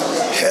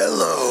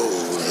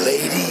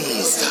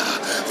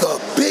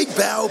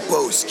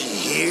Broski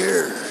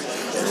here,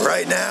 and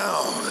right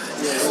now,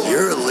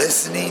 you're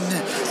listening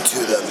to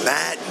the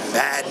Matt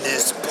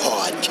Madness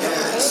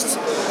Podcast.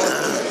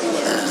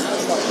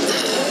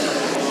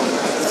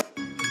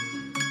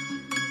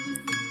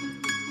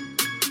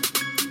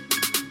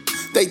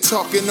 They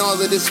talking all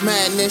of this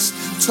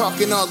madness,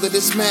 talking all of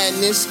this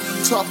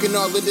madness, talking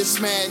all of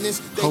this madness.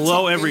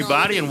 Hello,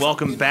 everybody, and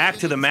welcome back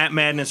to the Matt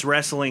Madness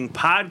Wrestling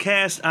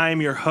Podcast. I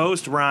am your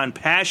host, Ron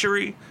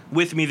Pashery.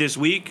 With me this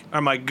week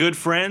are my good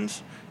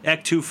friends,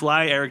 Ek2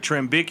 Fly, Eric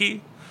Trembicki,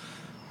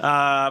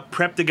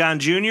 Preptagon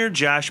Jr.,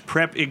 Josh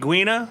Prep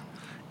Iguina,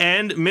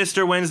 and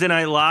Mr. Wednesday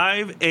Night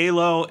Live,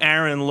 Alo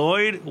Aaron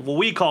Lloyd. Well,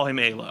 we call him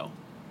Alo.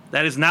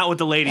 That is not what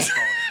the ladies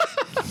call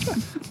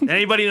him.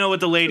 Anybody know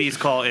what the ladies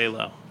call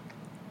Alo?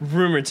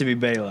 Rumored to be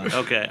Bela.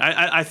 Okay.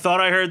 I thought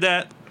I heard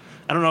that.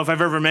 I don't know if I've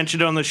ever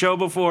mentioned it on the show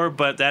before,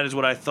 but that is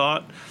what I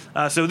thought.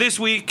 So this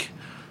week,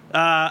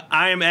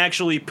 I am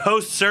actually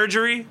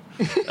post-surgery.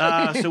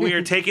 So we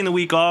are taking the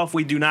week off.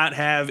 We do not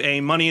have a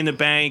Money in the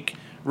Bank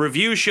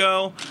review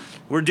show.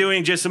 We're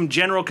doing just some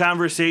general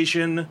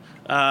conversation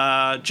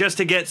just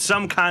to get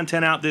some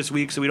content out this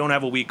week so we don't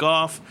have a week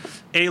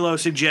off. Alo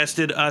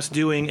suggested us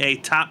doing a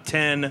top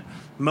 10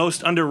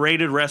 most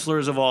underrated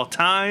wrestlers of all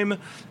time,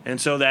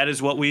 and so that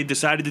is what we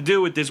decided to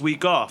do with this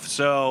week off.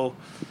 So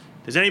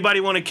does anybody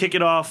want to kick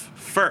it off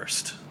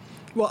first?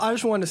 Well, I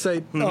just wanted to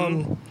say,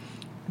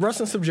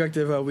 wrestling's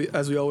subjective,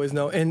 as we always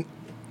know, and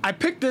I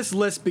picked this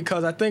list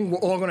because I think we're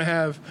all going to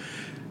have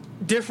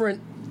different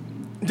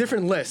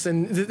lists,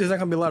 and there's not going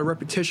to be a lot of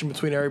repetition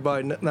between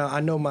everybody. Now, I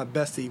know my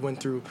bestie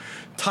went through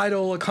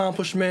title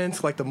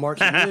accomplishments like the Mark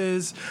he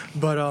is,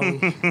 but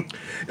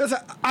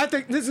I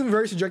think this is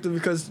very subjective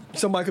because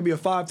somebody could be a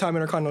 5-time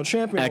Intercontinental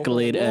Champion,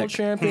 Accolade world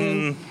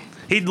champion.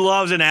 He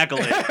loves an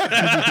accolade.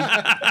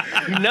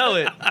 You know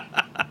it.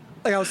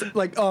 Like I was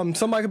like,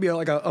 somebody could be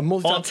a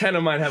multi. All 10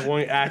 of mine have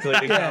one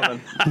accolade in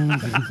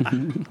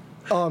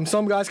common.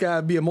 Some guys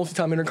gotta be a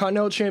multi-time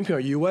Intercontinental Champion, or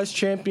U.S.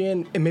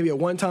 champion, and maybe a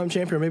one-time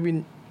champion, or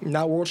maybe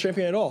not world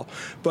champion at all.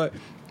 But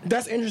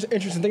that's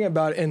interesting thing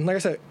about it. And like I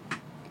said,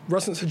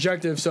 wrestling's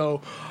subjective.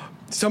 So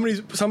some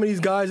of these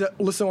guys that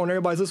listen on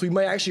everybody's list, we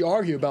might actually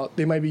argue about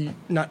they might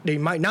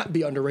not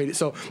be underrated.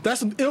 So I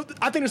think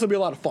this will be a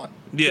lot of fun.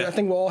 Yeah. I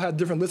think we'll all have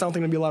different lists. I don't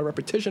think there'll be a lot of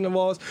repetition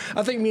involved.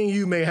 I think me and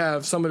you may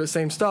have some of the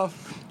same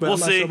stuff, but we'll I'm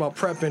not see. sure about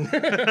prepping.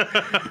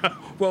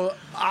 Well,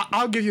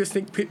 I'll give you a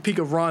sneak peek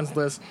of Ron's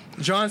list.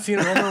 John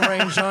Cena, Roman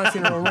Reigns, John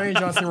Cena, Roman Reigns,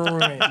 John Cena, Roman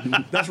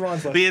Reigns. That's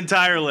Ron's list. The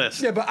entire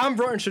list. Yeah, but I'm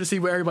very interested to see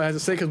what everybody has to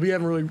say because we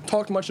haven't really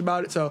talked much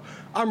about it, so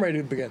I'm ready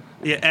to begin.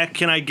 Yeah, Ek,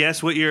 can I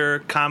guess what your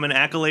common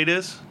accolade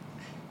is?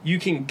 You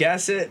can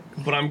guess it,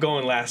 but I'm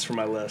going last for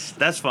my list.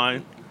 That's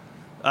fine.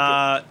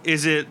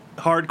 Is it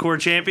Hardcore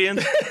Champion?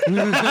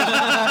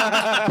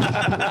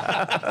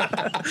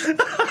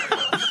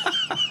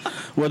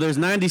 Well, there's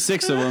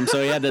 96 of them,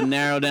 so he had to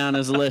narrow down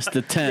his list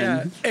to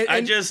 10.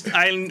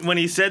 Yeah, when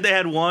he said they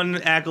had one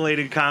accolade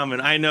in common,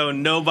 I know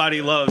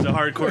nobody loves a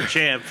hardcore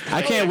champ.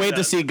 I can't wait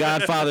to see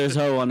Godfather's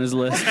hoe on his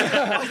list.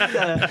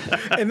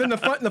 and then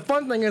the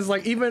fun thing is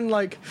even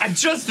I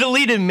just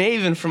deleted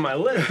Maven from my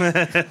list.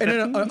 and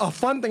then a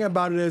fun thing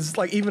about it is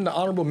even the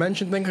honorable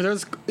mention thing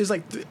because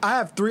I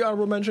have 3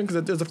 honorable mentions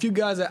because there's a few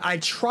guys that I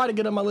try to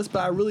get on my list,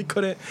 but I really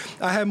couldn't.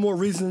 I had more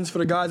reasons for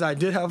the guys I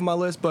did have on my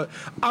list, but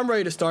I'm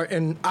ready to start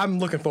and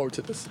I'm looking forward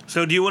to this.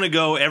 So do you want to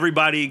go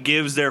everybody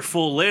gives their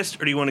full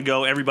list, or do you want to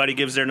go everybody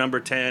gives their number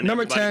 10?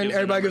 Number 10,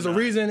 everybody gives a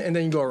reason, and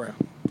then you go around.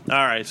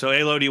 All right, so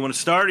Alo, do you want to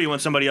start, or do you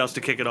want somebody else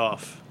to kick it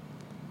off?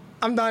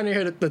 I'm dying to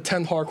hear the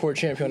 10th hardcore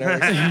champion.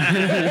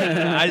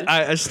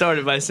 I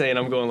started by saying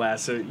I'm going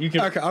last, so you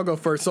can. Okay, I'll go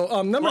first. So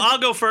I'll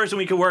go first, and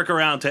we can work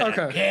around to Ek.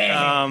 Okay.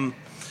 All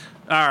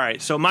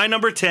right, so my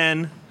number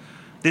 10,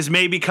 this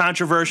may be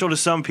controversial to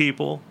some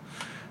people.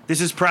 This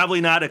is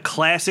probably not a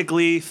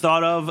classically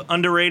thought of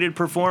underrated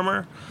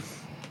performer.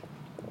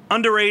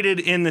 Underrated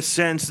in the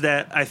sense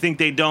that I think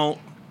they don't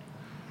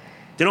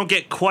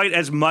get quite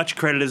as much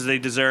credit as they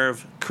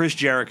deserve. Chris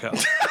Jericho.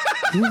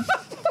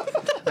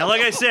 Now, like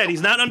I said,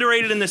 he's not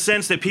underrated in the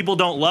sense that people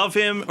don't love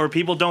him or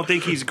people don't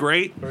think he's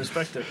great. I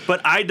respect it.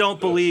 But I don't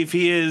believe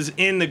he is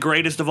in the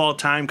greatest of all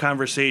time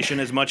conversation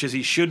as much as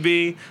he should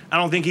be. I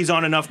don't think he's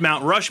on enough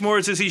Mount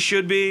Rushmores as he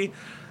should be.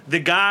 The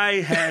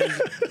guy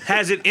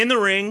has it in the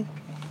ring.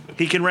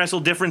 He can wrestle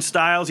different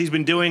styles. He's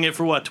been doing it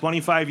for,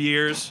 25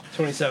 years?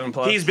 27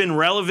 plus. He's been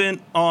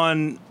relevant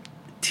on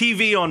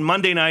TV on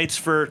Monday nights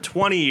for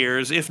 20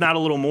 years, if not a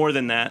little more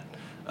than that.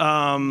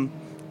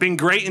 Been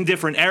great in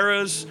different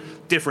eras,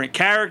 different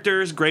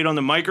characters, great on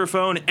the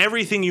microphone.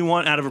 Everything you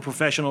want out of a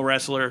professional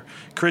wrestler,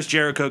 Chris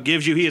Jericho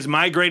gives you. He is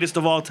my greatest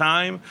of all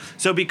time.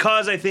 So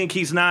because I think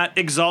he's not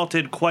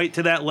exalted quite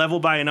to that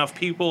level by enough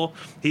people,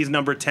 he's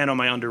number 10 on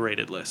my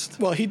underrated list.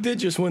 Well, he did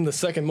just win the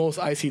second most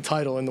IC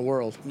title in the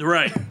world.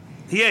 Right.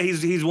 Yeah,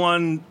 he's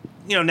won,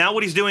 now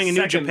what he's doing in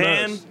Second New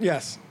Japan. most.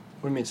 Yes.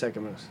 What do you mean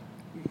second most?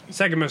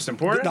 Second most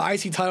important? The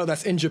IC title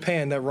that's in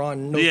Japan that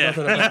Ron knows Yeah.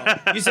 nothing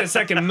about. You said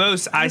second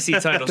most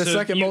IC title. The so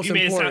second most you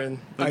made it sound-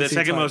 important. The IC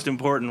second title. most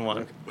important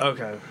one.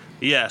 Okay.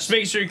 Yes. Just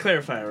make sure you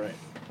clarify it right.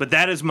 But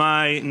that is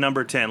my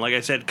number 10. Like I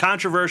said,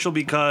 controversial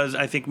because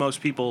I think most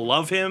people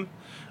love him,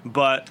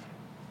 but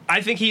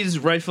I think he's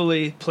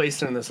rightfully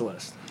placed in this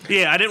list.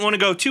 yeah, I didn't want to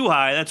go too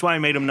high. That's why I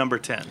made him number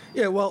 10.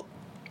 Yeah, well,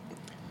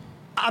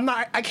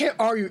 I can't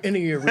argue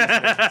any of your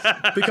reasons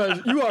because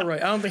you are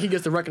right. I don't think he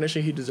gets the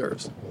recognition he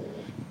deserves.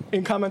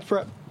 In comments,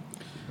 Prep?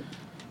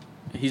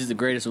 He's the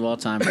greatest of all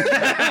time.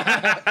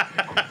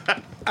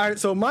 All right,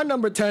 so my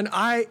number 10,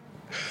 I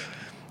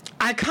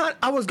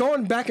was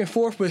going back and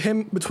forth with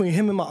him between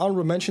him and my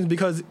honorable mentions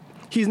because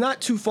he's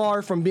not too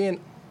far from being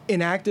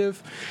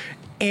inactive,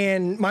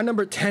 and my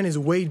number 10 is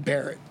Wade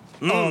Barrett.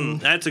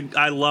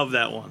 I love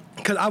that one.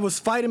 Because I was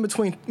fighting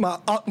between my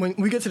when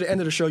we get to the end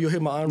of the show, you'll hear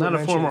my honorable Not a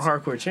mentions. former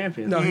hardcore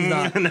champion. No, he's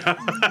not.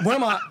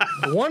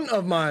 One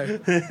of my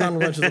honorable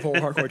mentions is a former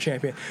hardcore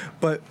champion,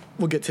 but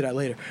we'll get to that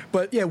later.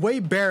 But yeah,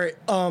 Wade Barrett.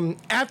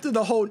 After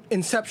the whole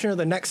inception of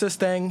the Nexus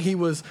thing, he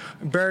was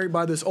buried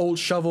by this old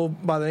shovel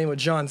by the name of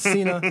John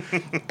Cena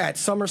at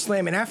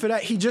SummerSlam, and after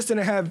that, he just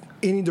didn't have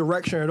any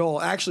direction at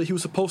all. Actually, he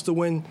was supposed to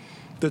win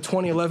the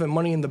 2011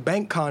 Money in the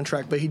Bank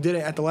contract, but he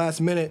didn't at the last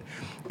minute.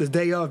 The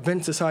day of,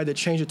 Vince decided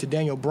to change it to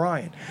Daniel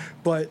Bryan.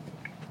 But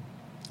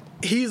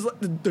he's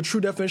the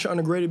true definition of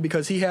underrated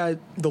because he had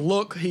the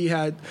look, he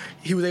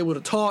was able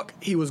to talk,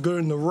 he was good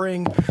in the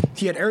ring,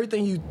 he had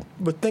everything you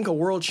would think a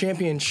world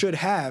champion should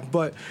have,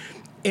 but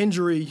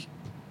injuries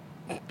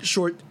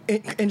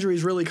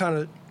really kind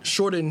of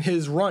shortened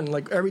his run.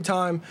 Like every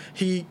time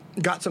he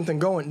got something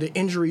going, the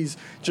injuries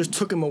just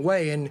took him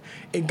away, and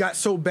it got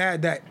so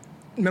bad that,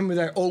 remember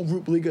that old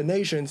group League of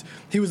Nations,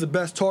 he was the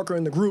best talker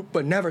in the group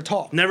but never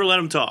talked. Never let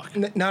him talk.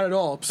 Not at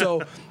all.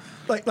 So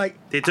like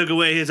They took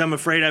away his "I'm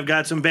afraid I've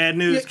got some bad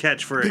news"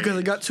 catchphrase because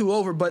it got too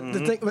over. But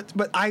the thing,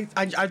 but I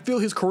feel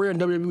his career in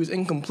WWE was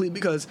incomplete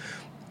because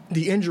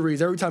the injuries.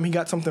 Every time he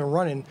got something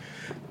running,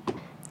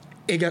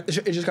 it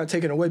just got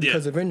taken away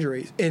because of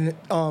injuries. And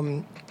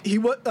he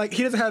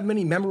doesn't have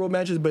many memorable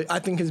matches, but I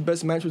think his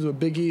best match was with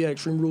Big E at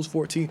Extreme Rules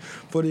 14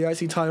 for the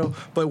IC title.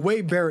 But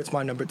Wade Barrett's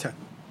my number 10.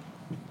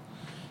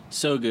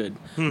 So good.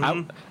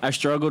 I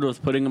struggled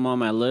with putting him on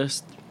my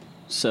list.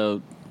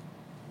 So,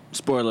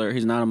 spoiler,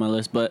 he's not on my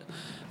list. But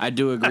I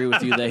do agree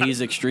with you that he's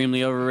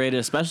extremely overrated,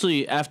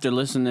 especially after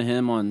listening to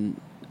him on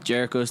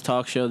Jericho's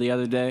talk show the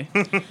other day.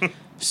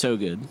 So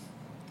good.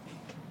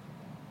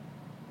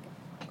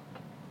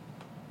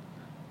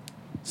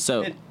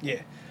 So,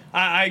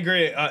 I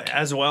agree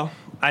as well.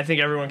 I think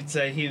everyone can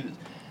say he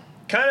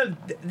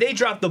they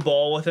dropped the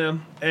ball with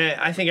him. And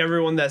I think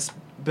everyone that's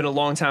been a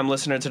long time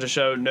listener to the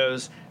show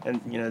knows,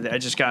 and I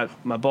just got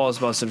my balls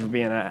busted for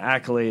being an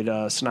accolade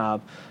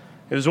snob.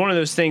 It was one of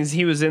those things.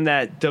 He was in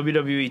that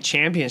WWE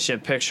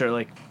Championship picture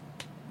like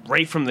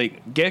right from the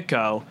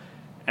get-go,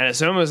 and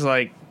it's almost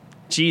like,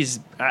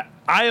 geez,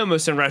 I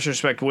almost in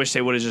retrospect wish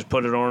they would have just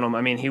put it on him. I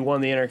mean, he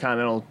won the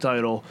Intercontinental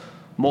title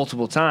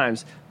multiple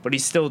times, but he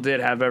still did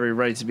have every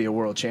right to be a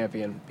world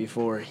champion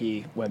before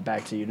he went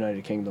back to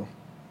United Kingdom.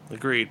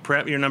 Agreed.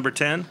 Prep, your number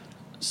 10?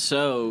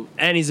 So,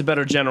 And he's a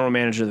better general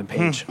manager than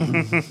Paige.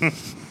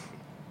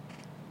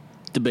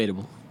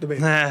 debatable.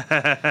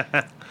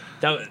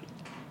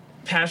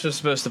 Pash was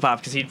supposed to pop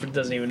because he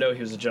doesn't even know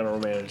he was a general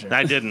manager.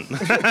 I didn't.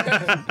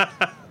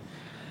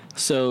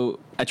 So,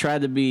 I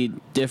tried to be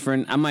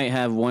different. I might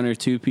have one or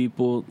two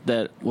people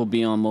that will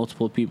be on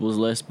multiple people's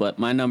lists, but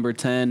my number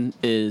 10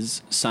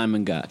 is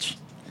Simon Gotch.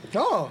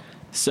 Oh,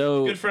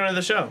 So, Good friend of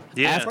the show.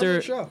 Yeah.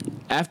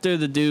 After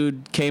the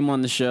dude came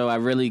on the show, I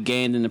really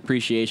gained an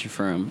appreciation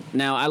for him.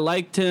 Now, I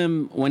liked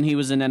him when he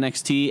was in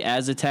NXT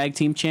as a tag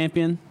team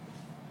champion.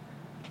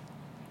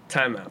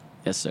 Timeout.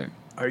 Yes, sir.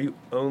 Are you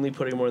only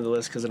putting him on the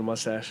list because of the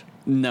mustache?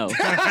 No.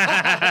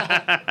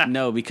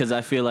 No, because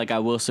I feel like I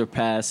will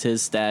surpass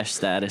his stash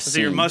status. Is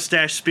it your soon.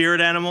 mustache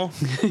spirit animal?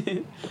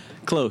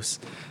 Close.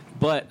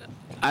 But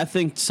I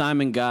think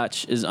Simon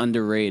Gotch is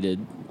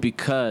underrated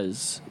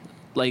because,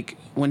 like,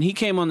 when he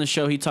came on the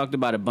show, he talked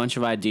about a bunch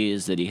of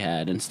ideas that he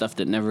had and stuff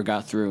that never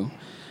got through.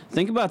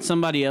 Think about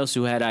somebody else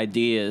who had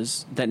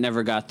ideas that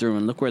never got through,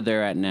 and look where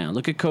they're at now.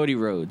 Look at Cody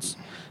Rhodes.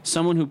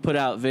 Someone who put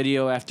out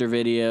video after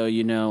video,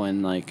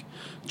 and, like,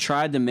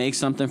 tried to make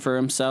something for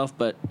himself,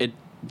 but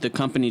the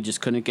company just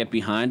couldn't get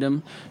behind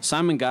him.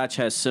 Simon Gotch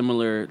has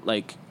similar,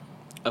 like,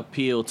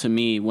 appeal to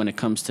me when it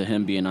comes to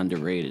him being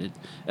underrated,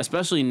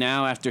 especially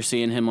now after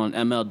seeing him on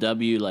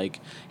MLW. Like,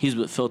 he's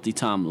with Filthy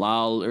Tom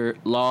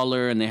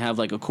Lawler, and they have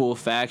like a cool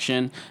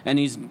faction, and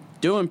he's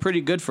doing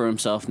pretty good for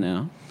himself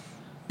now.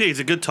 Yeah, he's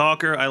a good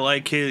talker. I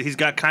like he's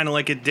got kind of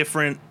like a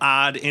different,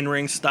 odd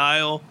in-ring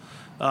style.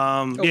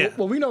 Yeah.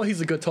 Well, we know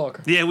he's a good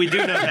talker. Yeah, we do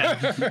know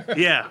that.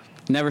 Yeah.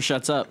 Never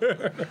shuts up.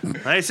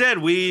 Like I said,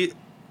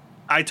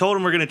 I told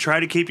him we're going to try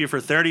to keep you for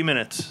 30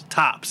 minutes,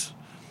 tops.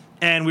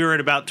 And we were at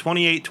about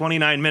 28,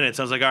 29 minutes.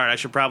 I was like, all right, I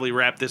should probably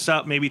wrap this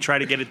up, maybe try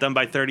to get it done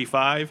by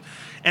 35.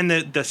 And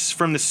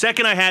from the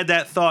second I had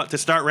that thought to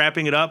start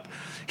wrapping it up,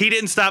 he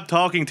didn't stop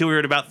talking till we were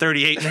at about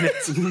 38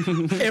 minutes. And we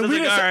like,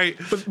 didn't all say- right.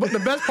 but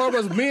the best part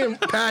was me and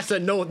Pat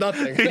said no,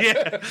 nothing.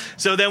 Yeah.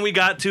 So then we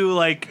got to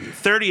like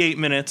 38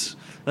 minutes.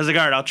 I was like,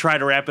 all right, I'll try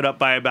to wrap it up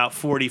by about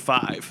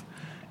 45.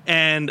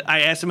 And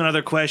I asked him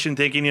another question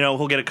thinking,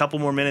 he'll get a couple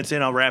more minutes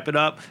in, I'll wrap it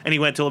up. And he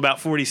went till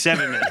about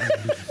 47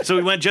 minutes. So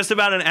we went just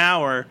about an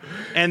hour.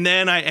 And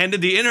then I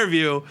ended the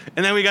interview.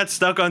 And then we got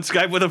stuck on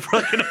Skype with him for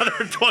like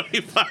another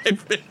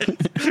 25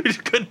 minutes. We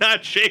just could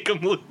not shake him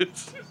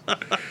loose.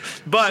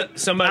 But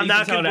Somebody I'm you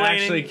not can tell that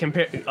complaining.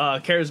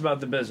 actually cares about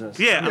the business.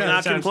 Yeah, I'm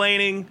not Sounds-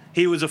 complaining.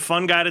 He was a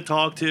fun guy to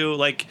talk to.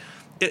 Like,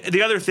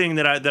 the other thing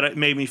that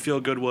made me feel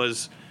good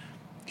was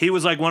he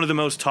was like one of the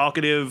most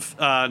talkative,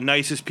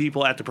 nicest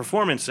people at the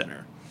Performance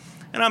Center.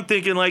 And I'm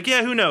thinking, like,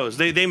 yeah, who knows?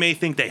 They may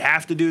think they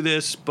have to do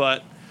this,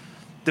 but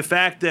the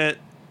fact that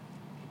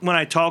when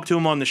I talked to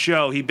him on the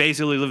show, he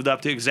basically lived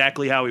up to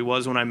exactly how he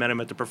was when I met him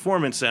at the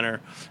Performance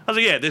Center. I was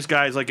like, yeah, this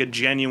guy's like a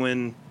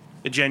genuine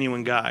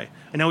guy.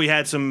 I know he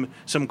had some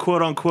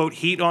quote unquote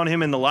heat on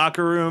him in the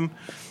locker room.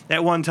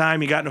 At one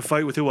time, he got in a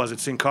fight with, who was it,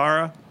 Sin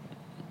Cara?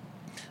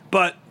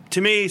 But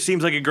to me,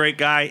 seems like a great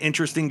guy,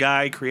 interesting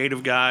guy,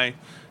 creative guy.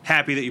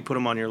 Happy that you put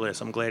him on your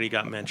list. I'm glad he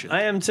got mentioned.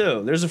 I am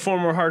too. There's a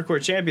former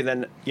hardcore champion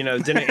that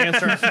didn't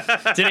answer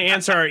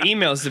our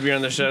emails to be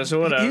on the show. So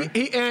whatever.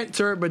 He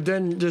answered, but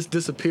then just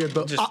disappeared.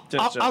 But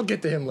I'll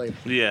get to him later.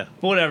 Yeah.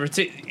 Whatever.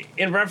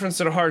 In reference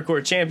to the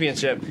hardcore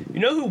championship, you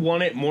know who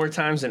won it more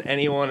times than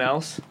anyone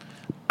else?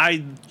 I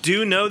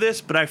do know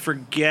this, but I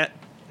forget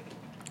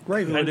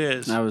Raven. who it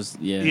is. I was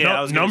Yeah.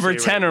 I was gonna Number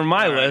say 10 Raven. on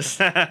my All right. list,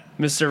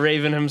 Mr.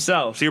 Raven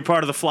himself. So you're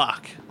part of the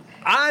flock.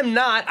 I'm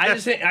not. I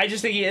just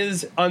think he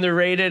is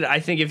underrated. I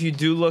think if you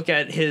do look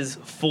at his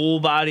full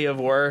body of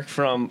work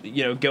from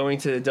going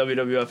to the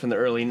WWF in the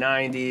early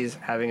 '90s,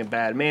 having a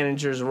bad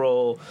manager's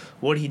role,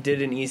 what he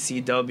did in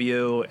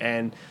ECW,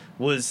 and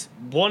was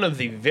one of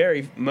the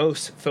very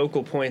most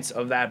focal points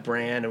of that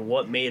brand and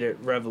what made it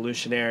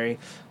revolutionary.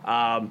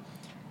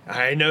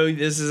 I know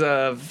this is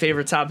a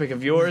favorite topic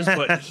of yours,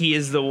 but he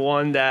is the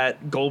one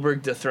that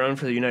Goldberg dethroned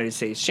for the United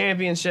States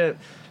Championship.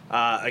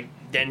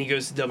 Then he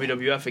goes to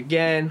WWF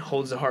again,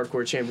 holds the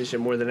Hardcore Championship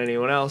more than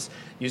anyone else.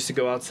 Used to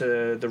go out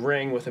to the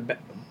ring with a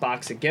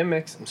box of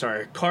gimmicks. I'm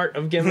sorry, a cart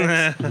of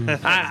gimmicks.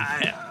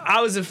 I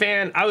was a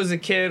fan. I was a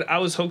kid. I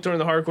was hooked during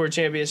the Hardcore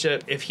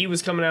Championship. If he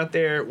was coming out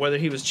there, whether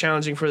he was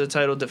challenging for the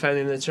title,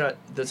 defending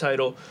the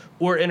title,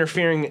 or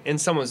interfering in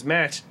someone's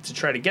match to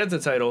try to get the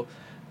title,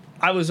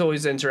 I was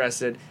always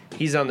interested.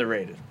 He's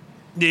underrated.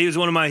 Yeah, he was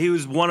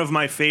one of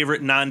my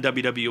favorite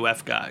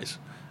non-WWF guys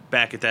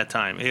back at that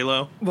time.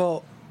 Halo?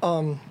 Well,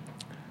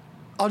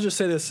 I'll just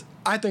say this.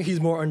 I think he's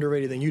more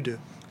underrated than you do.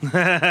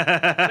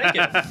 Thank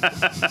you.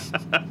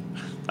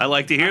 I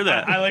like to hear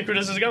that. I like where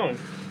this is going.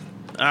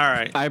 All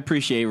right. I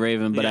appreciate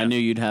Raven, but Yeah. I knew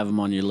you'd have him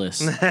on your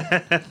list. All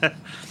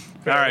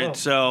right. well.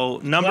 So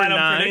number Glad I'm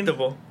 9.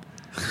 predictable.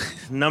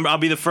 I'll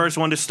be the first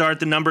one to start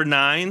the number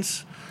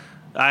 9s.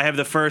 I have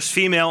the first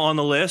female on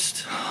the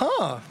list.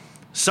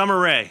 Summer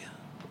Rae.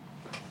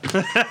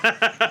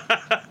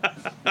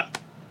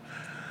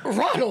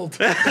 Ronald.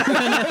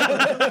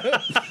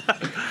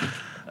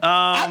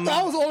 I thought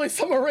I was the only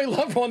Summer Rae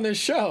lover on this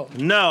show.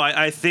 No,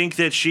 I think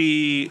that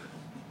she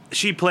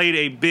played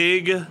a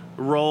big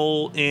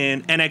role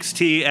in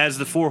NXT as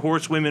the Four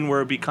Horsewomen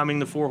were becoming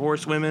the Four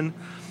Horsewomen.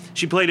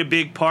 She played a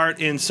big part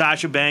in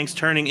Sasha Banks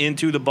turning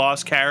into the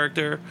boss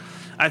character.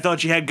 I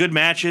thought she had good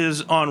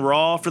matches on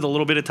Raw for the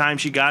little bit of time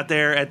she got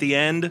there at the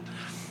end.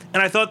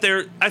 And I thought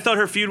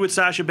her feud with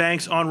Sasha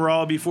Banks on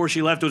Raw before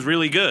she left was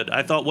really good.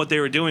 I thought what they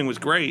were doing was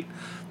great.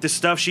 The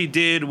stuff she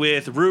did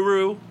with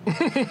Ruru,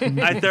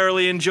 I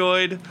thoroughly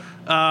enjoyed.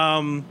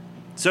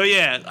 So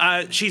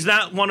yeah, she's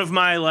not one of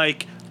my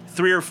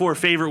 3 or 4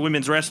 favorite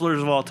women's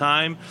wrestlers of all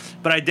time,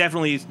 but I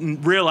definitely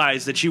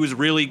realized that she was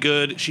really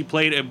good. She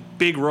played a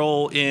big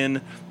role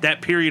in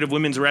that period of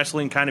women's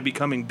wrestling kind of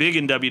becoming big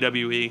in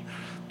WWE,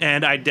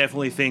 and I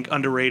definitely think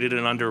underrated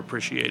and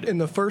underappreciated.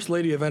 And the first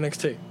lady of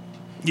NXT.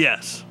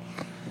 Yes.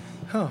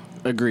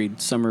 Agreed.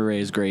 Summer Rae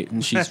is great,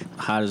 and she's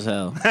hot as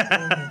hell.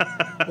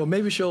 Well,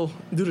 maybe she'll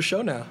do the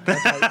show now.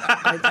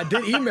 I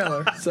did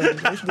email her, so maybe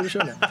she'll do the show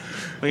now.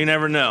 Well, you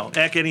never know.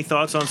 Ek, any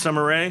thoughts on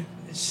Summer Rae?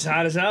 She's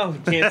hot as hell.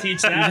 Can't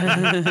teach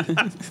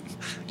that.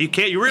 You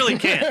can't. You really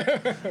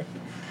can't.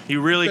 You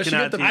really Does she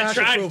cannot get the teach. I pass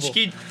tried approval? to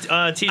keep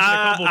teaching a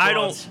couple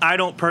girls. I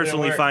don't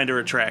personally work. find her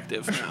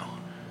attractive. No.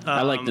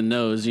 I like the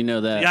nose. You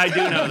know that. Yeah, I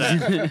do know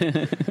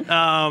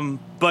that.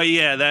 But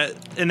yeah,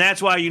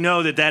 that's why you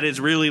know that is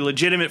really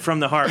legitimate from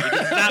the heart. Because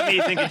it's not me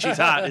thinking she's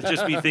hot. It's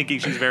just me thinking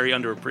she's very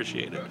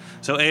underappreciated.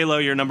 So, Alo,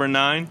 you're number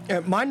 9.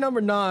 At my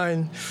number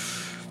 9,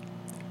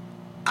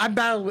 I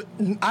battle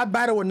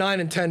with 9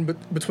 and 10,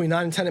 but between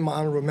 9 and 10 in my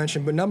honorable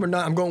mention. But number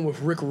 9, I'm going with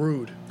Rick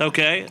Rude.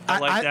 Okay, I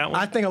like that one.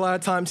 I think a lot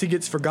of times he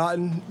gets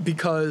forgotten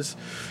because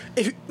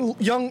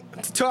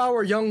to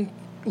our young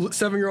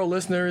 7-year-old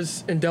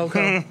listeners in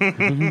Delco,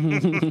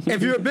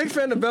 if you're a big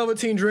fan of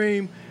Velveteen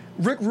Dream,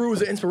 Rick Rude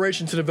is an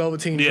inspiration to the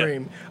Velveteen Yeah.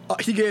 Dream.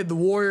 He gave the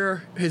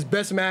Warrior his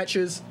best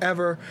matches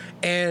ever,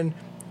 and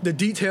the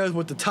details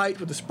with the tights,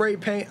 with the spray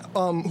paint.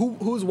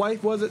 Whose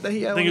wife was it that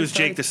he had? I think on it was his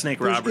Jake tights? the Snake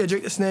It was- Roberts. Yeah,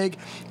 Jake the Snake,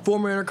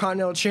 former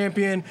Intercontinental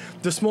Champion.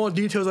 The small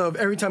details of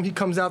every time he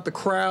comes out, the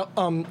crowd,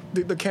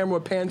 the camera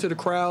would pan to the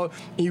crowd,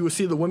 and you would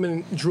see the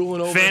women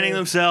drooling over, Fanning him.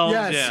 themselves,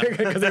 Yes, yeah.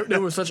 because they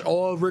were such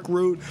awe of Rick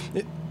Rude,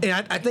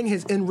 and I think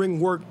his in-ring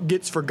work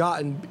gets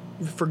forgotten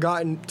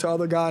to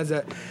other guys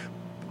that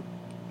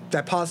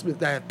possibly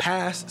that have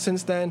passed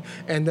since then,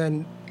 and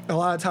then a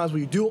lot of times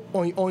when you do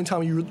only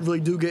time you really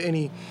do get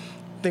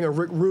anything of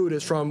Rick Rude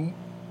is from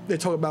they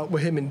talk about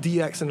with him and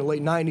DX in the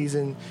late '90s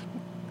and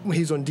when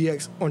he's on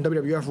DX on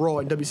WWF Raw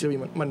and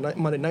WCW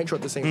Monday Nitro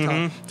at the same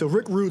time. So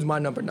Rick Rude's my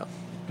number now.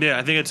 Yeah,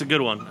 I think it's a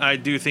good one. I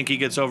do think he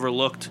gets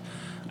overlooked.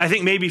 I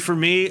think maybe for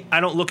me, I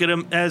don't look at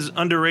him as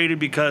underrated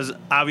because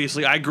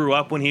obviously I grew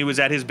up when he was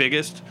at his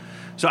biggest.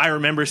 So I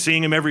remember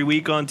seeing him every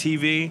week on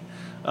TV.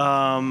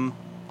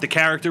 The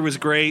character was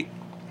great.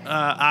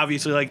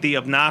 Obviously, like the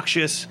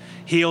obnoxious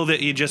heel that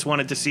you just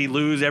wanted to see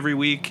lose every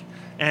week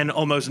and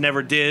almost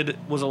never did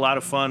was a lot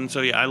of fun.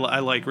 So yeah, I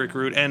like Rick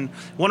Rude. And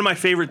one of my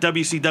favorite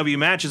WCW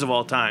matches of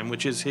all time,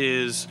 which is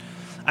his,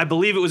 I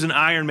believe it was an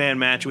Iron Man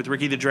match with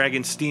Ricky the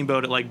Dragon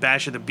Steamboat at like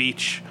Bash at the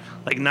Beach,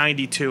 like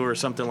 92 or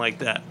something like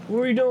that.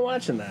 What were you doing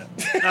watching that?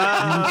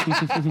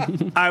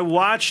 I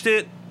watched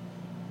it.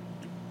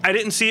 I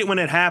didn't see it when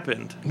it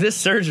happened. This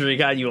surgery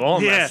got you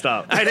all messed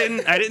up. I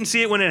didn't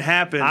see it when it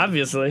happened.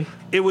 Obviously.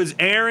 It was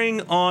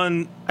airing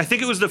on, I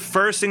think it was the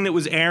first thing that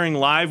was airing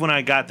live when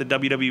I got the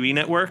WWE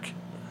network.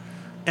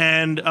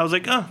 And I was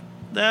like,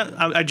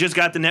 I just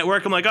got the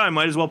network. I'm like, I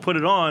might as well put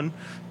it on.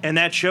 And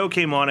that show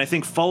came on. I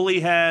think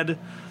Foley had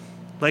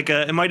like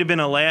it might have been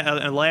a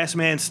last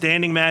man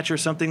standing match or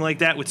something like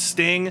that with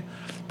Sting.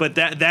 But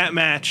that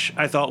match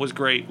I thought was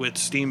great with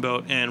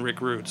Steamboat and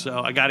Rick Rude. So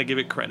I got to give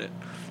it credit.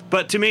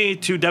 But to me,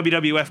 two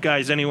WWF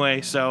guys anyway,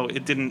 so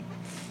it didn't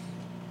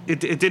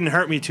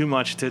hurt me too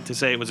much to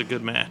say it was a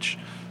good match.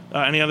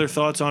 Any other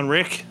thoughts on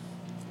Rick?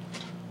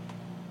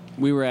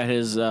 We were at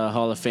his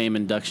Hall of Fame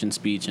induction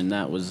speech, and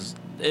that was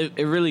it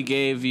really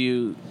gave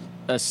you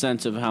a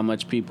sense of how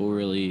much people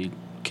really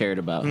cared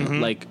about him,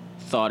 like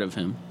thought of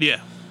him. Yeah,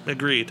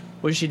 agreed.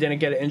 Wish he didn't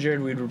get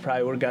injured. We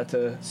probably would have got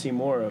to see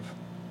more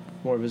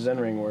of his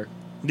in-ring work.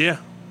 Yeah.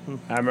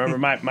 I remember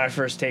my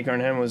first take on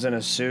him was in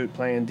a suit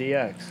playing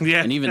DX.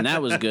 Yeah. And even that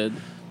was good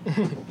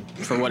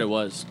for what it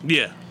was.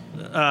 Yeah.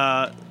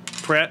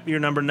 Prep,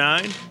 your number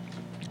 9?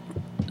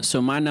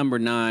 So my number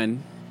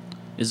 9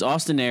 is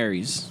Austin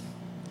Aries.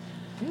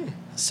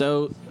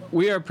 So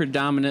we are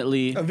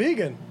predominantly... A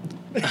vegan.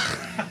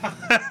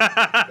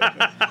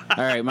 All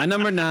right, my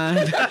number 9.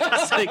 Wait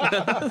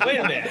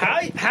a minute.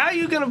 How are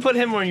you going to put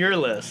him on your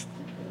list?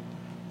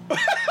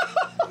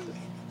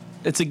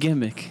 It's a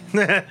gimmick.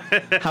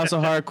 House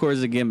of Hardcore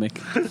is a gimmick.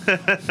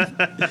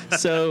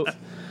 So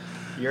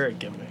You're a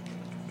gimmick.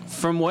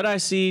 from what I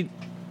see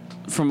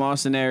from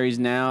Austin Aries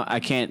now, I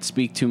can't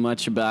speak too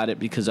much about it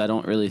because I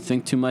don't really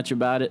think too much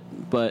about it.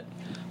 But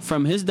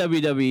from his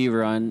WWE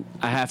run,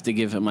 I have to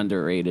give him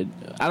underrated.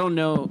 I don't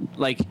know,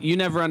 like, you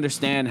never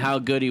understand how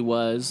good he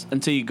was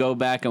until you go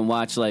back and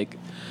watch, like,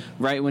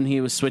 right when he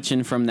was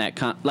switching from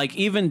that, like,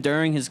 even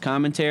during his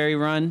commentary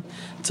run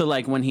to,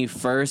 like, when he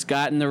first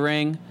got in the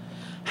ring,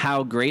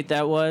 how great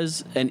that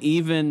was. And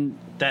even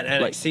That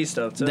NXT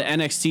stuff, too. the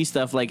NXT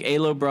stuff, like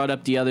Alo brought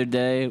up the other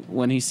day,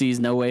 when he sees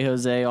No Way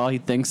Jose, all he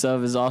thinks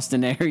of is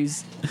Austin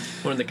Aries.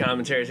 On the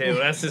commentary table.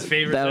 That's his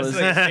favorite. That That's was-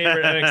 like his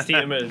favorite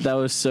NXT image. That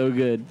was so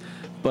good.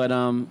 But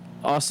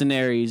Austin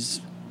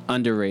Aries,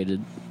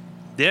 underrated.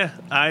 Yeah,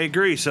 I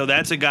agree. So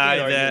that's a guy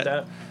Can't argue with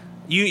that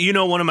you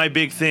know, one of my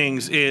big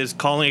things is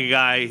calling a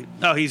guy,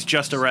 oh, he's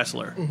just a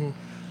wrestler.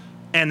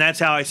 And that's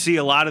how I see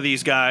a lot of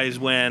these guys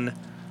when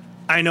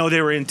I know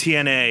they were in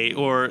TNA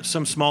or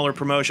some smaller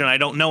promotion. I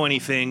don't know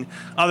anything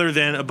other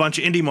than a bunch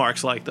of indie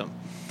marks like them.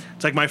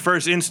 It's like my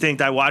first instinct,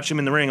 I watch him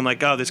in the ring, I'm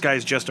like, oh, this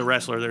guy's just a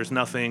wrestler. There's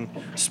nothing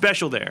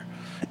special there.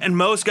 And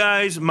most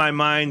guys, my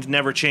mind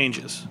never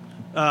changes.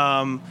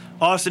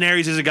 Austin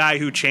Aries is a guy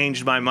who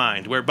changed my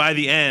mind, where by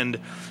the end,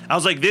 I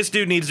was like, this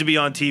dude needs to be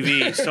on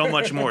TV so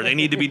much more. They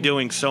need to be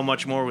doing so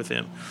much more with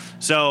him.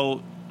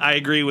 So I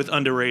agree with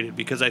underrated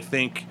because I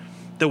think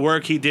the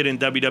work he did in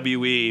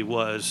WWE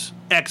was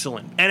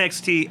excellent.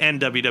 NXT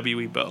and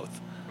WWE both.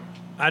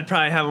 I'd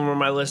probably have him on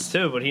my list,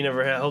 too, but he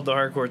never held the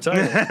hardcore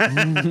title.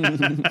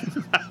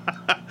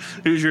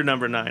 Who's your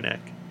number 9,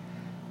 Eck?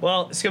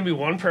 Well, it's going to be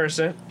one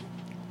person.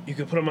 You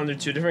could put him under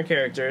 2 different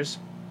characters.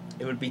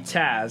 It would be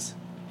Taz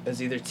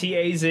as either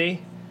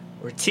T-A-Z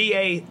or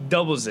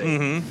T-A-double-Z.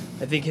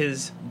 I think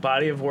his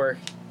body of work,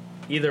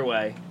 either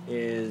way,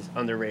 is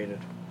underrated.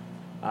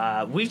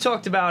 We've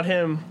talked about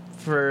him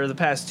for the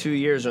past 2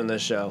 years on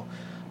this show.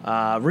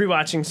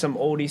 Rewatching some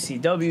old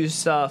ECW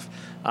stuff,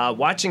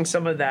 watching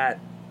we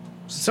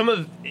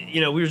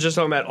were just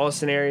talking about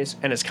Austin Aries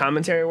and his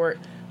commentary work.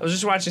 I was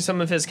just watching some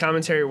of his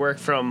commentary work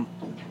from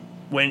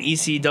when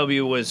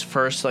ECW was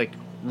first, like,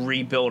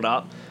 rebuilt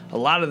up. A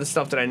lot of the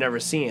stuff that I never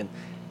seen.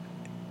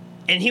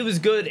 And he was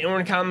good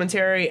on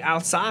commentary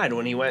outside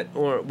when he went,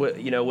 with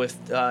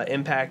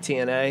Impact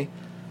TNA.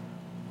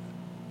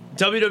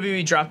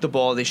 WWE dropped the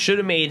ball. They should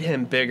have made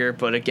him bigger,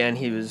 but again,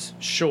 he was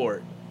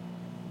short.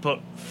 But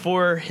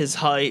for his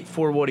height,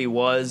 for what he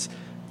was,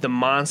 the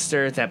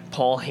monster that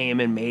Paul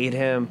Heyman made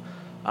him,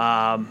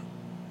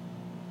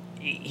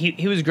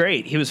 he was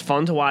great. He was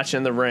fun to watch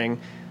in the ring,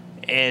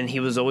 and he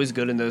was always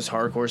good in those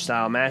hardcore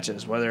style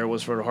matches, whether it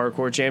was for the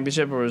hardcore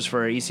championship or it was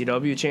for an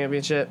ECW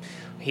championship.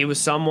 He was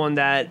someone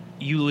that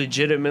you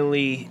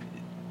legitimately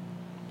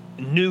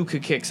knew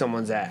could kick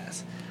someone's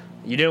ass.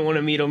 You didn't want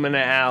to meet him in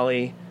an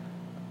alley,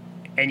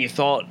 and you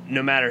thought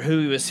no matter who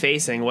he was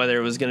facing, whether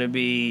it was going to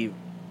be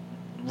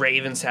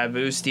Raven,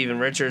 Sabu, Steven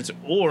Richards,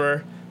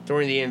 or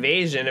during the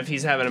Invasion, if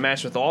he's having a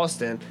match with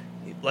Austin,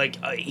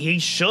 he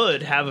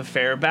should have a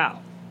fair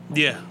bout.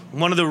 Yeah,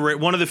 one of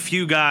the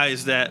few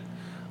guys that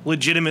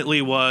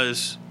legitimately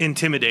was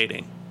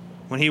intimidating.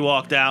 When he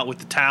walked out with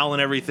the towel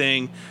and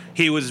everything,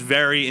 he was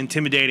very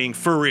intimidating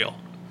for real,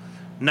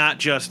 not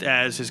just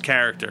as his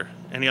character.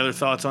 Any other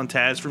thoughts on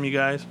Taz from you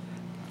guys?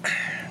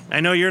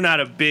 I know you're not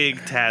a big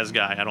Taz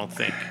guy, I don't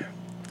think.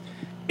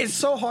 It's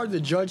so hard to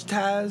judge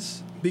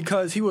Taz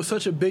because he was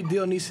such a big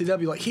deal in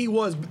ECW. Like, he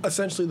was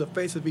essentially the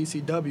face of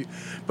ECW.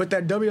 But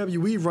that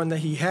WWE run that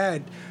he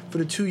had for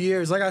the 2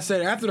 years, like I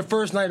said, after the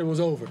first night, it was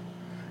over.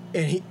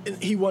 And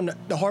he won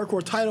the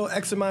hardcore title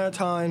X amount of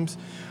times.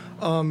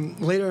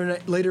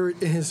 Later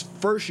in his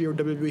first year of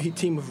WWE, he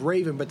teamed with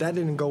Raven, but that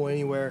didn't go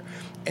anywhere.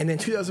 And then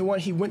 2001,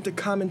 he went to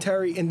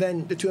commentary, and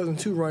then the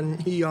 2002 run,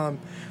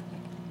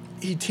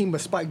 he teamed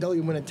with Spike Dudley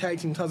and won a tag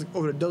team titles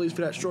over the Dudleys for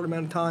that short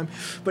amount of time.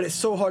 But it's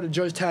so hard to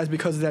judge Taz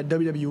because of that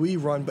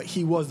WWE run, but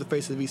he was the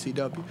face of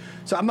ECW.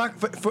 So I'm not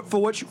for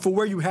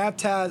where you have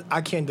Taz, I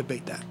can't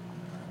debate that.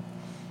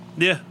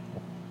 Yeah.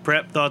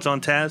 Prep, thoughts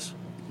on Taz?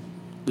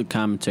 The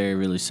commentary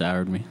really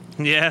soured me.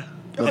 Yeah.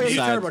 Oh, yeah, he's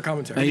Besides- terrible at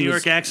commentary. New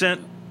York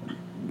accent?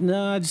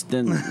 No, I just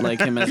didn't like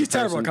him as He's a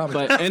person. terrible at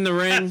commentary. But in the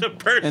ring, As a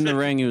person. in the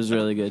ring, he was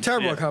really good.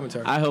 Terrible Yeah. at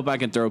commentary. I hope I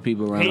can throw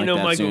people around Ain't like no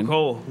that Michael soon.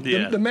 Cole.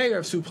 Yeah. The mayor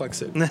of Suplex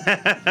City.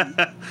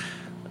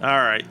 All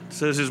right.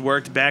 So this has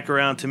worked back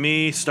around to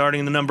me.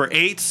 Starting the number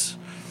 8s,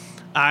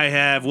 I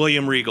have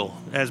William Regal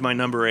as my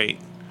number 8.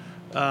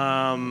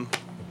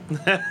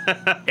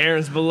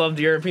 Aaron's beloved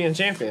European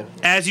champion.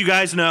 As you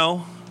guys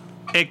know,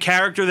 a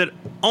character that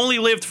only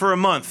lived for a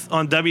month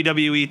on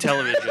WWE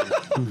television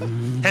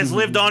has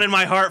lived on in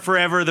my heart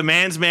forever. The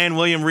man's man,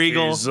 William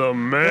Regal. He's a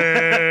man.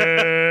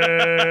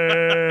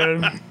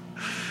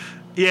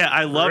 Yeah,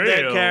 I love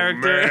that Real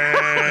character.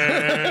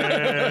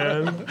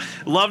 man.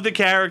 Loved the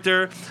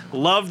character,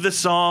 loved the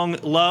song,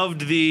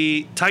 loved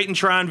the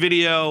Titantron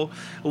video,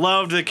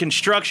 loved the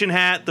construction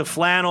hat, the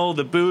flannel,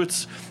 the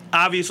boots.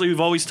 Obviously, we've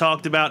always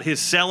talked about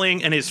his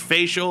selling and his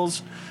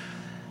facials.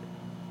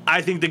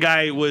 I think the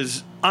guy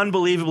was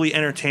unbelievably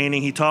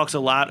entertaining. He talks a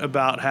lot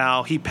about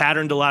how he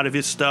patterned a lot of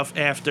his stuff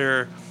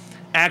after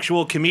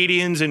actual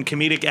comedians and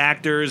comedic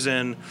actors,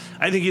 and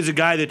I think he's a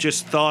guy that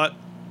just thought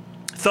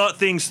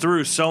things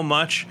through so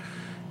much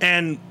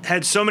and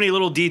had so many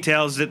little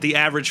details that the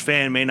average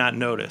fan may not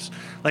notice.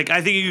 Like,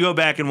 I think you could go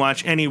back and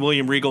watch any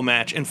William Regal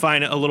match and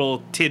find a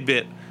little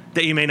tidbit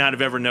that you may not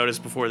have ever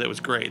noticed before that was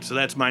great. So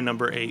that's my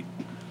number 8.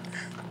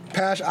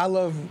 Pash, I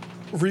love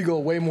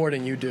Regal way more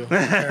than you do.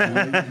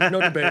 Apparently. No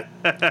debate.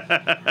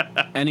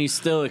 And he's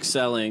still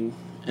excelling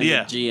in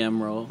Yeah. the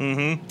GM role.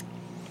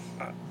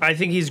 I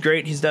think he's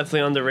great. He's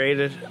definitely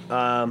underrated.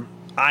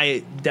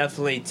 I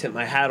definitely tip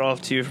my hat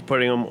off to you for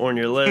putting him on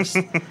your list.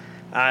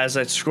 As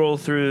I scroll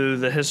through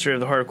the history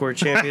of the Hardcore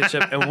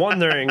Championship and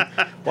wondering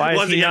why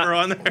Was is he he ever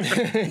not, on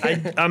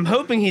there? I'm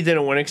hoping he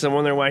didn't win it because I'm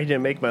wondering why he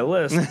didn't make my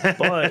list.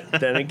 But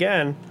then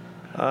again,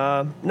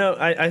 no,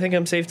 I think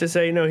I'm safe to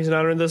say no, he's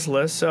not on this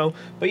list. So,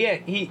 but yeah,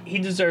 he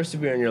deserves to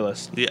be on your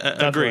list. Yeah,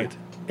 Definitely. agreed.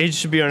 He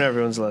should be on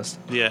everyone's list.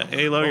 Yeah,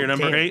 Halo, your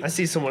number Damn, 8. I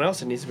see someone else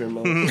that needs to be on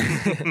my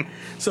list.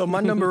 So my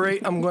number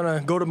 8, I'm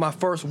gonna go to my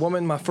first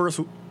woman,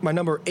 my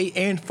number 8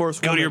 and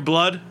first Go woman. to your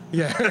blood.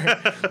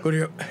 Yeah. Go to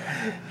your.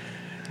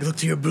 Look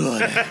to your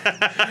blood.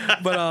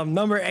 But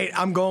number 8,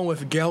 I'm going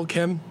with Gail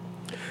Kim.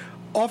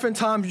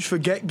 Oftentimes you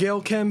forget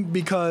Gail Kim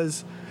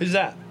because Who's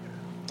that?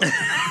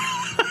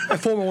 a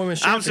former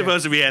women's champion. I'm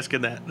supposed to be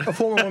asking that. A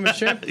former women's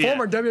champion. Yeah.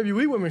 Former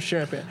WWE women's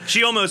champion.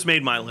 She almost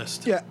made my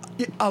list. Yeah.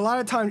 A lot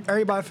of times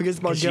everybody forgets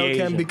about Is she Gail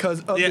Kim Asian?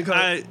 because Yeah,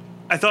 because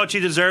I thought she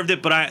deserved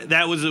it, but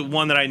that was the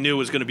one that I knew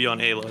was going to be on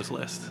Halo's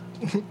list.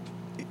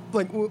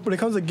 like when it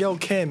comes to Gail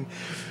Kim,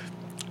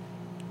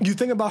 you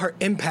think about her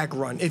Impact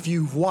run. If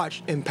you've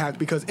watched Impact,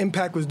 because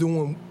Impact was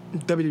doing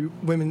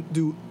doing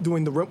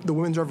the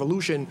women's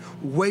revolution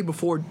way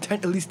before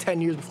at least 10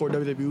 years before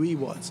WWE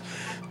was.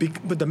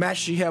 But the match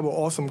she had with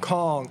Awesome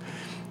Kong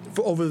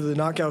over the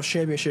Knockouts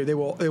Championship, they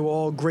were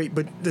all great.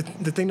 But the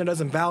thing that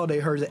doesn't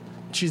validate her is that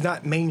she's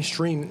not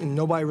mainstream and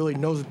nobody really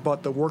knows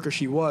about the worker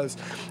she was,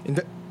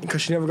 and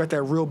because she never got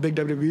that real big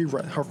WWE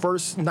run. Her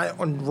first night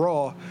on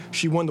Raw,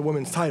 she won the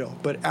women's title,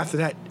 but after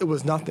that, it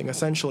was nothing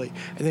essentially.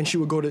 And then she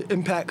would go to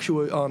Impact. She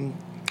would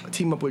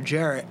team up with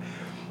Jarrett.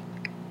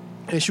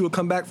 and she would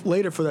come back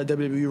later for that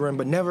WWE run,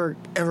 but never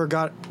ever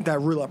got that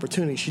real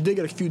opportunity. She did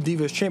get a few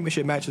Divas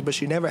Championship matches, but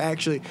she never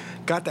actually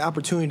got the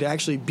opportunity to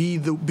actually be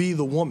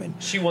the woman.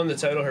 She won the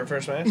title her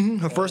first match.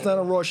 Her first night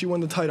on Raw, she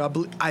won the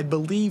title. I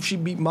believe she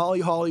beat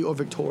Molly Holly or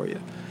Victoria.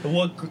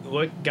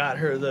 What got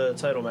her the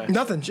title match?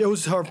 Nothing. It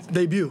was her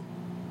debut,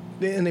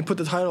 and they put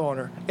the title on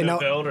her. And No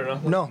belt or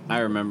nothing? No, I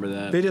remember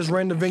that. they just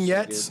ran the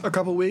vignettes a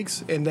couple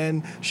weeks, and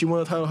then she won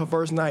the title her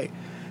first night.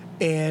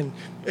 And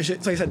it's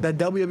like I said, that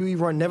WWE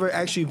run never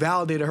actually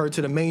validated her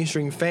to the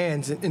mainstream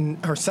fans. In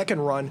her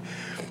second run,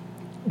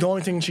 the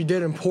only thing she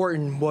did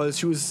important was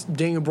she was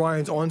Daniel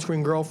Bryan's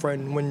on-screen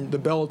girlfriend when the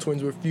Bella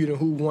Twins were feuding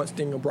who wants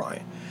Daniel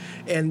Bryan.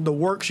 And the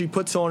work she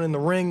puts on in the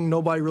ring,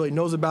 nobody really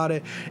knows about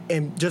it.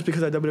 And just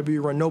because of that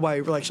WWE run, nobody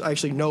really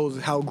actually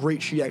knows how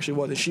great she actually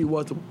was. And she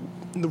was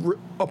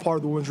a part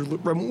of the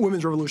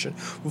women's revolution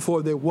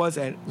before there was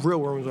a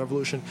real women's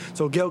revolution.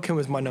 So Gail Kim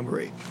is my number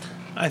 8.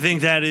 I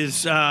think that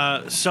is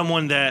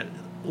someone that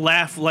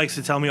Laugh likes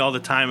to tell me all the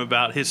time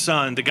about his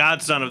son, the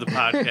godson of the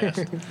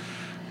podcast.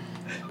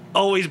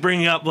 Always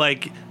bringing up,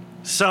 like,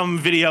 some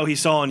video he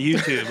saw on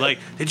YouTube. Like,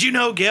 did you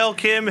know Gail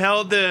Kim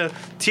held the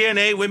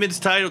TNA women's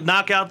title,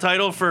 knockout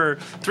title for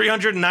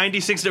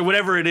 396 or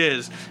whatever it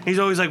is? He's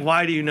always like,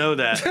 why do you know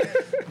that?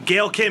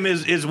 Gail Kim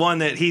is one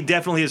that he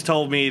definitely has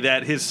told me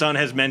that his son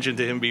has mentioned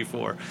to him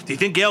before. Do you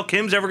think Gail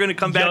Kim's ever going to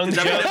come back to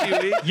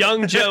WWE?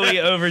 Young Joey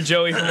over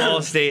Joey from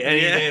Allstate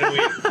any day of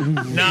the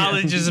week.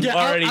 Knowledge is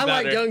already I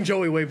better. like Young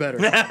Joey way better.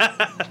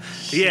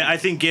 Yeah, I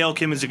think Gail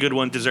Kim is a good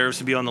one, deserves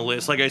to be on the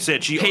list. Like I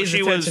said, she Pays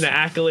was attention to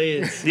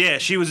accolades. Yeah,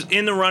 she was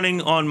in the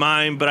running on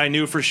mine, but I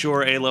knew for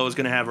sure A-Lo was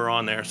going to have her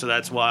on there, so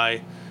that's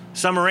why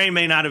Summer Rae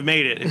may not have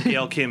made it if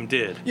Gail Kim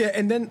did. Yeah,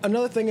 and then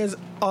another thing is,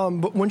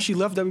 but when she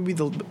left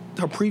WWE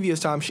her previous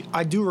time,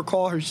 I do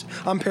recall her.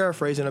 I'm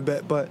paraphrasing a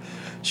bit, but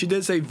she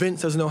did say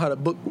Vince doesn't know how to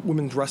book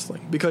women's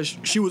wrestling because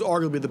she was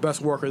arguably the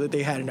best worker that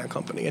they had in that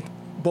company. And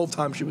both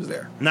times she was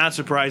there. Not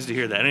surprised to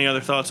hear that. Any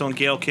other thoughts on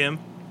Gail Kim?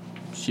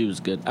 She was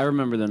good. I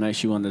remember the night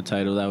she won the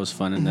title. That was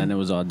fun, and then it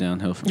was all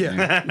downhill from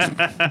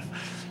there.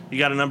 You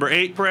got a number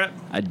 8, Brett?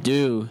 I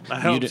do. I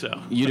hope so.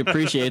 You'd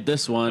appreciate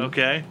this one.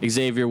 Okay.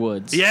 Xavier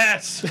Woods.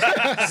 Yes!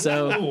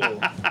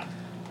 So,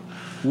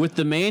 with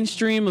the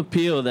mainstream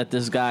appeal that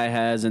this guy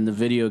has in the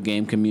video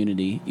game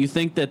community, you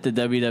think that the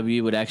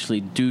WWE would actually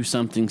do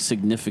something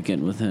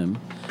significant with him.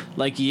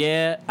 Like,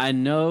 yeah, I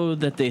know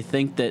that they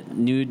think that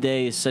New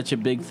Day is such a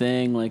big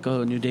thing, like,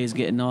 oh, New Day's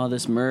getting all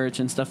this merch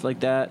and stuff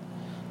like that,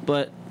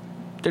 but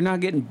they're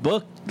not getting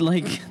booked.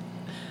 Like,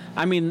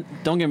 I mean,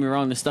 don't get me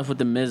wrong, the stuff with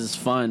The Miz is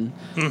fun,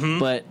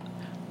 but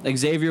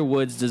Xavier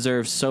Woods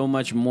deserves so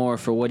much more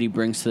for what he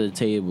brings to the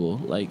table.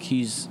 Like,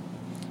 he's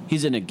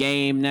in a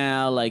game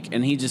now, like,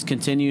 and he just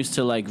continues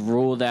to, like,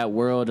 rule that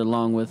world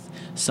along with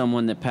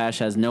someone that Pash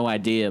has no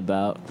idea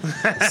about.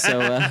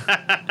 So,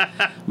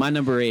 my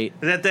number 8.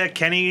 Is that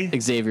Kenny?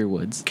 Xavier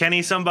Woods.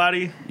 Kenny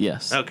somebody?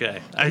 Yes.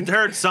 Okay. I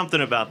heard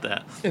something about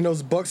that. And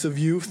those Bucks of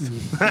Youth.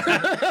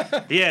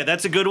 Yeah,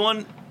 that's a good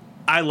one.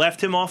 I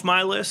left him off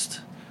my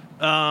list.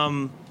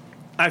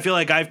 I feel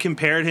like I've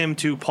compared him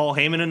to Paul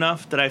Heyman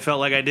enough that I felt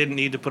like I didn't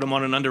need to put him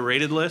on an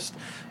underrated list.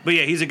 But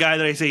yeah, he's a guy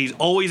that I say he's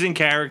always in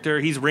character.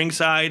 He's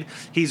ringside.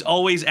 He's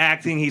always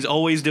acting. He's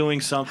always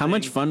doing something. How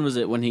much fun was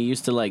it when he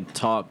used to, like,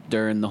 talk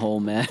during the whole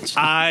match?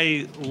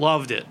 I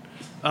loved it.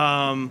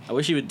 I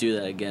wish he would do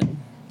that again.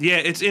 Yeah,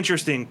 it's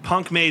interesting.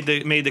 Punk made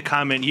the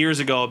comment years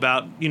ago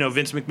about,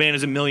 Vince McMahon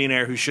is a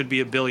millionaire who should be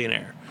a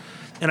billionaire.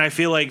 And I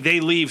feel like they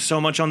leave so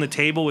much on the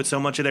table with so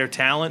much of their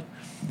talent.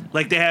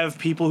 Like, they have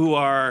people who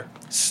are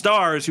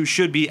stars who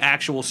should be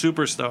actual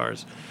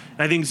superstars.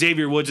 And I think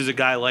Xavier Woods is a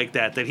guy like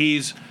that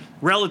he's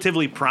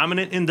relatively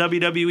prominent in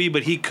WWE,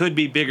 but he could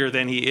be bigger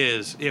than he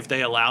is if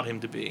they allowed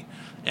him to be.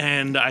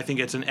 And I think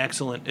it's an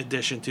excellent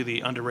addition to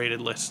the underrated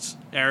lists.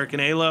 Eric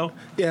and A-Lo?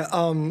 Yeah,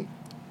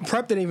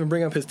 Prep didn't even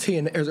bring up his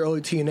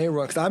early TNA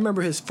run, because I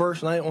remember his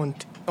first night on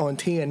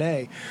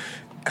TNA.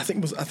 I think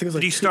it was like.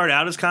 Did he start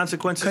out as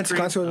Consequences Creed?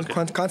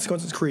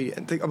 Consequences Creed.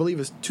 I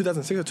believe it's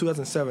 2006 or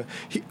 2007.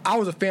 I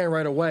was a fan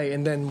right away,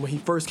 and then when he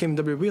first came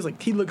to WWE, I was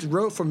like, he looks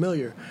real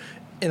familiar.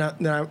 And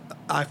then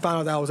I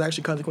found out that I was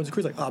actually Consequences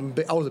Creed. Like,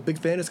 I was a big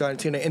fan of this guy in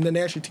TNA, and then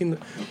they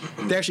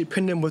actually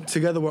pinned him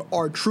together with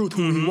R-Truth,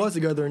 who he was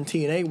together in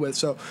TNA with.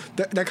 So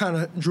that kind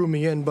of drew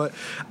me in. But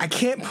I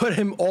can't put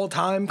him all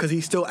time because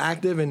he's still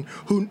active, and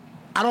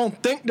I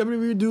don't think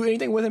WWE would do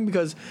anything with him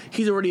because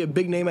he's already a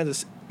big name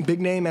as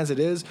it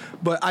is.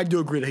 But I do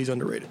agree that he's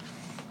underrated.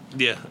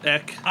 Yeah,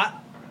 Eck. I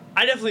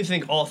definitely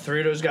think all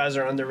three of those guys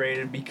are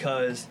underrated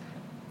because,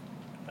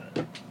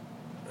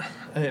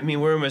 I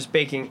mean, we're almost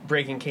breaking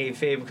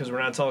kayfabe because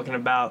we're not talking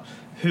about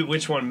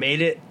which one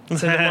made it to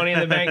the Money in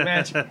the Bank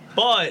match.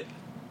 But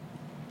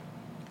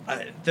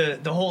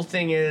the whole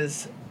thing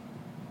is,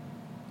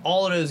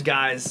 all of those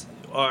guys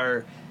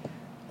are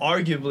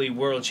arguably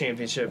world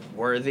championship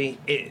worthy.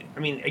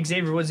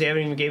 Xavier Woods, they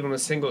haven't even gave him a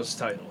singles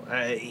title.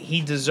 He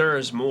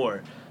deserves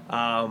more.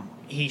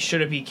 He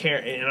shouldn't be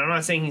carrying, and I'm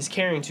not saying he's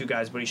carrying two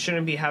guys, but he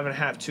shouldn't be having to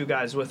have two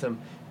guys with him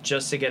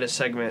just to get a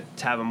segment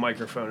to have a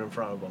microphone in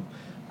front of him.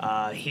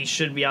 He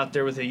should be out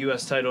there with a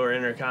U.S. title or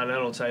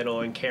Intercontinental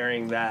title and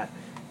carrying that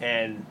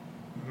and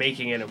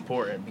making it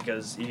important,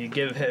 because if you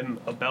give him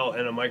a belt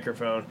and a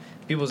microphone,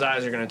 people's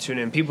eyes are going to tune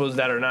in. People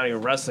that are not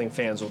even wrestling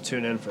fans will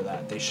tune in for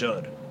that. They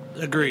should.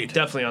 Agreed.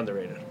 Definitely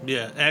underrated.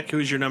 Yeah. Eck,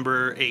 who's your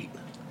number 8?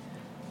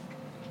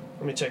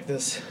 Let me check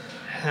this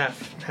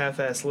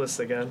half-ass list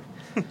again.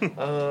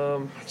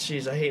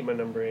 Jeez, I hate my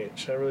number 8.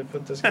 Should I really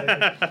put this guy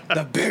in?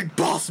 The big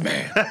boss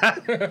man.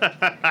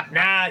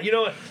 Nah, you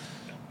know what?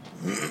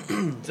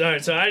 All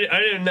right, so I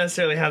didn't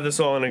necessarily have this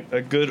all in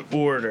a good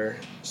order.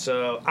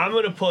 So I'm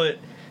going to put...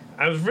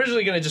 I was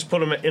originally going to just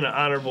put him in an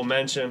honorable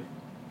mention,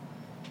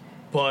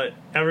 but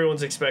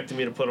everyone's expecting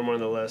me to put him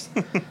on the list.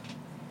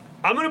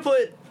 I'm going to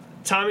put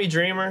Tommy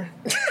Dreamer.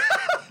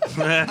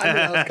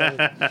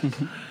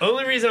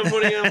 Only reason I'm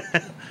putting him,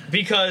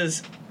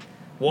 because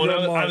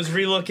I was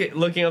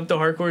looking up the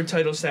hardcore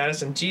title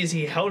status, and geez,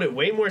 he held it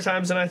way more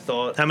times than I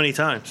thought. How many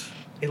times?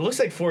 It looks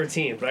like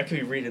 14, but I could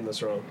be reading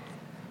this wrong.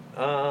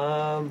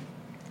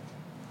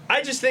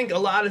 I just think a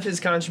lot of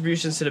his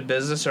contributions to the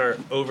business are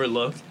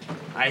overlooked.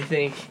 I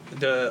think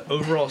the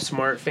overall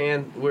smart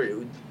fan,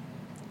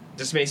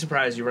 this may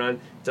surprise you, Ron,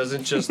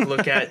 doesn't just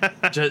look at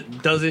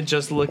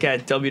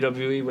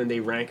WWE when they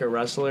rank a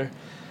wrestler.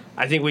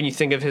 I think when you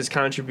think of his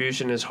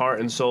contribution, his heart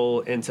and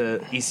soul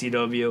into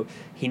ECW,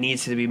 he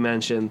needs to be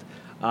mentioned.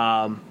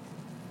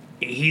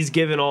 He's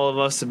given all of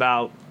us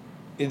about,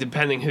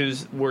 depending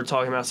who's we're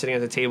talking about sitting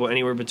at the table,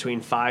 anywhere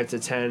between 5 to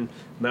 10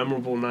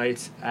 memorable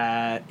nights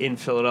in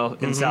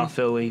Philadelphia, in South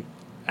Philly,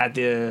 at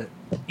the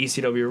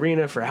ECW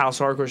Arena for House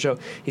Hardcore show.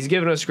 He's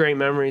given us great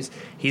memories.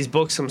 He's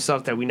booked some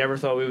stuff that we never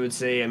thought we would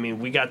see. I mean,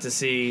 we got to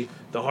see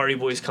the Hardy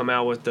Boys come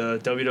out with the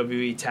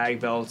WWE tag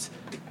belts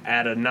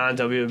at a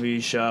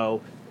non-WWE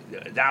show.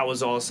 That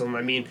was awesome.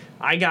 I mean,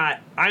 I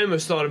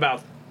almost thought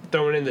about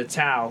throwing in the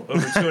towel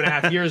over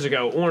 2.5 years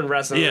ago on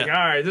wrestling. Yeah. Like, all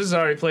right, this is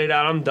already played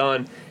out. I'm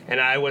done. And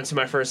I went to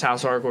my first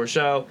House Hardcore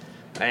show,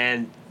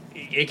 and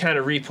it kind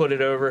of re-put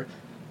it over.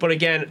 But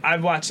again,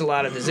 I've watched a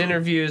lot of his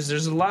interviews.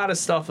 There's a lot of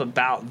stuff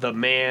about the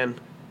man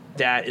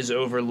that is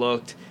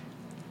overlooked.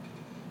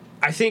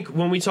 I think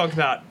when we talk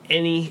about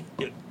in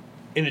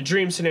a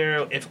dream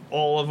scenario, if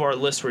all of our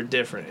lists were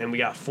different and we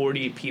got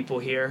 40 people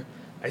here,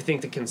 I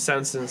think the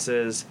consensus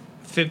is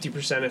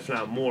 50%, if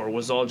not more,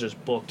 was all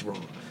just booked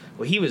wrong.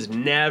 Well, he was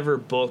never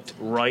booked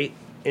right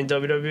in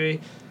WWE.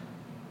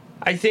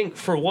 I think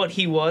for what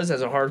he was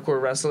as a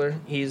hardcore wrestler,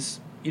 he's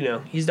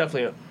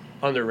definitely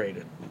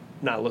underrated,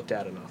 not looked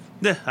at enough.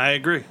 Yeah, I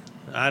agree.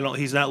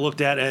 He's not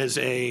looked at as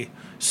a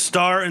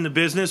star in the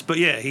business, but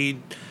yeah, he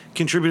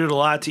contributed a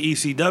lot to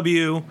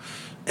ECW,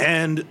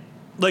 and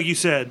like you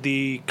said,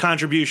 the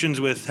contributions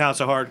with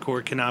House of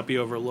Hardcore cannot be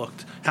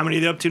overlooked. How many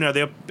are they up to now? Are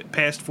they up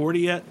past 40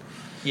 yet?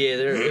 Yeah,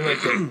 they're in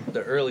like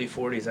the early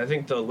 40s. I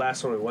think the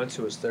last one we went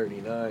to was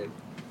 39.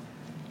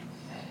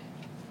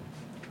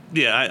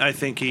 Yeah, I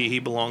think he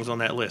belongs on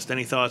that list.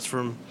 Any thoughts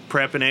from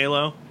Prep and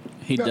Alo?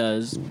 He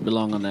does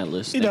belong on that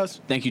list. He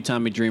does. Thank you,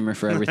 Tommy Dreamer,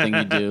 for everything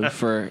you do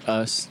for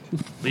us.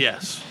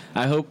 Yes.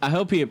 I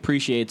hope he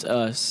appreciates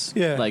us.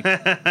 Yeah. Like,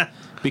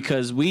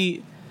 because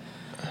we,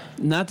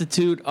 not to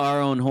toot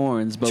our own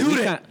horns, but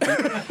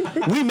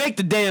we make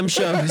the damn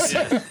shows.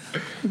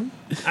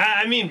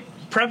 I mean,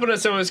 Prep and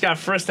us almost got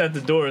first at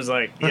the door. Is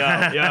like,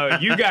 yo,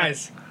 you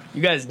guys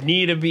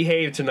need to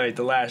behave tonight.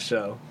 The last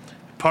show.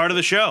 Part of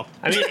the show.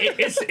 I mean,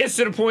 it's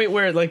to the point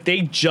where like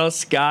they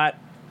just got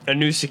a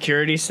new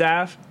security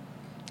staff.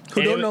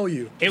 Who don't know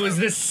you. It was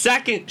the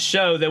second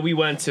show that we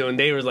went to, and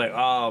they were like,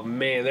 oh,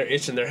 man, they're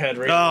itching their head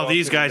right Oh,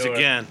 these guys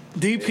again.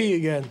 DP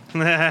again.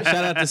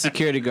 Shout out to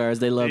security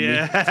guards. They love me.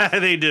 Yeah,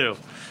 they do.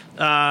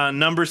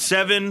 Number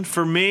 7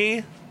 for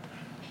me,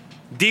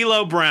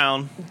 D'Lo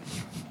Brown,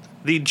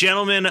 the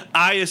gentleman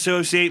I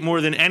associate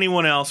more than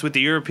anyone else with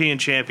the European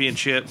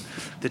Championship,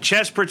 the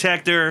chest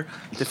protector,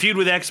 the feud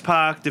with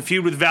X-Pac, the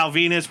feud with Val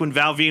Venus when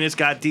Val Venus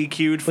got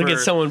DQ'd for Look at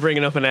someone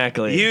bringing up an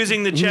accolade.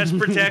 using the chest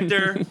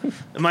protector.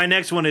 My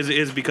next one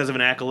is because of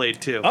an accolade,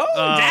 too.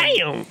 Oh,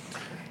 damn.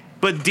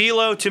 But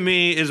D'Lo, to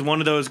me, is one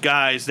of those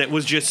guys that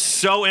was just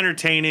so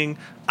entertaining.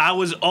 I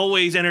was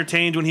always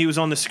entertained when he was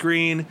on the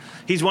screen.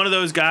 He's one of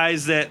those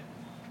guys that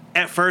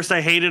at first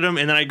I hated him,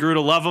 and then I grew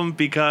to love him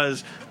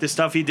because the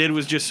stuff he did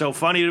was just so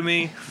funny to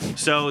me.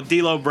 So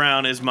D'Lo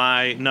Brown is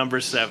my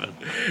number 7.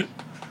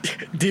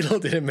 D'Lo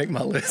didn't make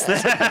my list.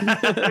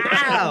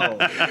 Ow.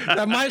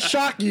 That might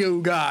shock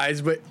you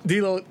guys, but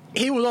D'Lo,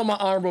 he was on my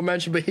honorable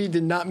mention, but he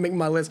did not make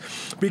my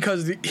list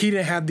because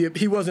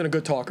he wasn't a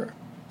good talker.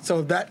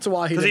 So that's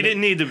why he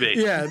didn't need to be.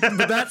 Yeah,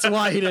 but that's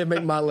why he didn't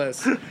make my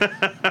list.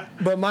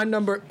 But my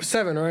number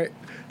 7, right?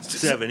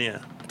 7, yeah.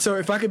 So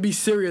if I could be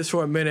serious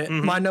for a minute,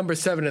 my number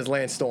 7 is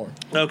Lance Storm.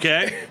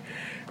 Okay.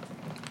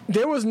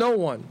 There was no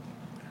one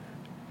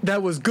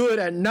that was good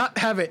at not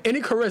having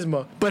any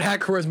charisma, but had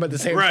charisma at the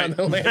same time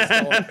than Lance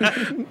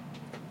Storm.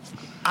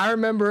 I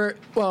remember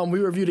we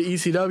reviewed the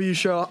ECW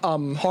show,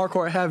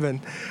 Hardcore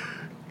Heaven.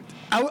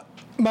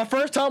 My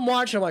first time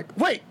watching, I'm like,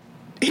 wait,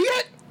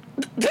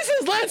 this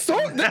is Lance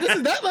Storm? This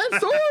is that Lance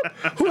Storm?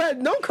 Who had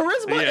no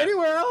charisma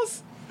anywhere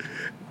else?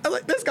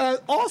 this guy's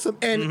awesome,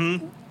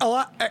 and a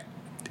lot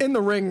in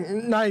the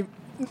ring,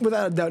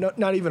 without a doubt,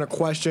 not even a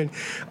question.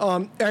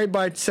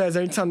 Everybody says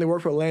anytime they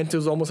work for Atlanta, it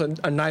was almost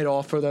a night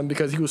off for them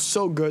because he was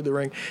so good in the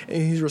ring, and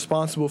he's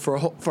responsible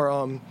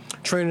for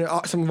training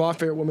some of our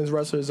favorite women's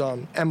wrestlers,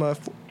 Emma,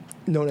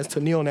 known as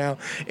Tenille now,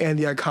 and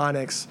the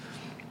Iconics.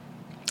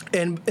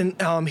 And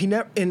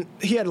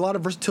he had a lot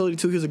of versatility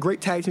too. He was a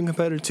great tag team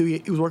competitor too.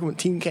 He was working with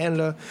Team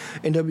Canada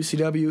in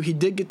WCW. He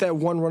did get that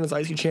one run as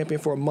IC champion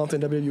for a month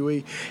in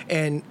WWE,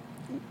 and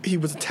he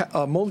was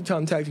a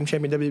multi-time tag team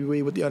champion in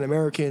WWE with the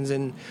Un-Americans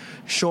and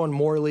Sean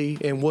Morley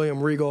and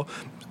William Regal.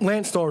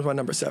 Lance Storm's my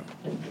number 7.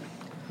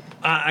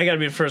 I got to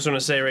be the first one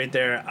to say right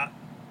there.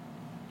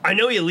 I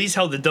know he at least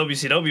held the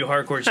WCW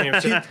Hardcore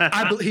Championship.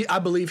 I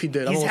believe he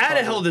did. He's had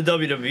to hold the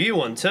WWE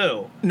one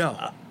too.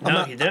 No,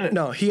 he didn't.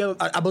 No,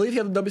 I believe he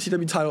held the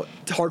WCW title,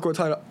 Hardcore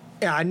title.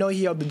 Yeah, I know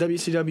he held the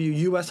WCW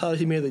US title.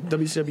 He made the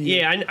WCW.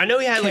 Yeah, I know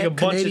he had like a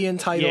bunch Canadian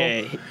of title.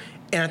 Yeah.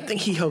 And I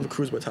think he held the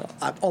Cruiserweight title.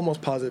 I'm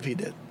almost positive he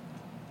did.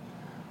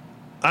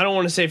 I don't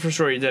want to say for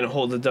sure he didn't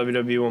hold the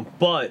WWE one,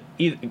 but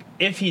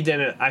if he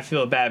didn't, I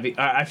feel bad.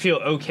 I feel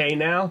okay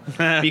now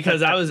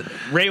because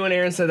when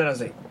Aaron said that, I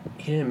was like,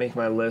 he didn't make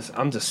my list.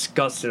 I'm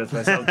disgusted with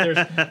myself.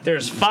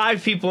 There's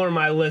 5 people on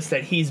my list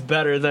that he's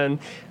better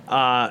than.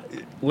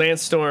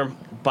 Lance Storm,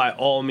 by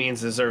all means,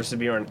 deserves to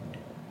be on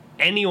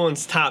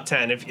anyone's top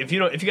 10. If you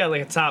got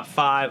like a top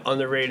 5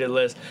 underrated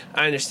list,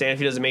 I understand if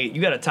he doesn't make it.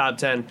 You got a top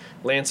 10,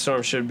 Lance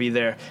Storm should be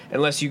there.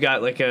 Unless you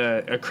got like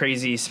a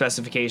crazy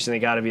specification, they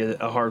got to be a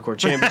hardcore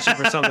championship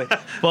or something.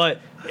 But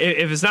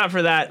if it's not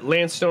for that,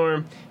 Lance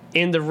Storm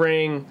in the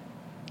ring,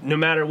 no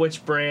matter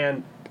which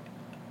brand,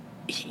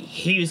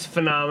 he was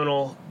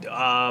phenomenal.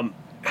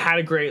 Had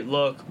a great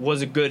look.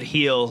 Was a good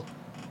heel.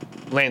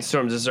 Lance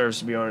Storm deserves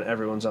to be on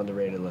everyone's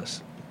underrated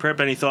list. Prep,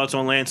 any thoughts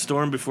on Lance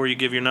Storm before you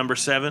give your number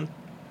 7?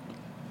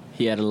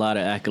 He had a lot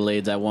of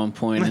accolades at one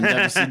point in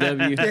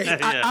WCW.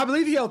 Yeah, I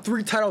believe he held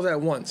 3 titles at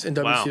once in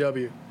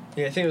WCW.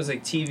 Yeah, I think it was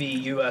like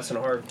TV, US, and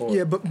hardcore.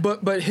 Yeah,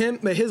 but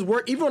his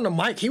work, even on the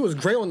mic, he was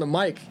great on the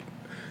mic.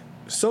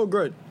 So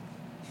good.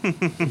 he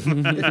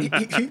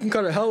can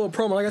cut a hell of a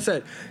promo. Like I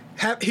said,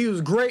 he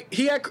was great.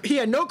 He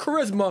had no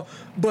charisma,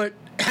 but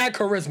had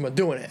charisma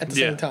doing it at the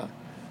same time.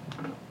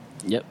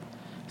 Yep.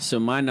 So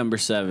my number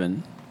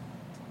 7,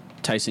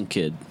 Tyson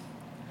Kidd.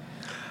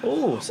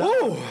 Oh,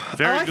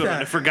 Very like good.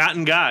 that. A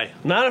forgotten guy.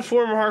 not a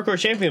former hardcore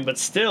champion, but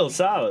still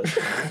solid.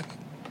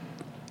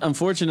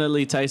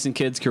 Unfortunately, Tyson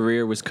Kidd's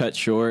career was cut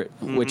short,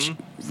 which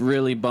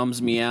really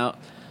bums me out.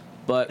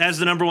 But As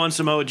the number 1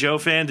 Samoa Joe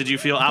fan, did you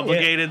feel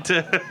obligated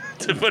to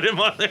put him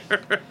on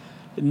there?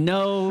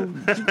 no,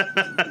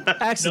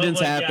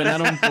 accidents Nobody happen. I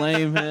don't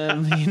blame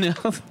him,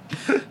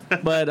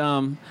 But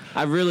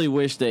I really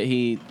wish that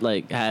he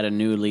had a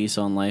new lease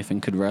on life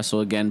and could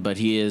wrestle again. But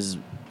he is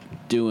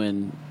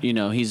doing,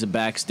 he's a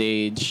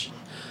backstage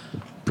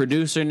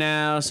producer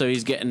now, so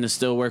he's getting to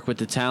still work with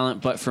the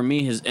talent. But for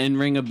me, his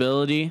in-ring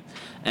ability,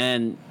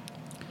 and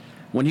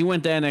when he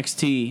went to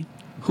NXT,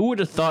 who would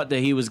have thought that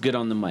he was good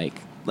on the mic?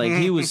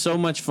 He was so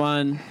much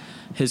fun.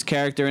 His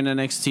character in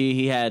NXT,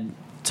 he had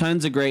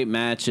tons of great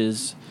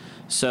matches.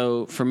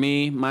 So for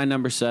me, my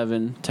number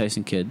 7,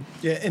 Tyson Kidd.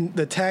 Yeah, and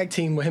the tag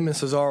team with him and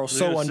Cesaro,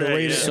 so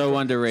underrated. So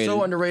underrated.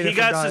 So underrated. He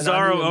got for guys I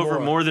Cesaro knew over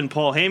more than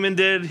Paul Heyman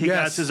did. He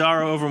got Yes.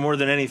 Cesaro over more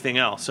than anything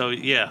else. So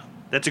yeah,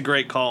 that's a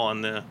great call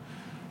on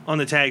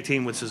the tag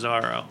team with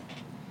Cesaro.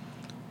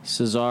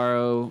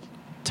 Cesaro,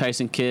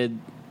 Tyson Kidd,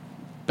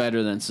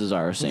 better than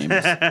Cesaro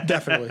Sheamus.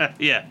 Definitely.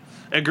 Yeah,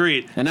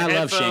 agreed. And The I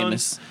love headphones-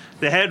 Sheamus.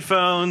 The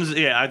headphones,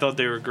 yeah, I thought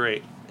they were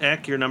great.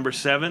 Eck, you're number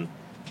 7.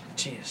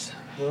 Jeez.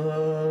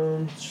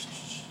 All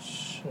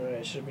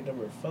right, should be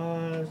number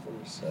 5,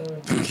 number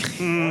 7.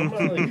 I'm not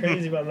really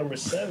crazy about number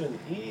 7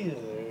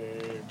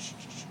 either.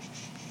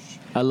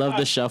 I love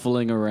the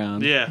shuffling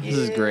around. Yeah. This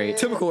is great.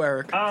 Typical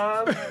Eric.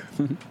 I'm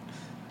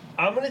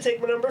gonna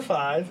take my number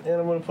 5 and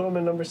I'm gonna put him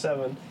in number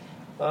 7.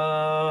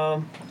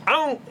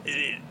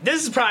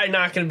 This is probably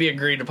not gonna be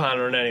agreed upon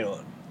on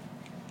anyone,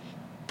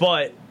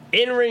 but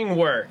in-ring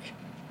work,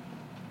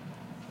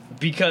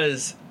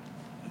 because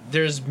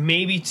there's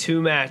maybe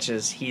 2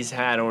 matches he's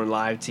had on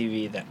live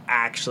TV that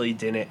actually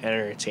didn't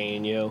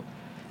entertain you.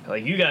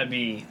 You gotta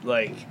be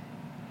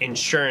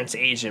insurance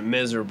agent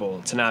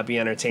miserable to not be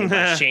entertained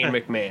by Shane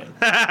McMahon.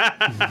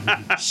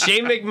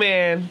 Shane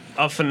McMahon,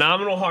 a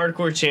phenomenal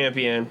hardcore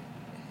champion.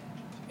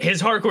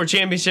 His hardcore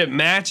championship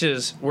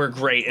matches were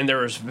great, and there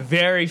was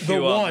very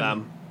few of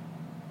them.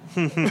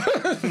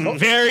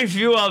 Very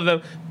few of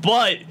them.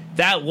 But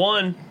that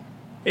one,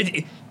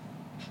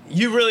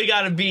 you really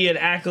got to be an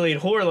accolade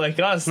whore like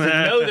us to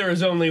know there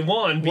was only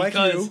one,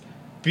 because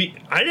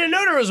I didn't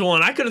know there was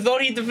one. I could have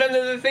thought he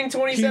defended the thing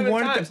 27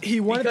 times. He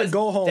wanted to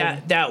go home.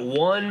 That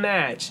one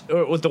match,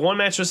 or with the one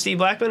match with Steve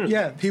Blackman.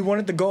 Yeah, he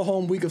wanted to go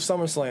home week of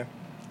SummerSlam.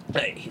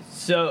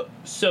 So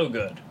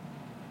good,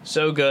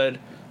 so good.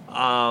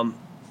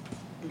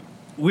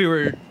 We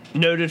were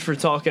noted for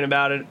talking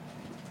about it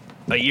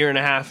a year and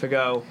a half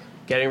ago,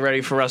 getting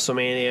ready for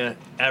WrestleMania.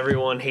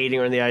 Everyone hating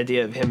on the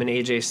idea of him and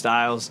AJ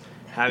Styles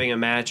having a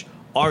match.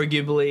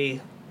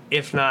 arguably,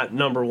 if not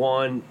number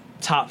one,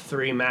 top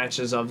 3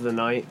 matches of the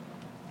night.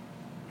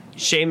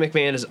 Shane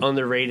McMahon is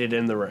underrated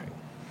in the ring.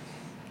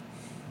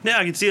 Yeah,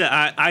 I can see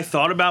that. I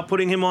thought about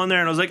putting him on there,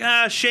 and I was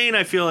like, Shane,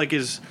 I feel like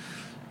is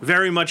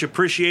very much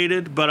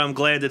appreciated, but I'm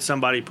glad that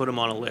somebody put him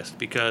on a list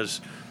because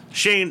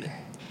Shane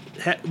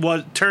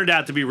turned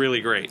out to be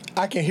really great.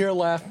 I can hear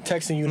laugh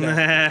texting you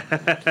now.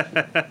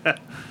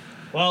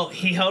 Well,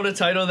 he held a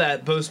title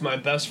that both my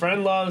best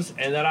friend loves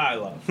and that I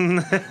love.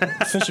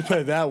 Since you put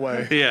it that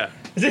way. Yeah.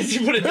 Since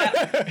you put it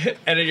that,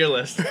 edit your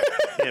list.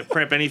 Yeah,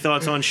 Prep, any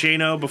thoughts on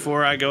Shane-O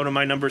before I go to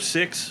my number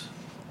 6?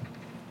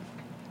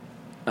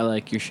 I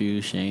like your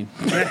shoes, Shane.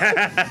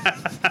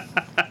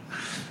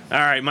 All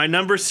right, my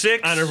number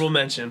 6. Honorable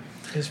mention,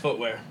 his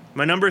footwear.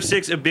 My number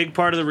 6, a big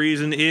part of the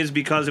reason is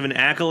because of an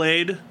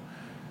accolade.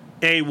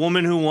 A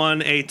woman who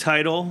won a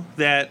title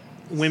that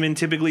women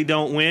typically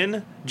don't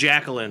win.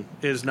 Jacqueline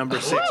is number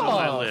 6 on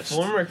my list.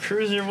 Former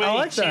cruiserweight. I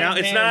like that.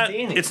 Now,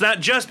 it's not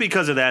just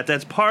because of that.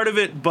 That's part of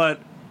it, but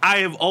I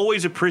have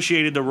always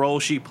appreciated the role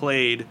she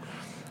played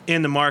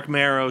in the Mark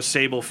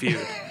Marrow-Sable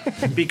feud.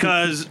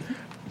 Because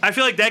I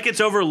feel like that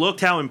gets overlooked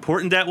how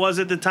important that was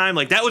at the time.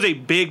 Like, that was a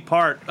big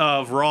part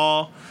of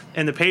Raw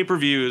and the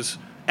pay-per-views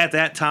at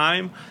that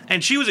time,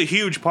 and she was a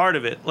huge part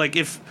of it. Like,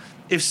 if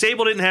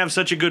Sable didn't have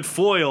such a good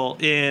foil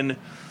in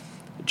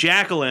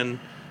Jacqueline,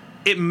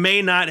 it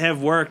may not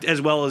have worked as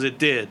well as it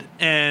did.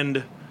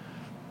 And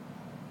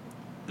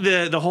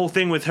the whole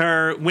thing with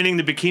her winning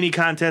the bikini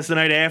contest the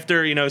night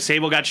after,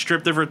 Sable got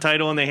stripped of her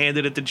title and they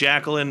handed it to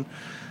Jacqueline.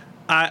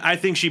 I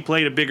think she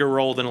played a bigger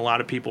role than a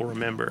lot of people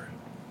remember.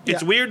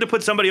 It's weird to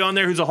put somebody on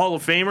there who's a Hall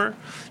of Famer,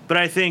 but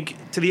I think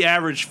to the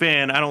average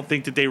fan, I don't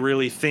think that they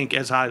really think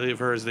as highly of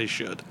her as they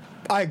should.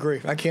 I agree.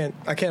 I can't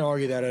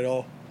argue that at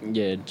all.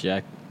 Yeah,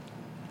 Jack.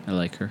 I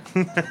like her.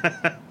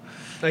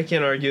 I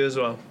can't argue as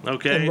well.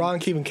 Okay. And Ron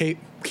keeping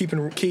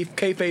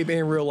kayfabe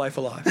in real life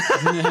alive.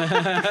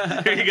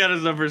 Here you got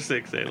his number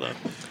 6, Halo.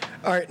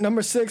 All right,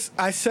 number 6.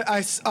 I said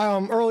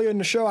earlier in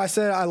the show I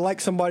said I like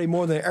somebody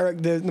more than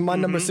Eric did. My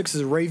number 6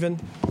 is Raven.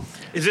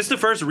 Is this the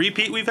first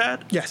repeat we've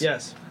had? Yes.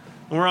 Yes.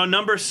 We're on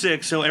number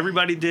 6, so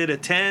everybody did a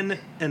 10,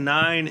 a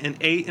 9, an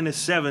 8, and a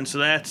 7, so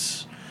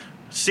that's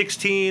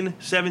 16,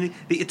 17.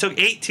 It took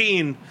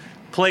 18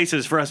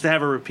 places for us to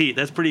have a repeat.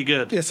 That's pretty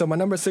good. Yeah, so my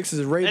number 6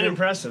 is Raven. And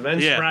impressive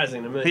and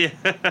surprising to me.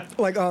 Yeah.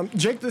 Like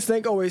Jake the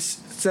Snake always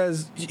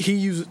says he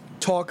used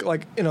talk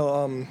like a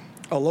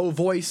low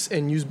voice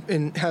and he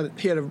had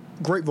a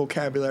great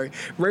vocabulary.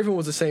 Raven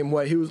was the same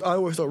way. I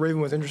always thought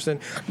Raven was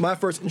interesting. My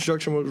first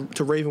introduction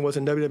to Raven was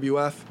in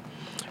WWF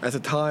at the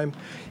time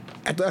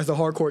as the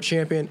hardcore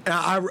champion. And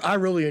I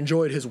really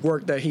enjoyed his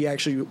work that he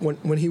actually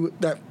when he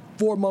that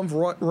 4-month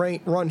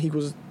run he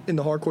was in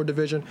the hardcore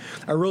division.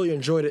 I really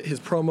enjoyed it. His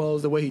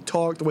promos, the way he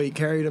talked, the way he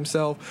carried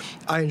himself.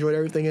 I enjoyed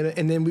everything in it.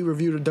 And then we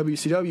reviewed a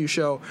WCW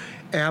show,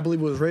 and I believe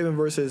it was Raven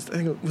versus, I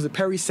think it was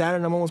Perry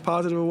Saturn, I'm almost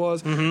positive it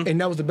was. Mm-hmm.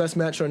 And that was the best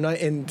match of the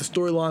night. And the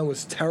storyline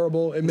was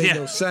terrible. It made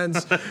no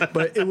sense.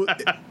 But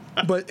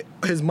but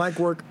his mic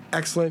work,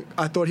 excellent.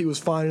 I thought he was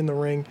fine in the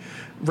ring.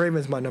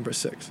 Raven's my number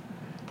 6.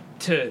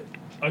 To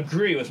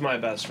agree with my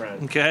best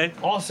friend. Okay.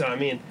 Also, I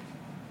mean,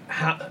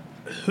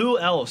 who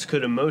else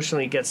could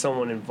emotionally get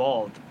someone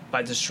involved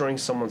by destroying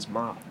someone's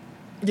mom?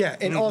 Yeah,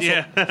 and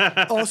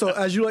also,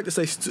 as you like to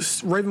say,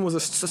 Raven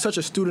was such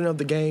a student of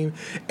the game,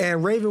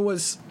 and Raven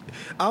was.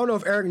 I don't know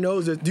if Eric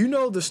knows this. Do you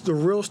know the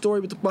real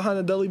story behind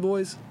the Dudley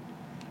Boys?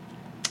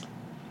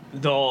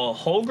 The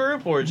whole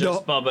group, or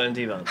just Bubba and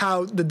Devon?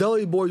 How the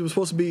Dudley Boys were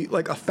supposed to be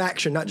like a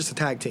faction, not just a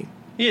tag team.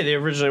 Yeah, they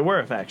originally were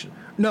a faction.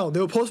 No, they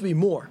were supposed to be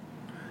more.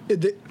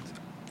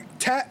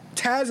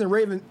 Taz and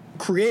Raven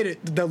created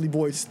the Dudley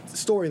Boys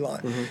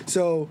storyline. Mm-hmm.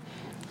 So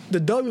the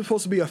Dudley was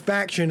supposed to be a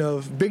faction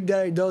of Big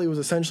Daddy Dudley was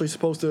essentially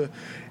supposed to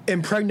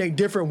impregnate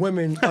different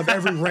women of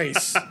every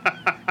race.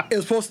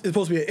 It's supposed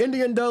to be an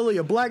Indian Dudley,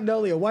 a black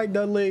Dudley, a white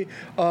Dudley,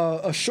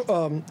 And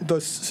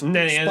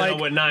then he ended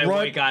up with 9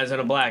 white guys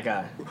and a black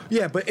guy.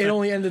 Yeah, but it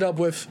only ended up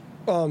with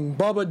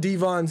Bubba,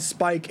 Devon,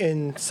 Spike,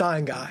 and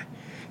Sign Guy.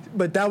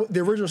 But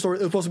the original story,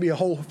 it was supposed to be a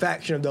whole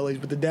faction of Dudleys,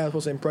 but the dad was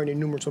supposed to impregnate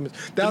numerous women.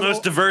 The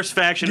most diverse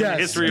faction in the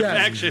history of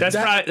factions.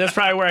 That's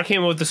probably where I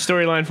came up with the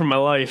storyline for my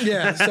life.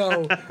 Yeah,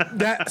 so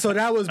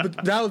that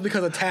was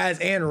because of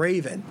Taz and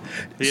Raven.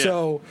 Yeah.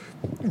 So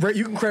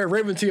you can credit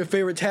Raven to your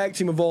favorite tag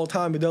team of all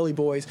time, the Dudley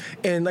Boys,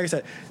 and like I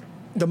said,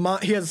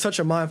 he has such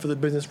a mind for the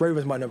business.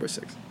 Raven's my number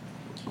 6.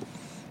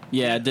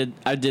 Yeah,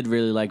 I did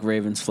really like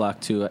Raven's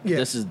Flock too.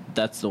 Yeah.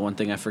 That's the one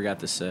thing I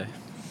forgot to say.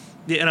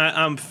 Yeah,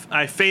 and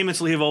I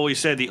famously have always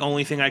said the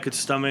only thing I could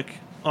stomach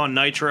on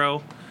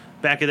Nitro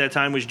back at that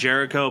time was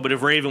Jericho, but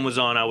if Raven was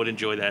on, I would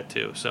enjoy that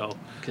too. So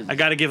I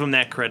got to give him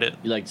that credit.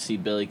 You like to see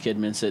Billy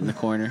Kidman sit in the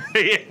corner?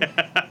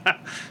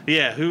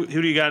 Yeah. Who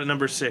do you got at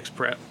number 6,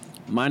 Prep?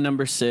 My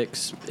number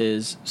 6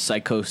 is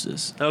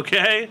Psychosis.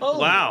 Okay. Oh,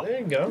 wow.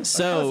 There you go.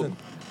 So,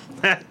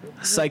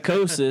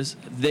 Psychosis.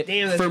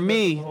 For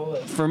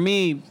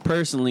me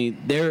personally,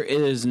 there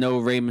is no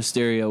Rey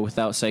Mysterio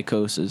without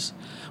Psychosis.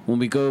 When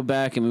we go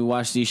back and we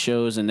watch these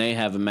shows and they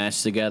have a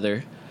match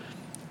together,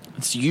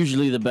 it's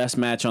usually the best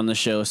match on the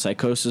show.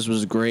 Psychosis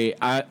was great.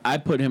 I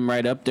put him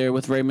right up there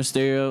with Rey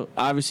Mysterio.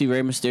 Obviously,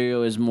 Rey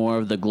Mysterio is more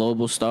of the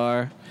global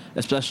star,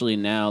 especially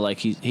now. Like,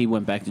 he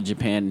went back to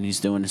Japan and he's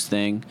doing his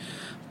thing.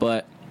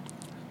 But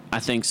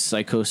I think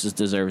Psychosis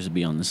deserves to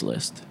be on this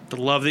list. I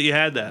love that you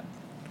had that.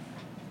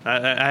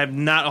 I have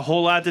not a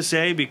whole lot to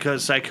say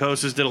because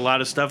Psychosis did a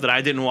lot of stuff that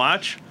I didn't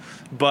watch,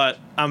 but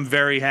I'm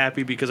very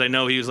happy because I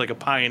know he was like a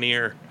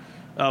pioneer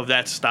of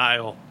that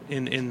style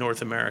in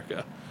North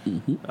America.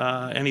 Mm-hmm.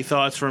 Any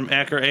thoughts from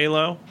Ek or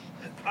Alo?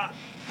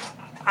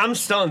 I'm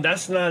stunned.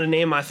 That's not a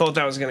name I thought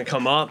that was going to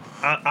come up.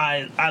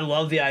 I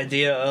love the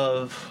idea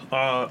of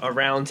a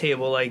round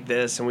table like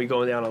this and we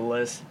go down a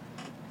list.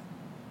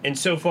 And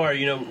so far,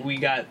 we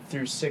got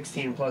through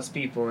 16 plus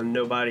people and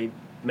nobody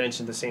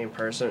mentioned the same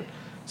person.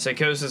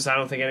 Psychosis, I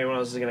don't think anyone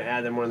else is going to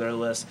add them on their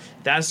list.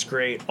 That's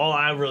great. All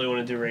I really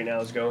want to do right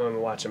now is go home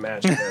and watch a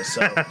match of this.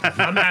 So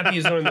I'm happy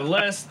he's on the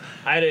list.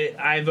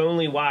 I've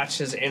only watched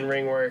his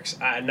in-ring works.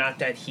 Not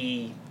that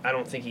I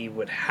don't think he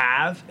would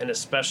have, and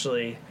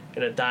especially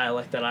in a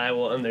dialect that I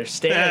will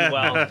understand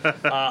well,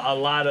 a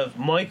lot of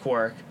mic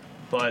work.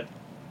 But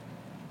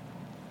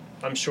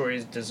I'm sure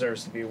he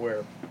deserves to be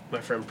where my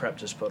friend Prep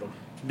just put him.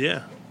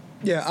 Yeah.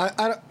 Yeah,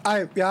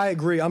 I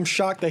agree. I'm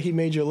shocked that he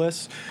made your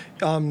list.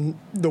 The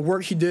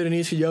work he did in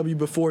ECW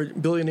before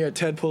billionaire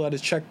Ted pulled out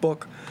his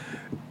checkbook,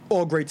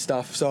 all great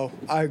stuff. So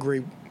I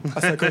agree.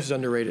 Psychosis is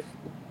underrated.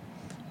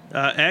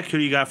 Ek, who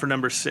do you got for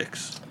number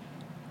 6?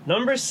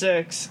 Number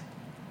 6,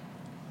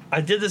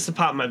 I did this to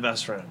pop my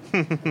best friend.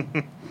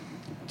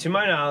 To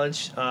my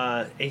knowledge,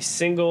 a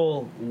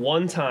single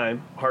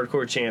one-time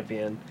hardcore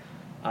champion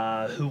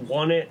who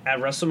won it at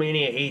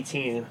WrestleMania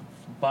 18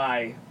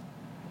 by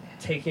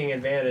taking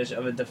advantage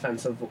of a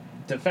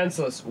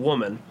defenseless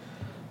woman,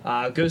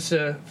 goes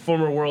to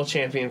former world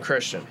champion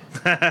Christian.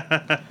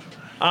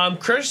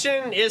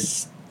 Christian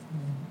is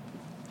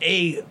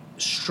a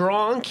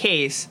strong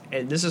case,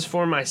 and this is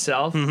for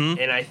myself,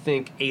 and I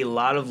think a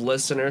lot of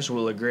listeners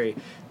will agree.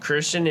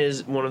 Christian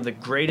is one of the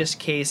greatest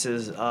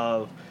cases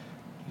of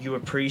you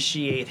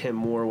appreciate him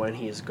more when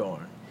he is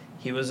gone.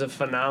 He was a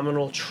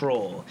phenomenal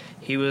troll.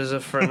 He was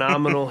a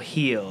phenomenal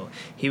heel.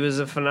 He was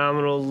a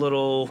phenomenal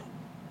little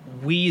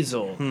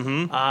weasel.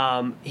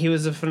 He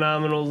was a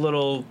phenomenal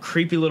little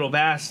creepy little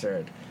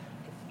bastard.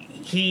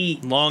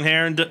 Long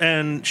hair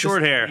and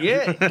short hair.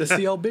 Yeah, The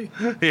CLB.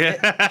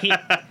 Yeah.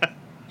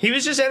 he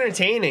was just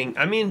entertaining.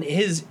 I mean,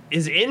 his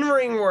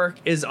in-ring work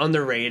is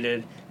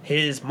underrated.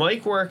 His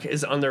mic work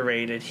is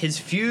underrated. His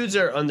feuds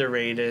are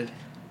underrated.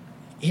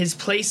 His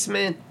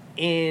placement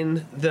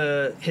in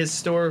the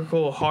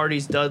historical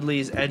Hardys,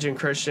 Dudleys, Edge and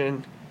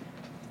Christian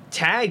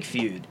tag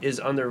feud is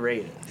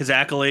underrated. His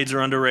accolades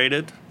are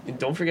underrated. And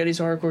don't forget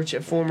he's a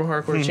former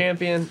hardcore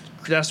champion.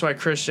 That's why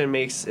Christian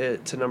makes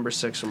it to number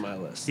 6 on my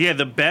list. Yeah,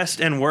 the best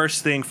and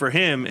worst thing for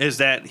him is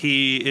that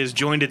he is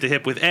joined at the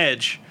hip with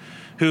Edge,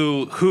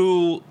 who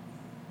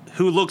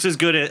looks as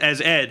good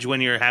as Edge when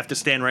you have to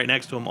stand right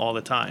next to him all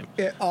the time.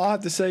 Yeah, all I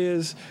have to say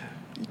is,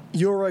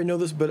 you already know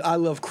this, but I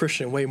love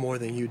Christian way more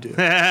than you do.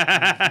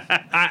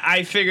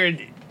 I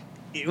figured,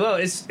 well,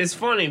 it's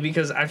funny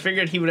because I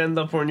figured he would end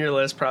up on your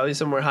list, probably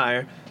somewhere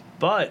higher.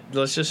 But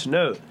let's just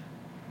note,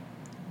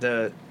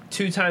 the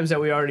 2 times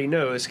that we already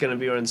know it's going to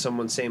be on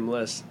someone's same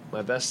list,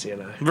 my bestie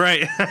and I.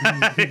 Right.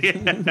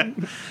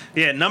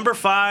 Yeah, number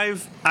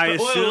 5, I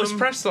assume... Well, it was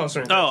Press Toss.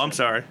 Oh, I'm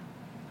sorry.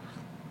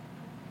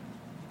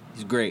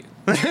 He's great.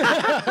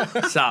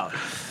 Solid.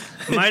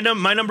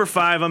 My number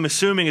 5, I'm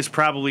assuming, is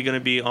probably going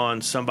to be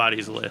on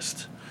somebody's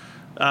list.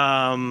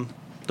 The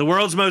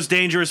world's most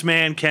dangerous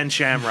man, Ken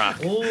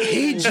Shamrock.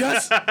 He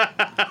just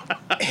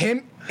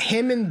him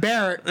and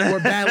Barrett were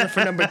battling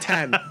for number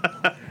 10.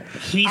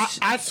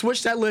 I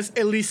switched that list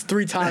at least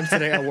 3 times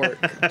today at work.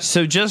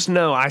 So just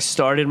know I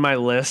started my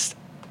list,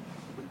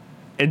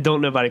 and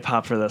don't nobody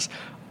pop for this.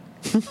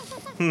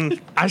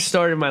 I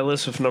started my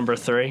list with number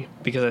 3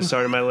 because I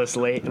started my list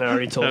late and I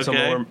already told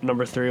someone where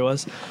number 3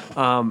 was.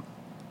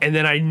 And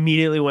then I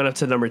immediately went up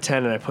to number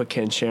 10 and I put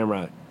Ken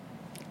Shamrock.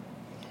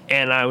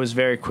 And I was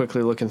very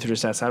quickly looking through the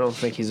stats. I don't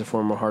think he's a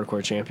former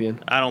hardcore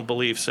champion. I don't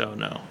believe so,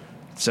 no.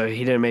 So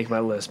he didn't make my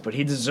list, but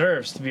he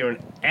deserves to be on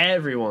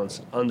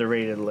everyone's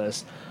underrated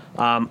list.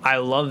 I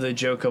love the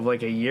joke of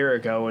like a year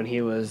ago when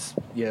he was,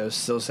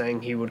 still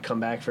saying he would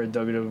come back for a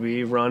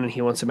WWE run and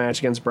he wants a match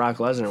against Brock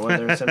Lesnar,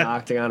 whether it's in the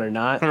octagon or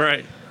not.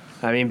 Right.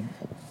 I mean,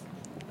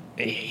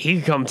 he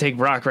could come take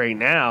Brock right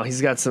now.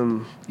 He's got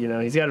some,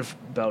 he's got a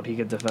belt he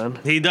could defend.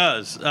 He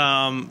does.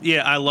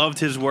 I loved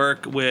his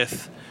work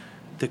with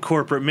the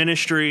corporate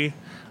ministry.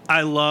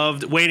 I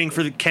loved waiting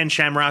for Ken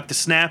Shamrock to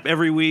snap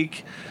every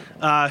week.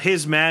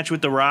 His match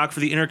with The Rock for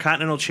the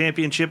Intercontinental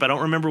Championship. I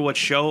don't remember what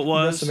show it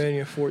was.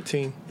 WrestleMania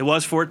 14. It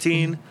was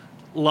 14.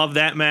 Love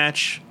that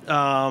match.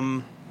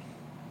 Him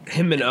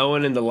and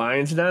Owen in the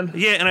Lions Den?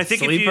 Yeah, and I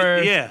think think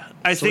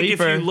if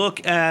you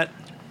look at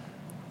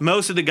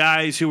most of the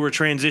guys who were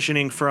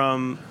transitioning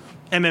from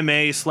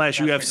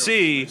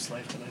MMA/UFC,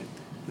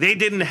 they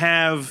didn't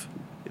have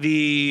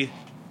they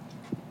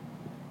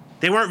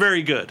weren't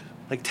very good.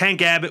 Like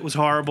Tank Abbott was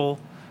horrible.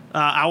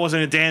 I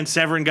wasn't a Dan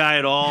Severn guy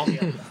at all,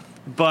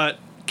 but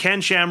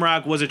Ken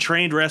Shamrock was a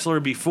trained wrestler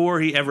before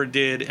he ever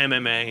did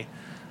MMA.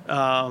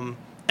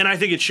 And I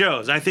think it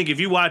shows. I think if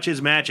you watch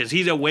his matches,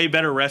 he's a way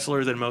better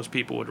wrestler than most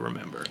people would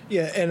remember.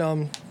 Yeah,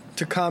 and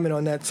to comment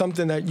on that,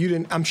 something that you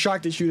didn't, I'm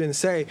shocked that you didn't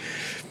say,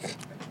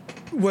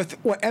 with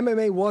what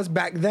MMA was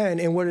back then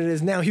and what it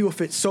is now, he will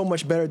fit so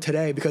much better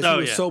today because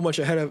he was so much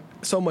ahead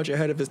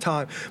of his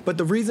time. But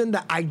the reason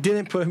that I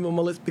didn't put him on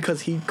my list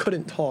because he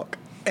couldn't talk,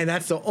 and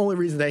that's the only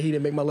reason that he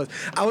didn't make my list.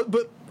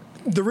 But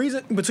the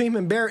reason between him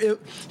and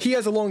Barrett, he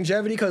has a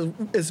longevity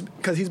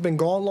because he's been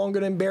gone longer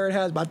than Barrett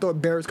has. But I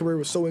thought Barrett's career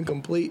was so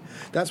incomplete.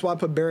 That's why I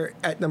put Barrett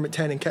at number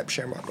 10 and kept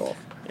Shamrock off.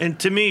 And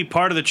to me,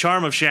 part of the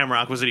charm of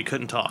Shamrock was that he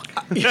couldn't talk.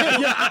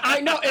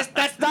 I know.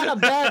 That's not a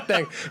bad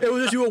thing. It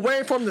was just you were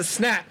waiting for him to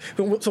snap.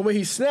 So when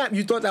he snapped,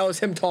 you thought that was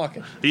him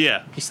talking.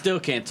 Yeah. He still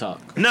can't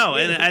talk. No,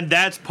 and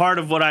that's part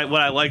of what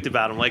I liked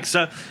about him. Like,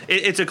 so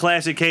it's a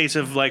classic case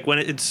of like when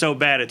it's so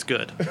bad it's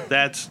good.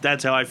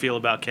 That's how I feel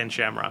about Ken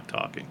Shamrock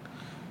talking.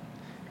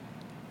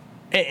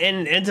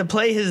 And to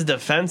play his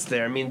defense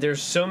there, I mean,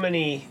 there's so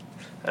many.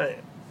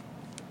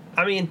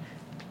 I mean,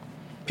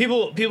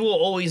 people will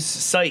always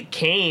cite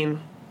Kane,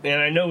 and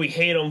I know we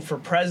hate him for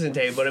present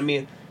day, but I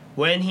mean,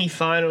 when he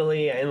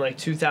finally, in like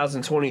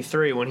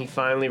 2023, when he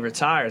finally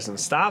retires and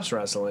stops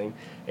wrestling,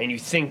 and you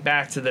think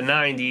back to the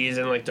 90s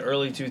and like the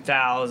early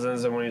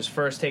 2000s and when he was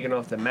first taking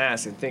off the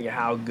mask and think of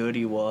how good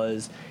he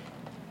was,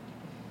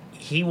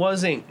 he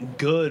wasn't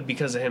good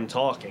because of him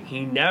talking. He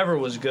never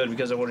was good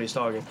because of what he's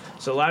talking.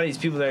 So a lot of these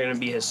people that are going to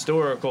be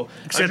historical.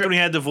 Except when he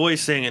had the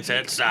voice thing and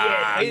said,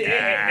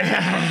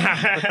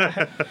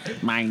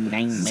 My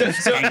name is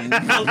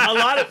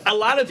a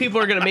lot of people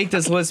are going to make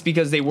this list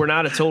because they were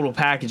not a total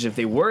package. If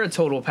they were a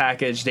total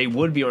package, they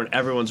would be on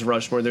everyone's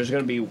Rushmore. There's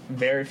going to be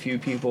very few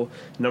people,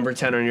 number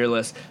 10 on your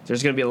list.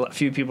 There's going to be a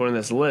few people on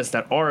this list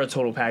that are a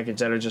total package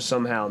that are just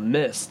somehow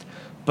missed.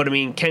 But, I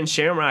mean, Ken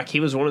Shamrock, he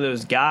was one of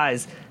those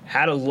guys,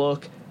 had a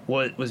look,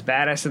 was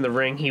badass in the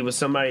ring. He was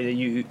somebody that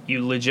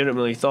you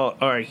legitimately thought,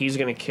 all right, he's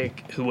going to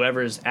kick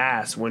whoever's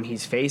ass when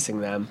he's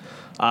facing them.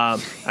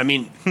 I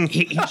mean,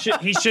 he should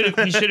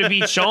have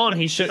beat Sean.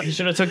 He should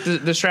have took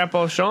the strap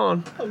off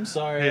Sean. I'm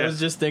sorry. I was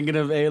just thinking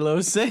of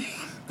Alo saying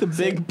the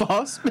big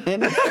boss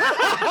man.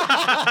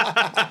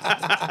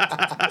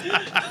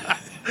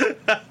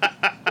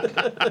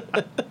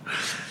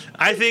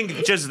 I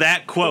think just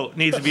that quote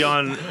needs to be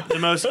on the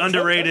most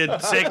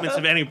underrated segments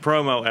of any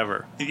promo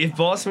ever. If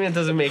Boss Man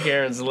doesn't make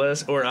Aaron's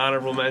list or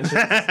honorable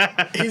mentions,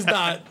 He's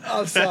not.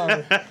 I'm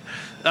sorry.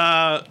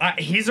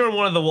 he's on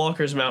one of the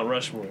Walker's Mount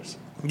Rushmores.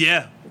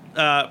 Yeah.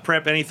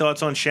 Prep, any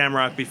thoughts on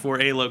Shamrock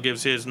before Alo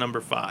gives his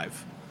number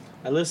 5?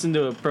 I listened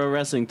to a pro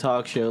wrestling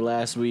talk show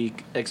last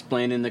week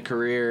explaining the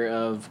career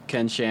of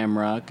Ken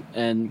Shamrock,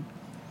 and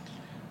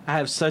I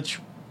have such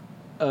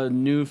a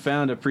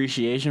newfound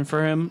appreciation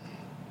for him.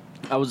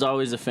 I was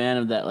always a fan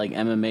of that like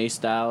MMA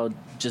style,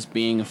 just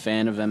being a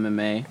fan of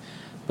MMA.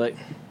 But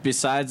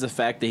besides the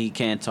fact that he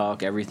can't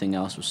talk, everything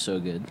else was so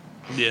good.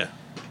 Yeah.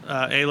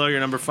 Alo, your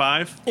number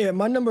 5? Yeah,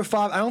 my number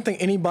 5, I don't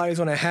think anybody's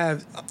going to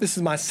have, this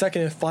is my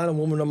second and final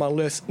woman on my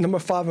list. Number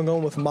 5, I'm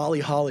going with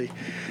Molly Holly.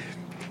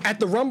 At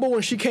the Rumble,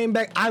 when she came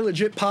back, I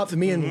legit popped.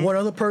 Me and one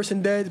other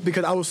person did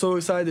because I was so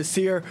excited to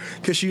see her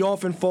because she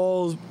often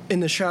falls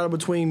in the shadow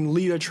between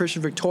Lita, Trish,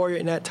 and Victoria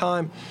in that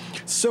time.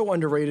 So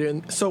underrated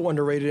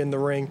in the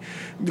ring.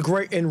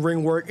 Great in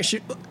ring work.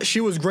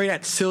 She was great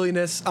at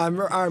silliness. I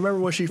remember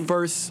when she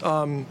first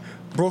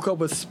broke up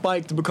with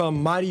Spike to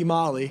become Mighty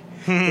Molly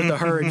with the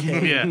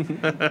Hurricane.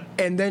 Yeah.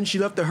 And then she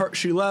left the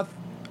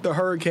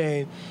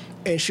Hurricane,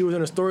 and she was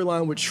in a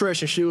storyline with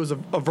Trish, and she was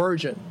a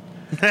virgin.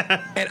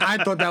 And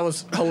I thought that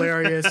was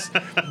hilarious.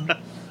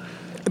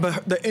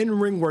 But the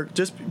in-ring work,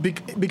 just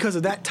because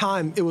of that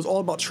time, it was all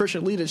about Trish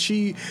and Lita.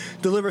 She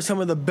delivered some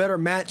of the better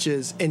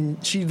matches,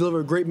 and she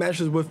delivered great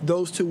matches with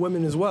those two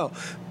women as well.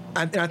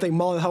 And I think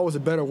Molly Holly was a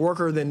better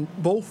worker than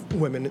both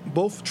women,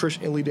 both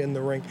Trish and Lita in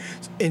the ring.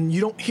 And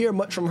you don't hear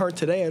much from her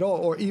today at all,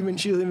 or even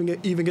she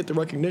doesn't even get the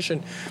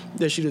recognition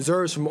that she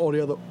deserves from all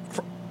the other,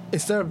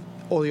 instead of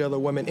all the other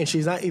women. And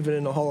she's not even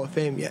in the Hall of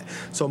Fame yet.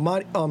 So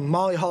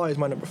Molly Holly is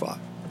my number 5.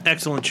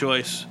 Excellent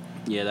choice.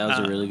 Yeah, that was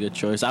a really good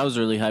choice. I was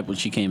really hyped when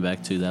she came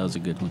back, too. That was a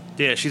good one.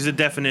 Yeah, she's a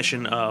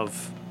definition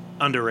of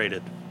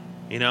underrated.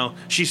 You know,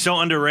 she's so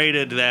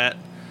underrated that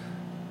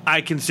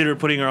I considered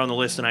putting her on the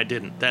list and I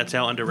didn't. That's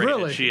how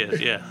underrated she is.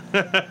 Yeah.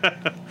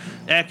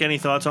 Eck, any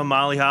thoughts on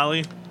Molly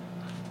Holly?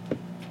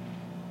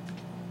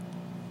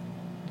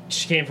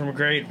 She came from a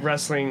great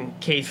wrestling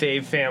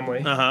kayfabe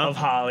family of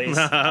Hollies.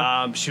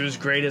 She was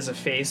great as a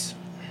face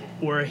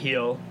or a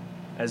heel,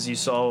 as you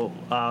saw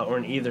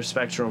on either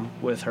spectrum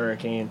with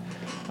Hurricane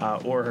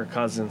or her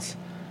cousins.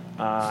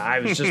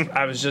 I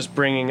was just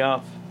bringing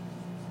up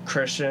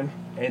Christian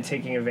and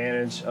taking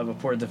advantage of a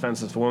poor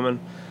defensive woman.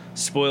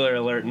 Spoiler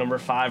alert, number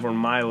 5 on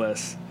my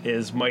list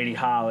is Mighty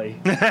Holly.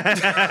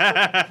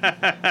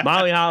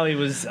 Molly Holly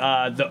was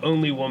the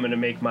only woman to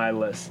make my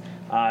list.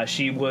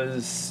 She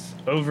was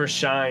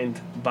overshined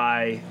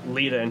by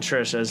Lita and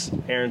Trish, as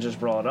Aaron just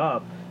brought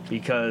up,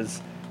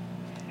 because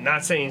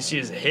not saying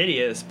she's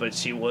hideous, but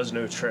she was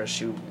no Trish.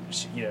 She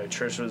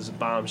Trish was a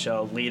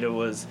bombshell. Lita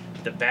was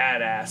the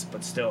badass,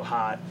 but still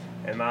hot,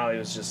 and Molly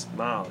was just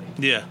Molly.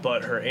 Yeah.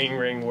 But her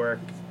in-ring work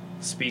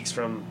speaks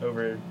from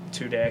over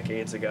 2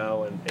 decades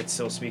ago, and it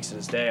still speaks to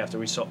this day after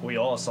we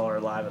all saw her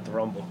live at the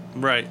Rumble.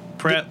 Right.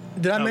 Prep.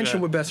 Did I mention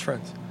Okay. we're best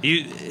friends?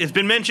 It's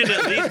been mentioned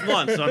at least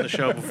once on the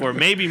show before,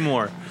 maybe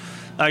more.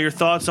 Your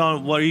thoughts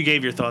on you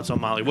gave your thoughts on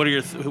Molly. What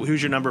are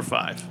who's your number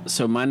 5?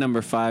 So my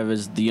number 5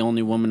 is the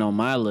only woman on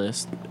my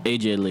list,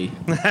 AJ Lee.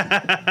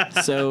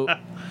 So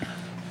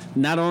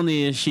not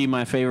only is she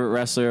my favorite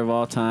wrestler of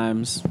all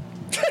times,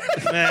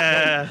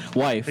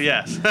 wife,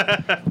 Yes.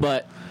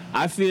 but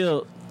I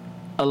feel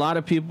a lot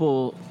of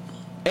people.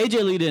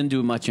 AJ Lee didn't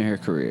do much in her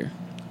career.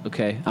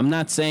 Okay, I'm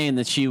not saying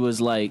that she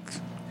was like.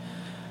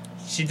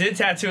 She did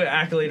tattoo an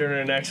accolade on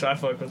her neck, so I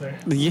fuck with her.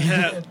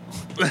 Yeah,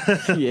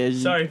 yeah.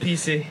 Sorry,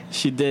 PC.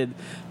 She did,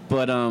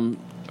 but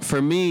for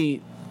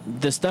me,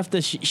 the stuff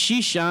that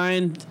she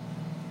shined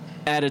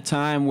at a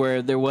time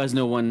where there was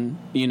no one,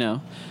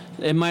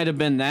 it might have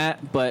been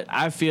that, but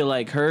I feel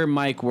like her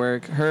mic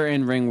work, her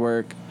in-ring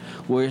work,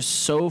 were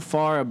so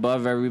far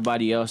above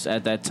everybody else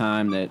at that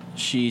time that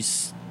she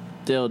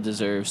still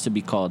deserves to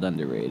be called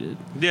underrated.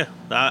 Yeah,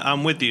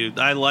 I'm with you.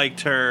 I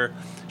liked her.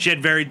 She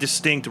had very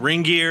distinct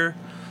ring gear.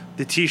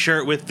 The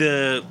T-shirt with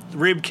the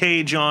rib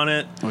cage on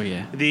it. Oh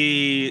yeah.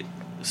 The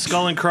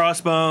skull and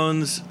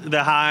crossbones.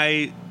 The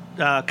high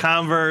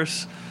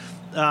Converse.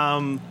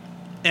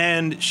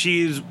 And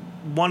she's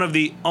one of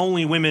the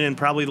only women in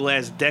probably the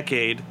last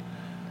decade.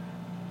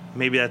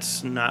 Maybe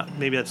that's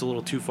a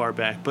little too far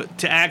back, but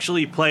to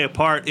actually play a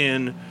part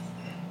in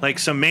like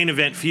some main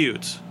event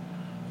feuds.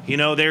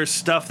 There's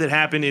stuff that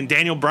happened in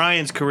Daniel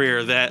Bryan's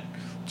career that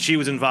she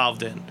was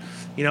involved in.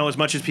 As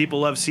much as people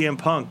love CM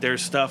Punk,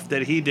 there's stuff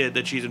that he did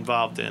that she's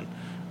involved in.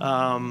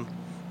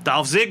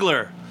 Dolph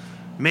Ziggler,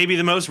 maybe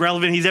the most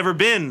relevant he's ever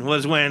been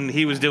was when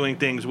he was doing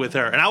things with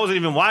her. And I wasn't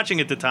even watching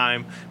at the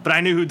time, but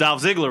I knew who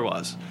Dolph Ziggler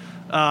was.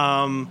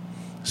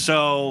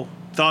 So,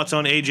 thoughts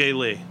on AJ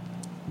Lee?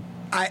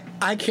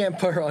 I can't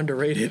put her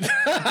underrated. You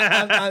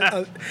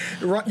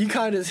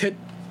kind of just hit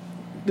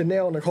the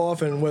nail in the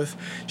coffin with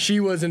she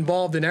was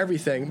involved in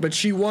everything, but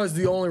she was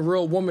the only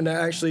real woman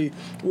that actually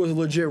was a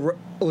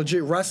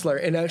legit wrestler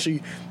and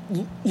actually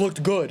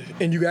looked good,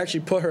 and you could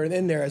actually put her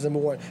in there as number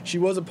 1. She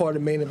was a part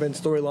of the main event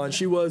storyline.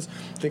 She was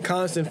the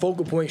constant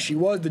focal point. She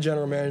was the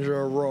general manager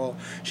of Raw.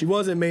 She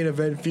was in main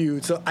event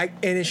feud.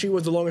 And she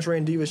was the longest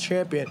reigning Divas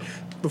champion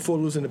before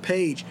losing to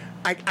Paige.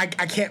 I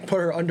can't put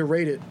her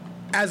underrated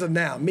as of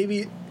now.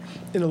 Maybe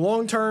in the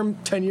long term,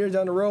 10 years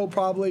down the road,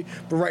 probably,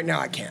 but right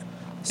now I can't.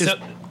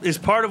 Is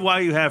part of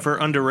why you have her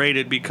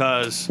underrated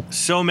because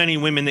so many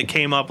women that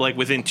came up like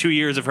within 2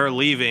 years of her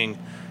leaving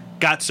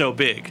got so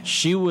big.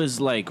 She was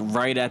like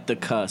right at the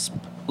cusp.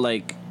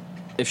 Like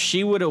if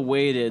she would have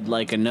waited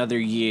like another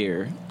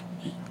year,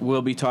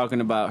 we'll be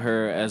talking about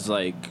her as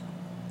like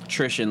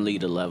Trish and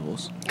Lita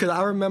levels. Because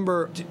I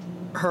remember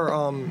her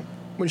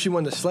when she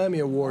won the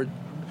Slammy Award,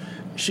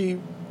 she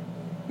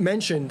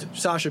mentioned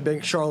Sasha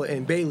Banks, Charlotte,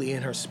 and Bayley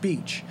in her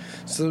speech.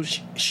 So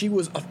she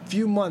was a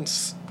few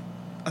months.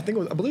 I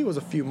believe it was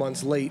a few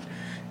months late.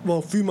 Well,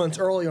 a few months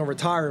early on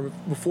retiring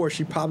before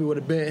she probably would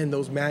have been in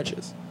those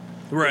matches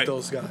with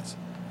those guys.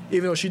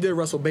 Even though she did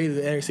wrestle Bayley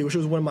in NXT, which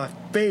was one of my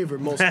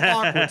favorite, most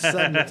awkward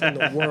segments in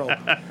the world.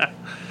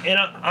 And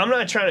I'm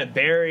not trying to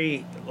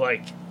bury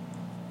like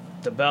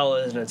the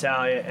Bellas,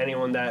 Natalia,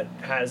 anyone that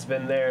has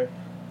been there,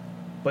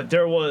 but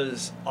there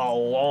was a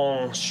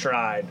long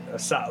stride.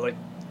 Like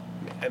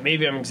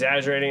maybe I'm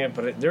exaggerating it,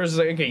 but there was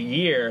like a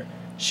year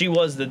she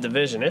was the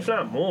division, if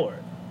not more.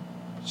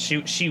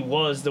 She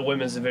was the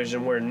women's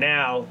division, where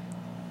now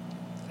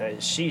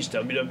she's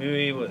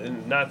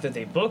WWE. Not that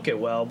they book it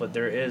well, but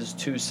there is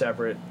 2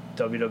 separate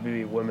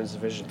WWE women's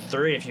division,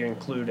 3 if you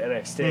include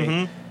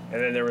NXT, and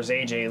then there was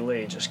AJ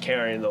Lee just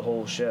carrying the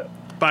whole ship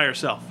by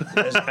herself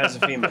as a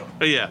female.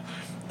 Yeah.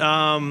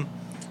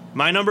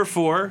 My number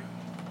 4.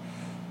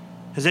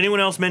 Has anyone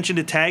else mentioned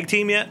a tag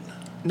team yet?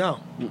 No.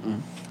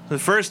 The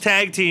first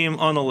tag team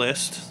on the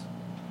list,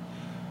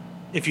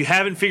 if you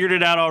haven't figured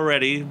it out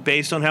already,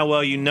 based on how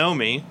well you know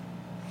me,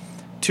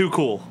 Too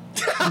Cool.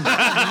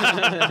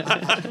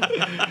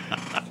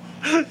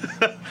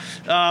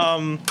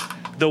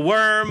 The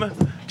Worm,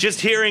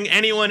 just hearing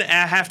anyone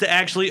have to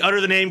actually utter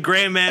the name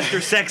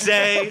Grandmaster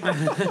Sexay.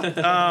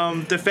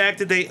 The fact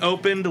that they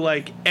opened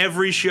like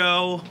every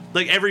show,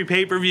 like every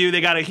pay-per-view,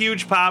 they got a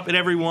huge pop at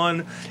every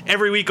one.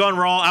 Every week on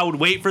Raw, I would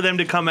wait for them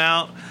to come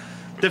out.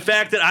 The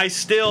fact that I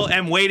still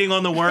am waiting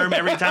on the Worm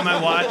every time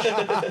I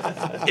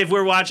watch. If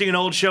we're watching an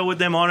old show with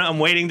them on it, I'm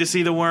waiting to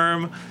see the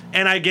Worm,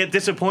 and I get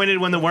disappointed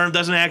when the Worm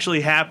doesn't actually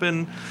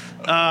happen.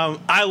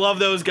 I love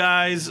those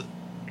guys.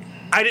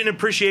 I didn't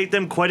appreciate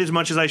them quite as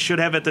much as I should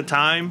have at the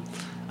time.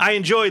 I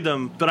enjoyed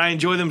them, but I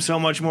enjoy them so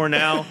much more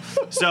now.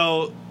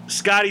 So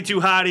Scotty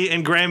 2 Hotty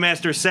and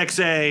Grandmaster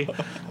Sexay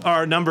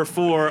are number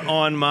 4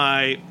 on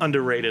my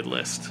underrated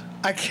list.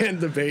 I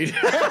can't debate.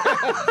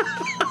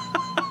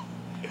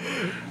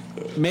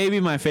 Maybe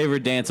my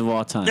favorite dance of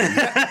all time.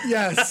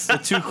 Yes. The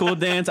Too Cool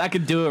dance. I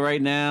could do it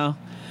right now.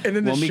 And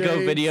then the When we go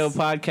shades. video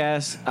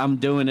podcast, I'm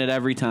doing it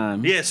every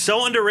time. Yeah,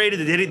 so underrated.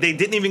 They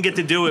didn't even get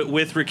to do it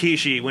with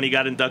Rikishi when he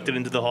got inducted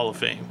into the Hall of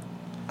Fame.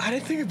 I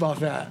didn't think about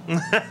that.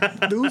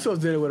 The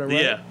Usos did it with him,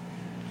 right? Yeah.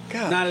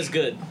 God. Not as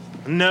good.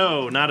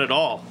 No, not at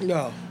all.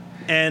 No.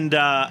 And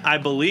I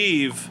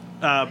believe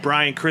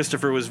Brian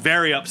Christopher was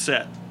very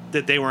upset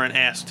that they weren't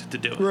asked to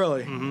do it.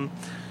 Really? Mm-hmm.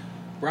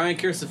 Brian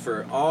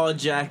Christopher, all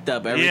jacked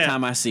up every Yeah.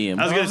 time I see him.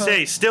 I was going to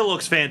say, still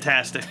looks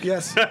fantastic.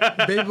 Yes.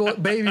 Baby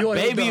oil.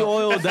 Baby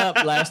oiled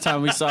up last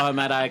time we saw him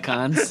at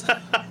Icons.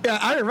 Yeah,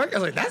 I didn't recognize.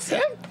 I was like, that's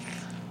him?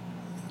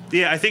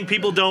 Yeah, I think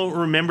people don't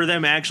remember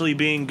them actually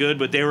being good,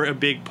 but they were a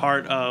big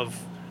part of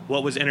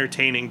what was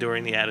entertaining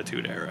during the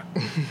Attitude Era.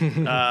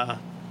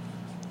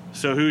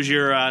 So who's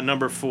your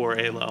number 4,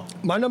 Alo?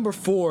 My number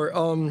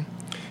 4,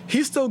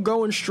 he's still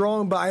going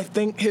strong, but I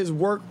think his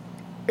work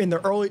in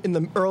the early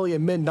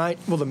and mid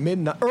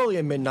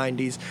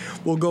 90s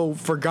will go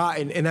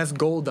forgotten, and that's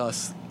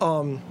Goldust.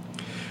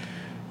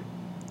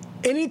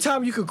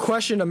 Anytime you could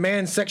question a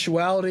man's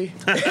sexuality,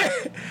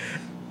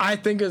 I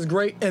think is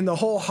great, and the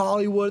whole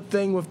Hollywood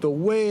thing with the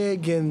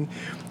wig and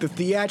the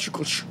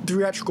theatrical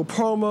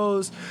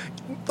promos.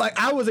 Like,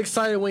 I was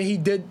excited when he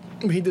did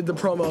the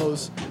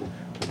promos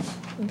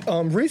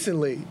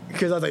recently,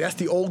 because I was like, that's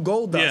the old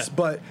Goldust, Yeah.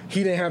 but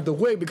he didn't have the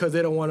wig because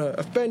they don't want to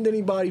offend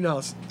anybody. You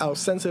know how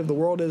sensitive the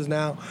world is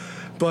now,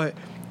 but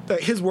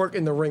his work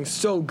in the ring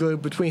so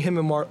good between him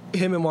and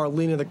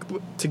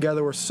Marlena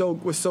together was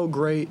so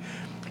great.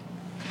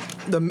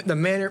 The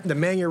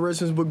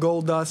mannerisms with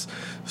Goldust,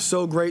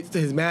 so great.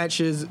 His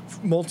matches,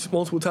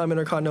 multiple time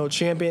Intercontinental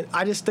Champion.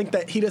 I just think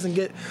that he doesn't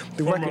get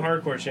the Former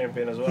record. hardcore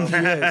champion as well. He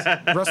is.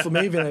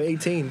 WrestleMania at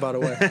 18, by the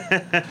way.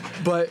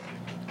 But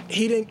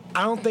I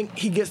don't think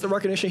he gets the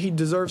recognition he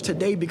deserves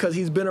today because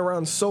he's been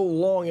around so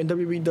long and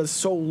WWE does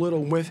so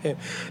little with him,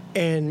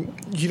 and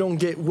you don't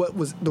get what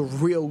was the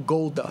real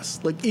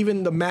Goldust. Like,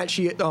 even the match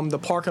the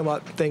parking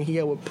lot thing he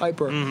had with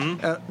Piper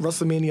at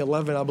WrestleMania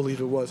 11, I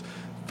believe it was,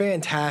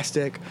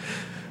 fantastic,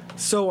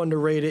 so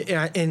underrated.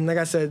 And like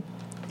I said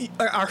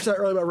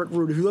earlier about Rick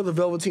Rude, if you love the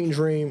Velveteen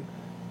Dream,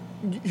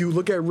 you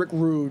look at Rick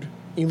Rude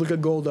and you look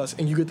at Goldust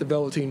and you get the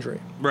Velveteen Dream.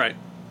 Right.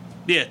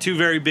 Yeah, two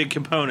very big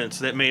components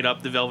that made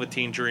up the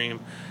Velveteen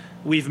Dream.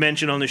 We've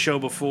mentioned on the show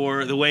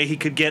before the way he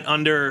could get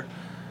under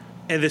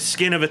the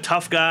skin of a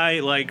tough guy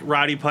like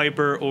Roddy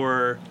Piper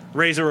or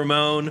Razor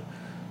Ramon.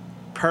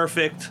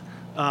 Perfect.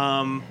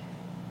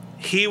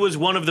 He was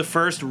one of the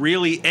first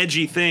really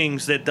edgy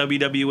things that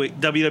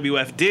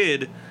WWF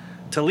did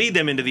to lead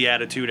them into the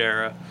Attitude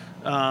Era.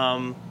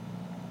 I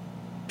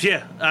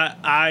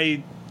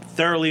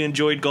thoroughly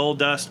enjoyed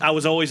Goldust. I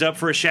was always up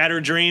for a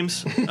Shattered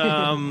Dreams.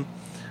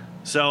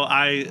 So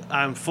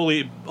I'm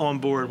fully on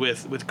board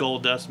with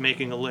Goldust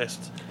making a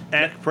list.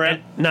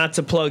 Brett? Not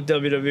to plug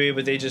WWE,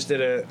 but they just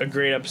did a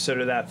great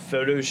episode of that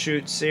photo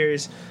shoot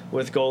series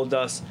with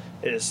Goldust.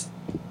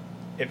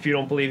 If you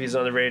don't believe he's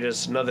underrated,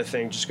 it's another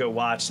thing. Just go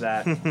watch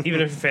that. Even if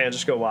you're a fan,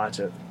 just go watch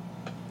it.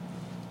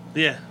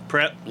 Yeah,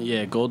 Prep.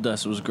 Yeah,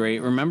 Goldust was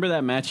great. Remember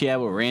that match he had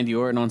with Randy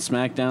Orton on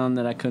SmackDown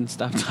that I couldn't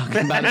stop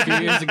talking about a few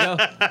years ago?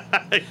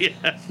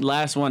 Yeah.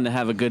 Last one to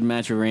have a good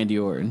match with Randy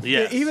Orton.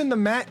 Yes. Yeah, even the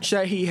match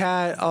that he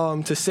had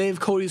to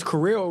save Cody's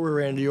career over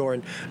Randy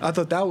Orton, I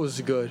thought that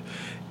was good.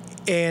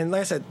 And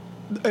like I said,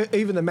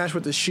 even the match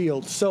with the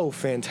Shield, so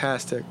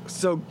fantastic.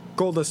 So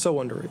Goldust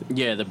so underrated.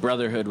 Yeah, the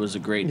Brotherhood was a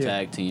great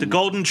tag team. The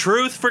Golden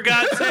Truth, for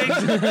God's sake.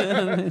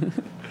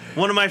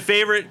 One of my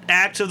favorite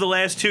acts of the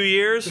last 2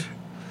 years.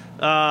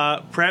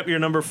 Prep, your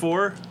number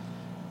 4.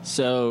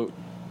 So,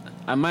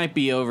 I might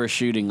be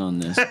overshooting on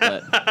this,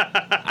 but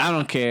I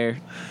don't care.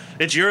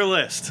 It's your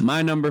list.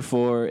 My number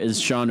 4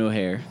 is Sean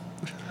O'Haire.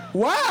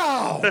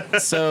 Wow!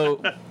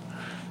 So,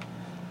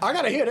 I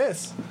gotta hear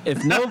this.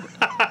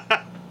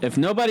 if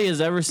nobody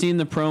has ever seen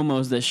the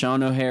promos that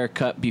Sean O'Haire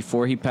cut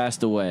before he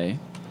passed away,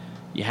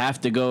 you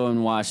have to go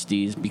and watch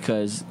these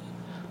because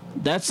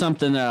that's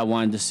something that I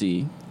wanted to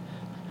see.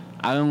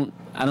 I don't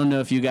know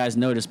if you guys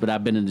noticed, but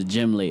I've been in the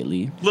gym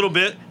lately. A little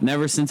bit. And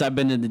ever since I've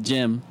been in the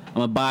gym,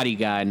 I'm a body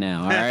guy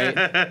now, all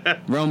right?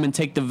 Roman,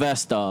 take the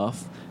vest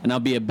off, and I'll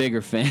be a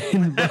bigger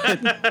fan.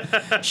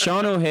 But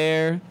Sean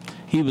O'Haire,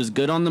 he was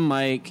good on the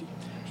mic.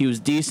 He was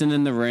decent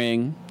in the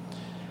ring.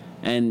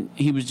 And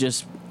he was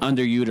just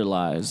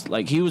underutilized.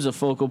 Like, he was a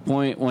focal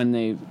point when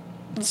they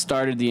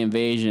started the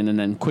invasion and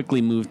then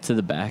quickly moved to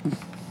the back,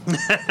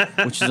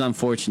 which is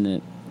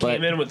unfortunate. But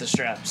Came in with the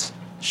straps.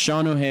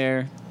 Sean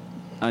O'Haire,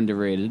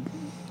 underrated.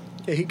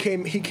 Yeah, he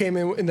came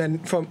in, and then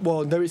from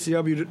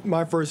WCW,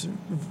 my first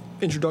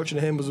introduction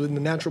to him was in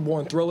the Natural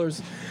Born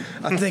Thrillers.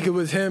 I think it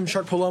was him,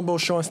 Chuck Palumbo,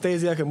 Sean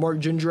Stasiak, and Mark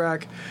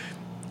Jindrak.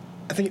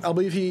 I think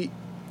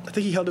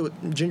he held it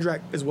with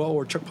Jindrak as well,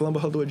 or Chuck Palumbo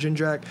held it with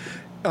Jindrak.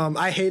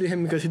 I hated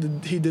him because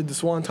he did the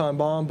Swanton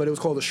Bomb, but it was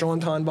called the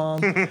Swanton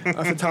Bomb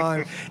at the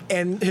time.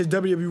 And his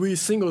WWE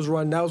singles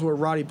run, that was where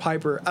Roddy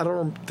Piper, I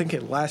don't think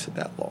it lasted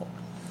that long.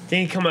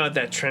 Didn't he come out with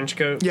that trench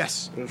coat?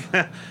 Yes.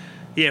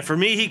 Yeah, for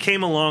me, he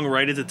came along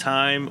right at the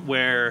time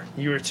where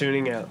You were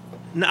tuning out.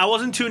 I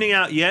wasn't tuning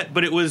out yet,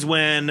 but it was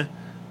when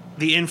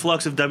the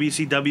influx of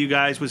WCW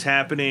guys was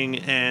happening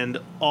and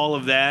all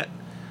of that.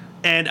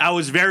 And I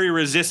was very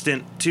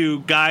resistant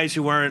to guys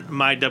who weren't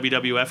my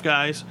WWF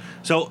guys.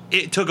 So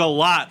it took a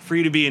lot for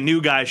you to be a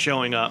new guy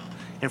showing up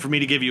and for me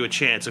to give you a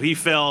chance. So he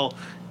fell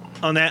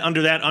on that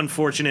under that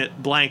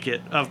unfortunate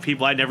blanket of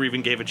people I never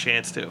even gave a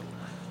chance to.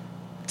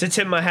 To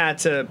tip my hat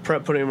to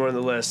Prep putting him on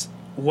the list,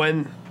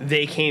 when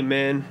they came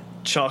in,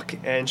 Chuck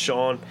and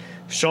Sean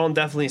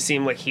definitely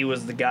seemed like he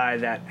was the guy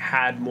that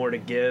had more to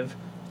give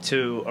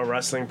to a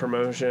wrestling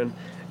promotion.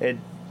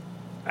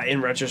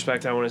 In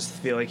retrospect, I want to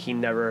feel like he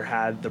never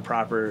had the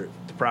proper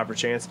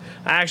chance.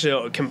 I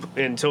actually,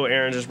 until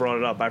Aaron just brought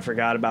it up, I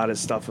forgot about his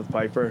stuff with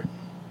Piper.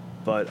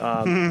 But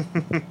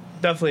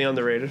definitely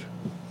underrated.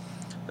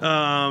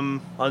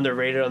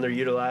 Underrated,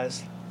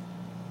 underutilized.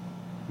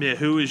 Yeah,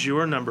 who is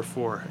your number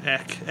 4?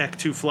 Ek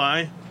to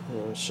Fly?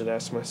 I should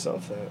ask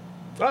myself that.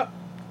 Oh,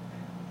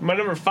 my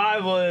number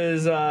 5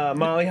 was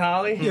Molly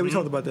Holly. Yeah, we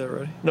talked about that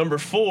already. Number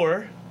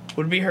 4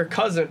 would be her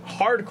cousin,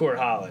 Hardcore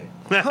Holly.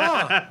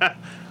 Huh.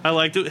 I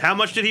liked it. How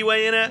much did he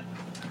weigh in at?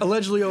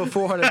 Allegedly over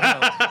 400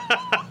 pounds.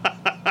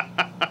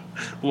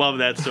 Love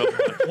that so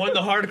much. Won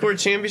the Hardcore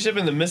Championship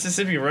in the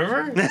Mississippi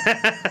River? Get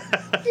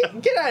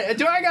out.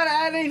 Do I got to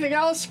add anything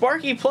else?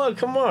 Sparky plug,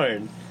 come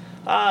on.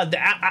 All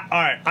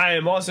right, I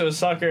am also a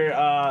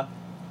sucker.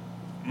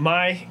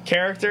 My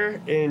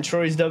character in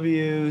Troy's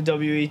WWE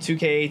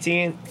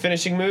 2K18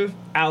 finishing move,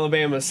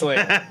 Alabama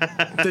Slam.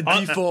 The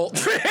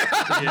default.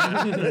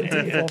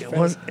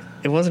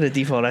 It wasn't a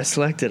default. I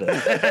selected it.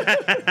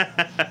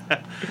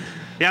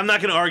 Yeah, I'm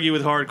not going to argue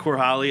with Hardcore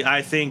Holly.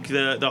 I think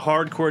the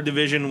hardcore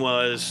division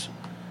was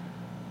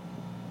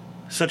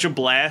such a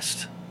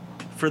blast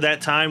for that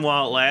time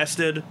while it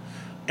lasted.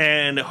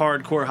 And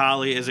Hardcore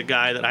Holly is a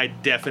guy that I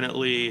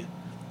definitely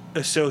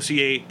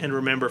associate and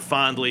remember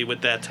fondly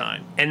with that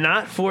time. And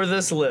not for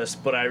this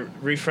list, but I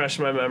refreshed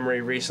my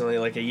memory recently.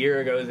 Like a year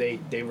ago,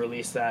 they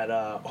released that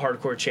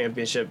Hardcore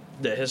Championship,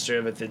 the history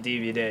of it, the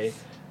DVD.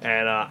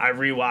 And I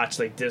rewatched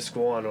like disc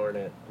 1 on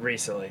it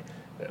recently.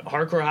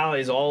 Hardcore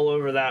Holly's all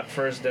over that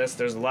first disc.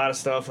 There's a lot of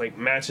stuff like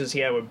matches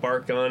he had with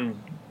Bart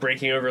Gunn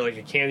breaking over like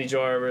a candy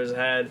jar over his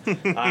head.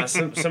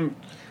 Some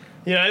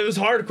you know, it was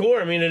hardcore.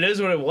 I mean, it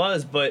is what it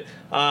was, but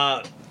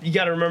you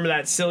got to remember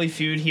that silly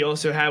feud he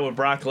also had with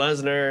Brock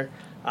Lesnar,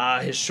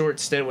 his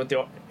short stint with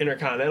the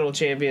Intercontinental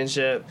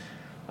Championship,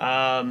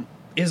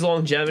 his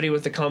longevity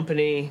with the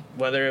company,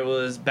 whether it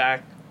was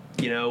back,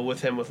 you know,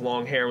 with him with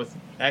long hair with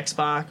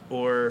X-Pac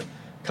or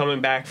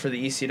coming back for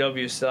the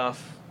ECW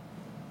stuff.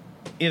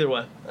 Either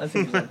way, I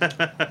think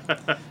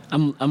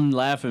I'm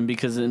laughing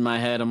because in my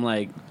head I'm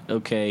like,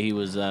 okay, he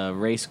was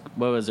race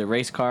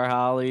car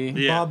Holly.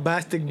 Yeah.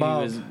 Bombastic He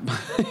Bob. was,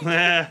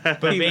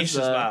 but he Bates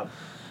was, is Bob.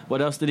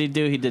 what else did he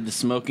do? He did the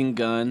smoking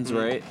guns,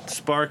 right?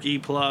 Sparky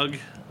Plug.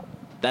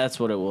 That's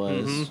what it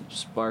was.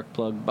 Spark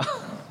plug Bob.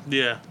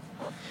 Yeah.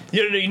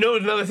 You know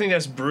another thing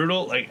that's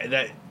brutal, like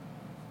that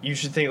you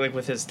should think like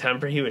with his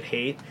temper he would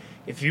hate.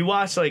 If you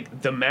watch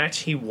like the match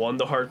he won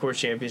the Hardcore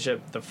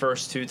Championship, the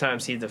first 2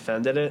 times he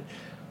defended it,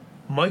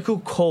 Michael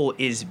Cole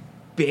is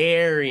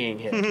burying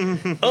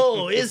him.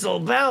 Oh, it's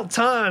about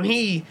time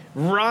he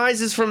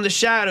rises from the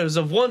shadows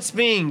of once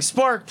being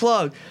Spark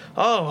Plug.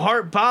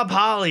 Oh, Bob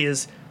Holly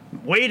has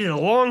waited a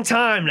long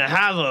time to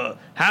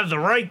have the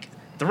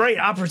right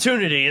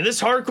opportunity, and this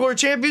Hardcore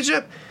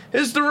Championship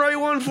is the right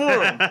one for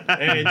him.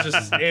 And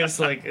it's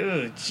like,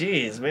 oh,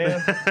 jeez, man,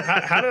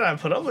 how did I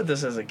put up with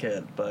this as a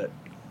kid? But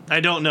I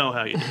don't know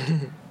how you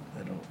did.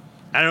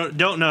 I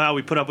don't know how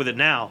we put up with it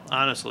now,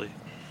 honestly.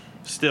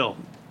 Still.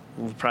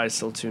 we'll probably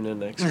still tune in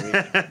next week.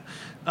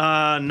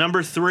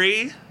 Number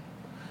 3,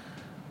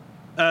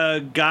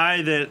 a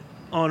guy that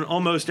on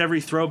almost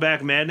every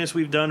Throwback Madness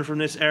we've done from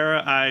this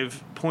era,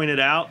 I've pointed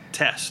out,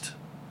 Test.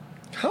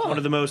 One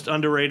of the most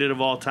underrated of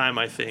all time,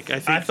 I think. I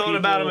thought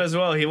about him as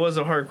well. He was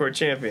a hardcore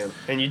champion,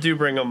 and you do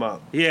bring him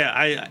up.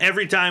 Yeah,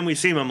 every time we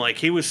see him, I'm like,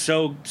 he was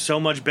so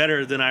much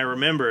better than I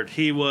remembered.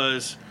 He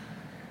was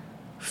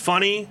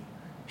funny.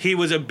 He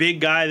was a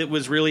big guy that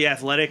was really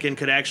athletic and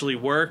could actually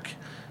work.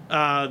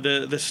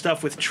 The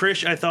stuff with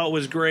Trish I thought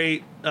was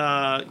great.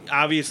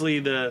 Obviously,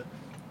 the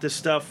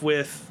stuff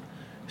with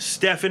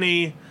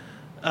Stephanie.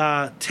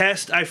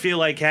 Test, I feel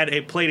like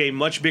played a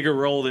much bigger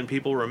role than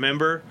people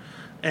remember.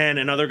 And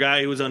another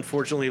guy who was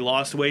unfortunately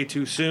lost way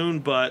too soon.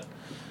 But,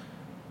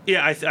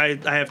 yeah,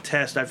 I have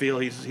Test. I feel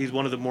he's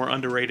one of the more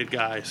underrated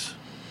guys.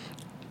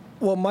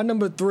 Well, my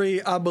number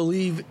 3, I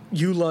believe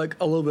you like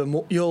a little bit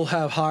more. You'll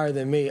have higher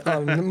than me.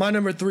 My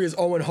number 3 is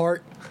Owen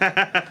Hart.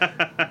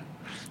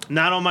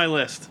 Not on my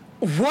list.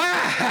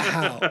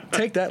 Wow!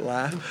 Take that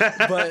laugh.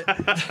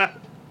 But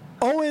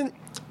Owen,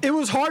 it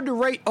was hard to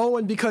rate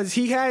Owen because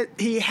he had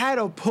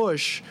a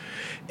push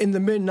in the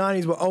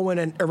mid-'90s with Owen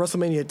at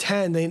WrestleMania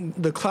 10,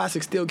 the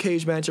classic steel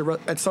cage match at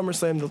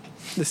SummerSlam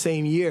the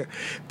same year.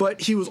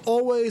 But he was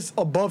always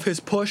above his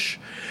push.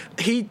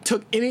 He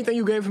took anything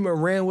you gave him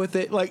and ran with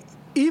it. Like,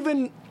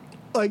 even,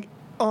 like,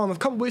 a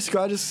couple weeks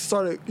ago, I just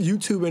started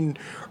YouTubing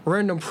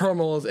random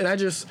promos, and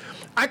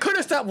I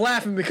couldn't stop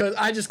laughing because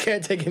I just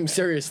can't take him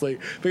seriously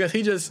because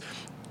he just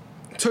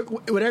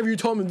took whatever you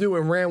told him to do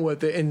and ran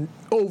with it and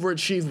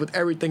overachieved with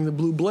everything, the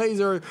Blue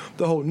Blazer,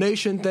 the whole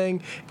nation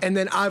thing. And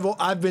then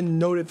I've been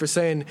noted for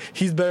saying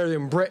he's better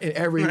than Brett in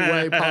every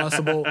way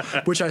possible,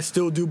 which I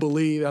still do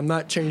believe. I'm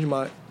not changing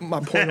my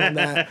point on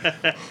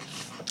that.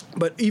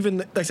 But even,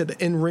 like I said,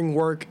 the in-ring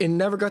work, and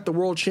never got the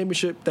world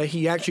championship that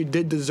he actually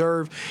did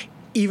deserve.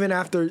 Even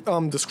after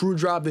the screw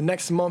job the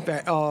next month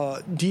at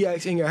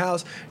DX In Your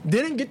House,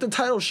 didn't get the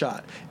title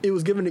shot. It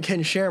was given to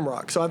Ken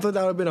Shamrock. So I thought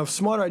that would have been a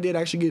smarter idea to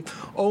actually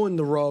give Owen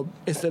the rub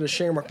instead of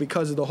Shamrock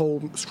because of the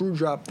whole screw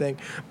drop thing.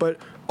 But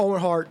Owen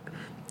Hart,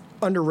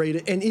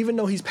 underrated. And even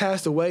though he's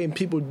passed away and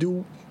people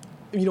do,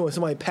 when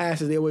somebody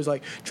passes, they always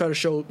like try to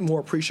show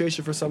more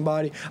appreciation for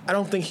somebody. I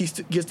don't think he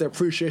gets the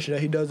appreciation that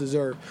he does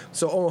deserve.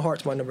 So Owen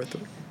Hart's my number 3.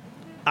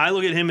 I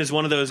look at him as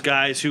one of those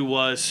guys who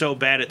was so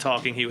bad at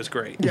talking he was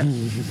great. Yeah.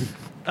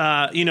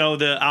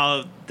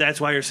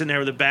 That's why you're sitting there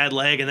with a bad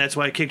leg, and that's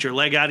why I kicked your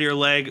leg out of your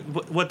leg.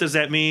 What does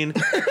that mean?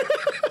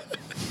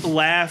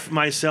 Laugh,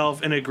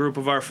 myself, and a group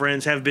of our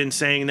friends have been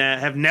saying that,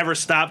 have never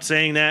stopped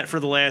saying that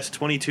for the last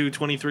 22,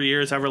 23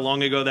 years, however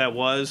long ago that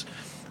was.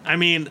 I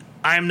mean,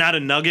 I'm not a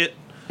nugget.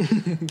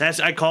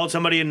 I called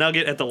somebody a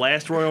nugget at the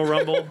last Royal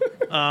Rumble.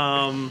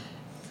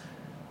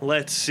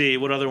 Let's see,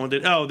 what other one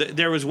did? Oh,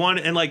 there was one,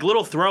 and like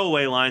little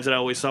throwaway lines that I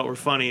always thought were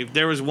funny.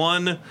 There was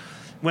one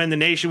when the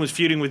Nation was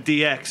feuding with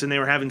DX, and they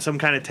were having some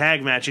kind of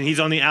tag match, and he's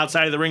on the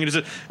outside of the ring, and he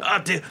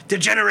says,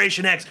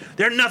 Degeneration X,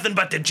 they're nothing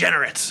but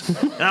degenerates.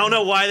 And I don't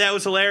know why that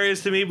was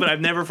hilarious to me, but I've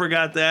never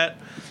forgot that.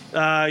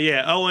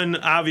 Owen,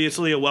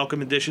 obviously a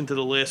welcome addition to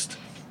the list.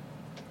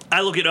 I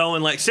look at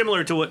Owen like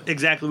similar to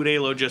exactly what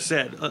Alo just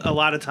said. A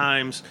lot of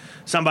times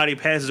somebody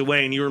passes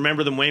away and you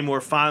remember them way more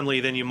fondly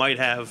than you might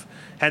have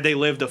had they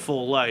lived a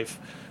full life.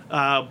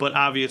 But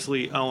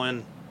obviously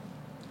Owen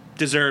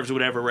deserves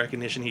whatever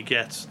recognition he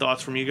gets.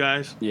 Thoughts from you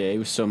guys? Yeah, he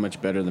was so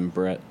much better than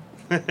Brett.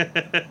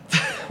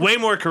 Way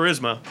more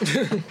charisma.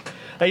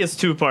 I guess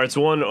 2 parts.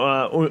 One,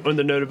 on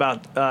the note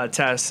about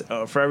Tess,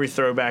 for every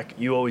throwback,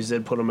 you always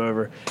did put him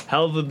over.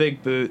 Hell of a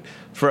big boot.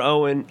 For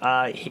Owen,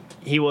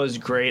 he was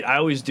great. I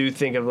always do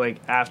think of,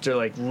 like, after,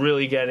 like,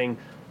 really getting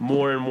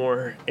more and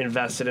more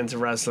invested into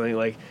wrestling,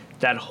 like,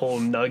 that whole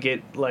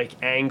nugget, like,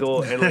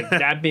 angle, and, like,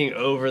 that being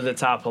over the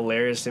top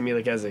hilarious to me,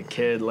 like, as a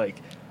kid, like,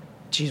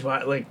 geez,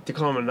 why, like, to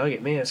call him a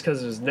nugget, man, it's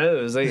because of his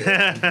nose. Like,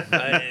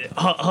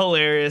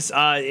 hilarious.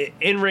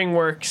 In-ring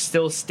work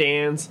still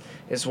stands.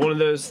 It's one of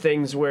those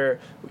things where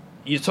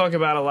you talk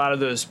about a lot of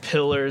those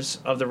pillars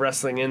of the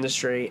wrestling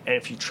industry, and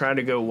if you try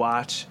to go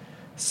watch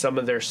some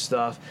of their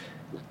stuff,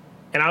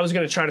 and I was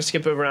going to try to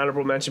skip over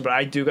honorable mention, but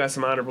I do got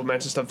some honorable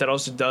mention stuff that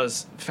also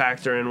does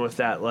factor in with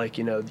that, like,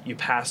 you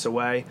pass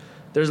away.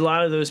 There's a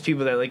lot of those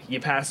people that, like, you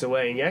pass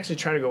away, and you actually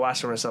try to go watch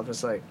some of their stuff,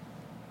 it's like,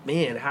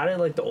 man, how did,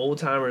 like, the old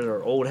timers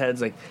or old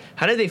heads, like,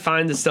 how did they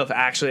find this stuff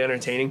actually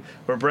entertaining?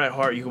 Where Bret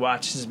Hart, you can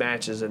watch his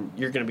matches and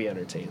you're going to be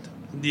entertained.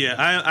 Yeah,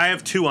 I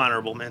have 2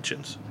 honorable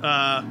mentions.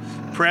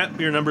 Prep,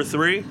 your number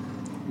 3?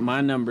 My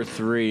number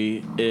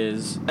 3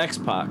 is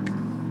X-Pac.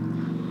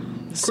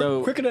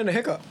 So Quicker than a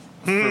hiccup.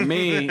 for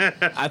me,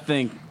 I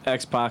think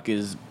X-Pac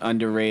is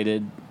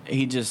underrated.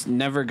 He just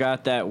never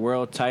got that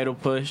world title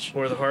push.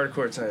 Or the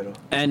hardcore title.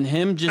 And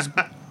him just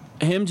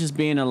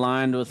being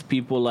aligned with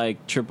people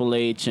like Triple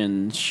H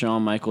and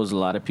Shawn Michaels, a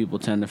lot of people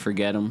tend to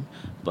forget him.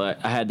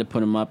 But I had to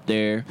put him up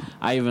there.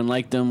 I even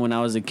liked him when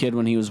I was a kid,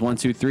 when he was 1,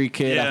 2, 3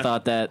 kid.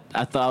 Yeah.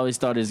 I always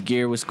thought his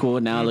gear was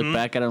cool. Now I look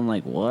back at him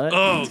like, what?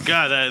 Oh,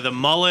 God, the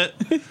mullet,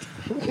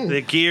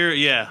 the gear,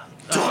 yeah.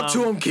 Talk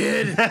to him,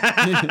 kid.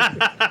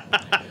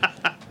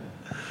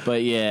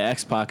 But yeah,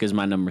 X-Pac is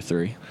my number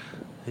 3.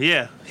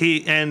 Yeah,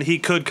 he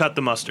could cut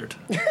the mustard.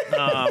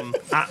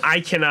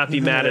 I cannot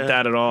be mad at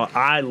that at all.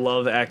 I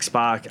love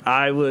X-Pac.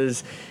 I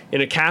was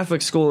in a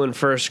Catholic school in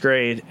 1st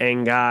grade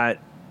and got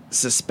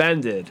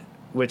suspended,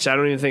 which I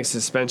don't even think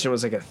suspension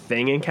was like a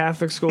thing in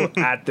Catholic school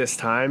at this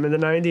time in the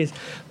 90s.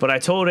 But I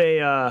told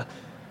a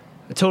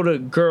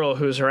girl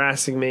who was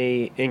harassing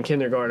me in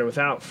kindergarten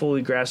without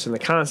fully grasping the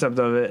concept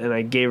of it, and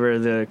I gave her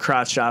the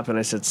crotch chop and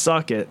I said,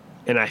 "Suck it."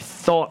 And I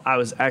thought I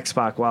was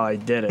X-Pac while I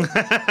did it.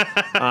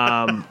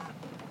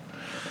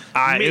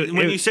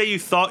 When you say you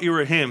thought you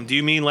were him, do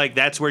you mean like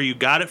that's where you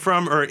got it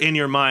from, or in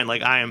your mind,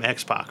 like I am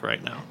X-Pac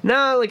right now?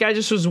 No, like I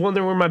just was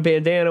wondering where my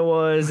bandana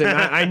was, and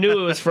I knew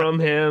it was from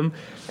him.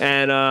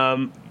 And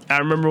I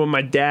remember when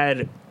my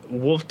dad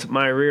whooped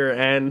my rear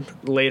end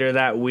later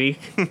that week,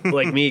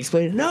 like me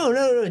explaining,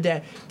 no,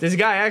 Dad, this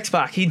guy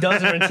X-Pac, he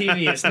does it on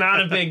TV. It's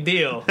not a big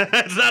deal.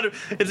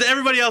 It's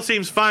everybody else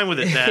seems fine with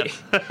it, Dad.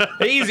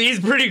 he's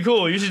pretty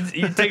cool. You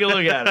should take a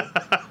look at him.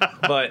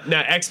 But no,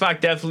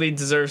 X-Pac definitely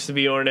deserves to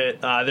be on it.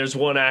 There's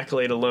one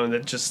accolade alone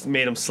that just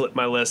made him slip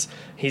my list.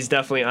 He's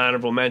definitely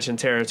honorable mention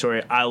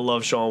territory. I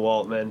love Sean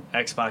Waltman.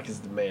 X-Pac is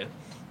the man.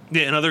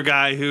 Yeah, another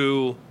guy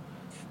who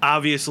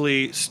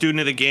obviously student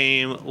of the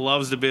game,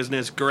 loves the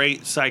business,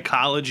 great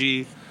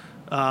psychology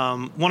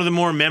One of the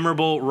more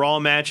memorable Raw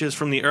matches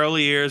from the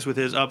early years with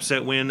his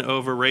upset win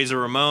over Razor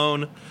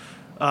Ramon.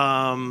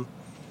 Another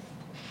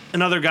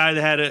guy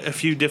that had a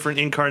few different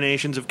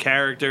incarnations of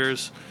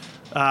characters.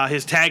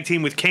 His tag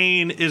team with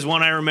Kane is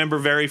one I remember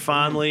very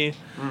fondly.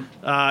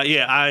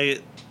 I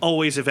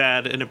always have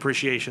had an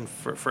appreciation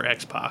for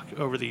X-Pac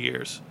over the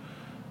years.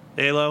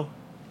 Alo?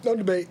 No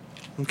debate.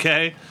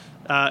 Okay.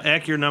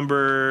 Ek, your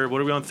number, what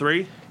are we on,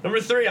 3?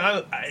 Number 3,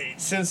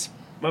 since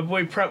my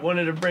boy Prep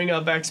wanted to bring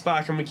up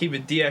X-Pac, I'm going to keep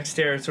it DX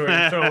territory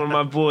and throw in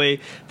my boy,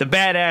 the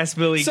badass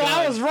Billy Gunn. So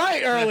I was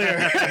right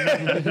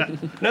earlier.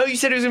 No, you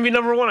said he was going to be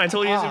number 1. I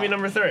told you he was going to be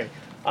number 3.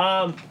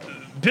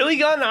 Billy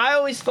Gunn, I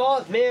always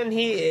thought, man,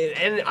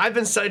 and I've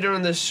been cited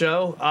on this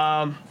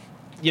show,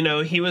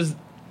 he was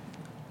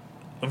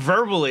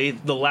verbally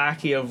the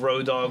lackey of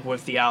Road Dogg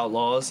with the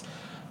Outlaws.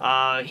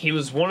 He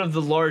was one of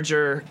the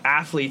larger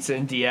athletes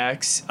in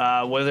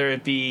DX, whether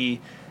it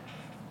be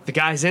the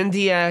guys in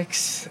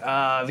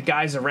DX, the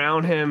guys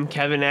around him,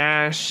 Kevin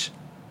Nash,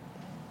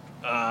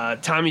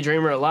 Tommy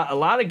Dreamer, a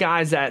lot of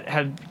guys that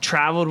have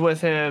traveled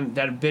with him,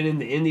 that have been in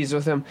the Indies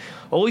with him,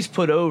 always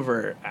put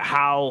over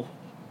how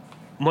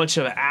much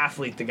of an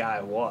athlete the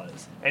guy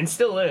was, and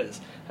still is.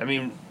 I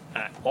mean,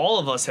 all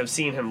of us have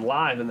seen him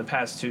live in the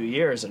past 2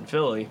 years in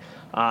Philly.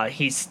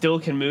 He still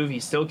can move, he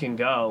still can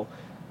go.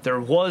 There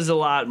was a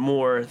lot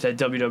more that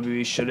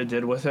WWE should have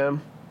did with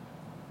him,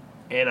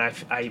 and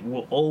I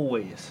will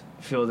always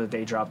feel that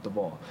they dropped the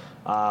ball.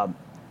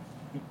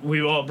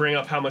 We all bring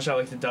up how much I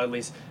like the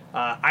Dudleys.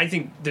 I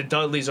think the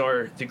Dudleys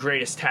are the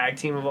greatest tag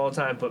team of all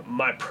time, but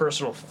my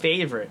personal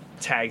favorite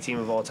tag team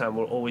of all time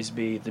will always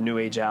be the New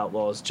Age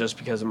Outlaws, just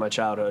because of my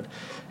childhood.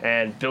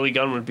 And Billy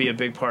Gunn would be a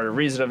big part of the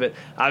reason of it.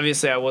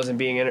 Obviously, I wasn't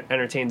being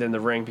entertained in the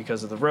ring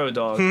because of the Road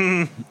Dogg,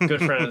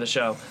 good friend of the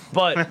show.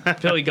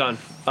 But Billy Gunn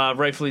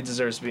rightfully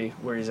deserves to be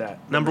where he's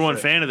at. Number 1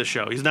 fan of the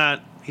show. He's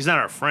not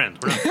our friend.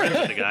 We're not friends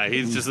with the guy.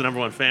 He's just the number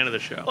 1 fan of the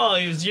show. Well,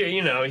 he was,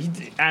 he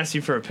asked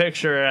you for a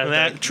picture at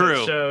that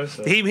show.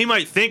 So. He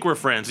might think we're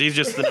friends. He's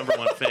just the number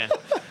 1 fan.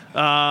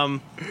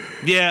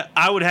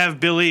 I would have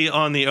Billy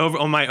on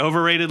my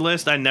overrated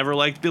list. I never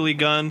liked Billy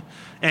Gunn,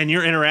 and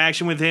your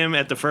interaction with him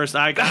at the first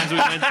Icons we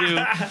went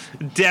to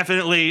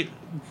definitely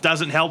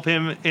doesn't help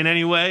him in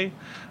any way.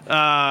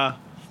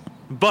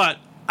 But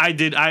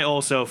I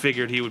also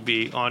figured he would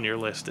be on your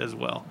list as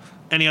well.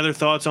 Any other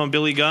thoughts on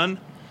Billy Gunn?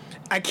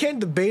 I can't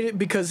debate it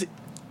because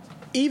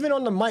even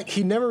on the mic,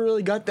 he never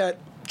really got that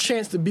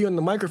chance to be on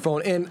the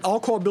microphone. And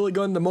I'll call Billy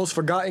Gunn the most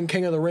forgotten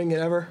King of the Ring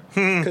ever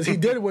because he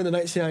did win the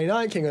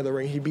 1999 King of the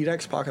Ring. He beat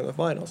X-Pac in the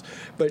finals.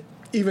 But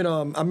even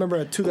I remember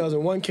at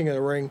 2001 King of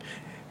the Ring,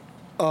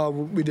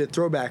 we did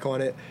throwback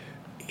on it.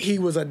 He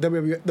was at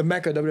the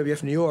Mecca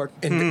WWF New York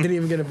and didn't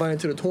even get invited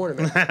to the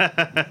tournament.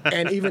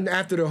 And even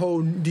after the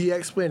whole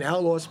DX split and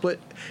Outlaw split,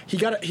 he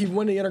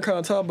won the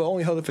Intercontinental but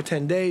only held it for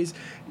 10 days.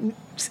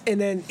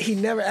 And then he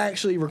never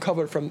actually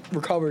recovered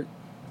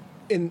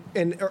in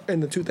the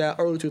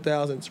early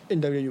 2000s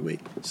in WWE.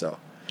 So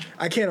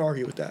I can't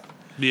argue with that.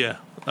 Yeah.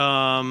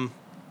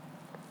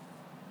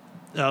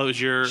 That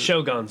was your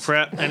Shoguns.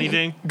 Prep.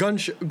 Anything? Gun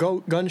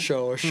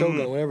show or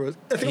Shogun, whatever.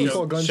 I think it was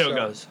called Gun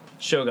Show.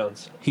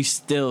 Shoguns. He's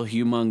still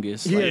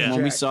humongous. Yeah, Like, yeah.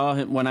 when we saw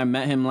him, when I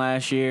met him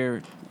last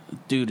year,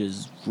 dude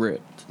is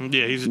ripped.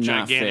 Yeah, he's a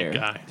Not gigantic fair.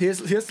 guy. He has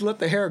to let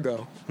the hair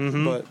go.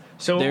 But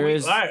So There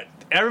is- all right,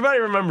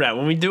 everybody remember that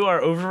when we do our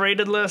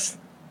overrated list,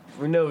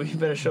 we know he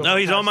better show. No, up.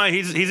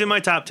 he's in my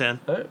top 10.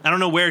 Alright. I don't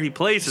know where he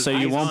places. So but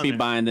you he's won't on be there.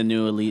 buying the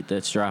new Elite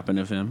that's dropping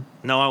of him.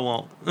 No, I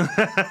won't.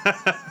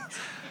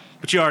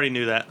 But you already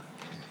knew that.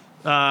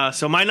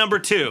 So my number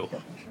 2.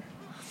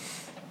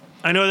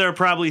 I know there are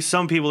probably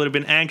some people that have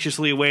been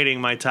anxiously awaiting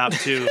my top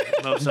 2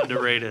 most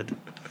underrated.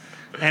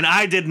 And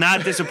I did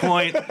not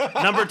disappoint.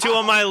 Number 2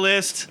 on my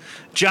list,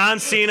 John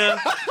Cena.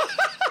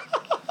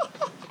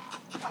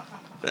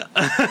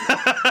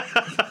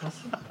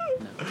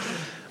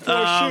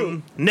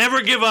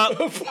 Never give up.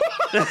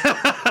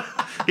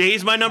 Yeah,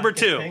 he's my number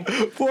 2.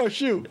 for a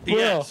shoot.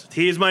 Yes,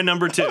 he is my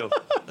number 2.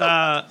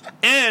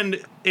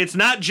 And it's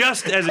not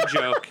just as a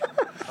joke.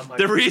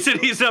 The reason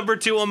he's number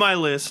 2 on my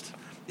list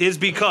is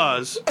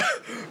because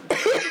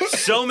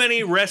so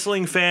many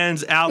wrestling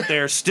fans out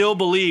there still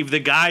believe the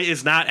guy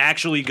is not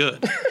actually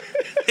good.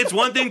 It's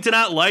one thing to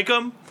not like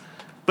him,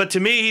 but to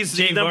me he's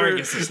Dave number.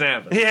 Vargas is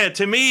snapping. Yeah,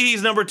 to me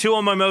he's number 2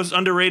 on my most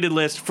underrated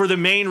list for the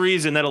main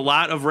reason that a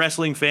lot of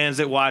wrestling fans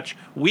that watch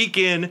week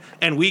in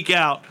and week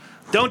out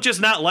don't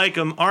just not like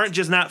him, aren't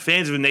just not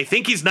fans of him. They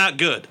think he's not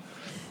good,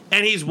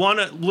 and he's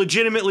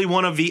legitimately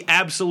one of the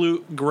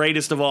absolute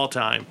greatest of all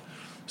time.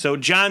 So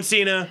John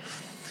Cena.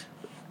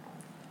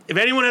 If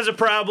anyone has a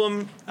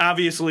problem,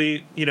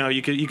 obviously,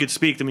 you could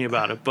speak to me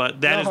about it. But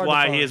that Not is hard to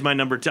why he find. is my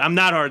number 2. I'm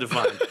not hard to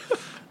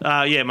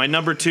find. My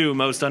number 2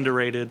 most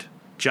underrated,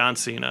 John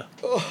Cena.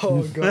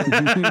 Oh, God.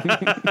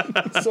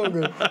 So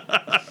good.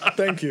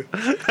 Thank you.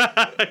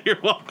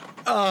 You're welcome.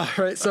 All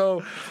right,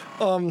 so,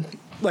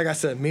 like I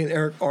said, me and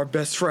Eric are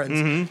best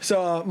friends.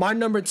 So my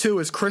number 2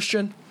 is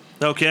Christian.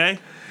 Okay.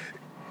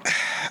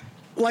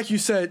 like you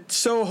said,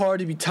 so hard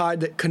to be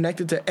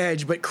connected to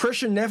Edge, but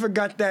Christian never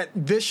got that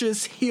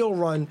vicious heel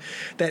run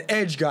that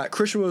Edge got.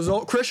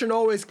 Christian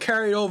always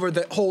carried over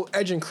that whole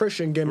Edge and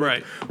Christian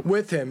gimmick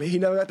with him. He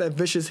never got that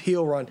vicious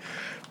heel run.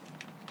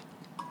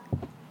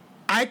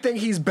 I think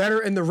he's better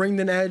in the ring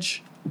than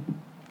Edge.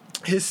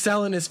 His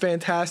selling is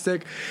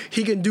fantastic.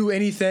 He can do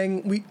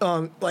anything.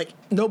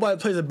 Nobody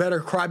plays a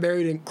better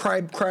crybaby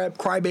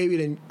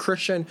than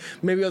Christian,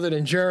 maybe other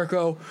than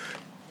Jericho.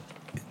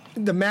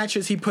 The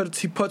matches he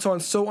puts on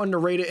so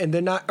underrated, and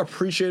they're not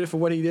appreciated for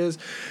what he is.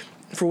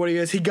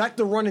 He got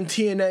the run in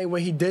TNA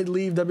when he did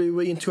leave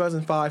WWE in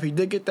 2005. He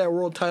did get that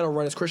world title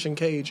run as Christian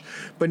Cage,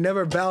 but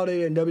never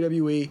validated in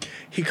WWE.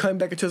 He came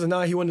back in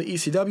 2009. He won the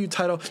ECW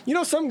title. You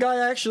know, some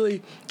guy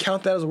actually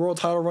count that as a world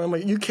title run. I'm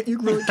like, you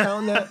really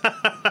count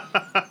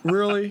that?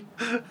 Really?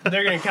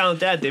 They're gonna count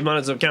that. They might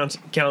as well count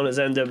as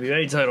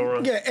NWA title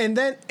run. Yeah, and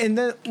then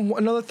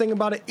another thing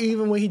about it,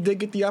 even when he did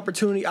get the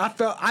opportunity,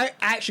 I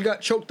actually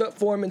got choked up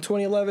for him in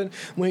 2011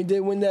 when he did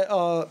win that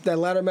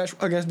ladder match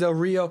against Del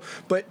Rio,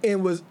 but it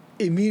was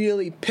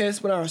immediately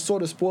pissed when I saw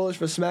the spoilers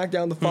for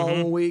SmackDown the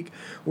following week,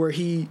 where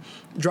he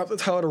dropped the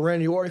title to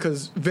Randy Orton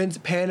because Vince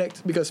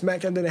panicked because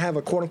SmackDown didn't have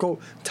a quote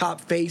unquote top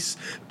face,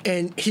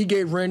 and he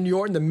gave Randy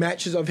Orton the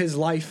matches of his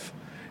life.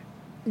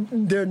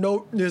 There's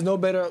no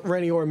better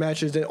Randy Orton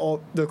matches than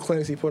all the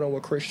clinics he put on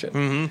with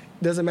Christian.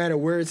 Doesn't matter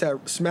where it's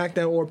at,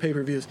 SmackDown or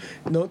pay-per-views.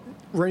 No,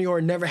 Randy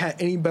Orton never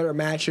had any better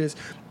matches.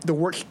 The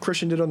work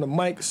Christian did on the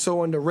mic,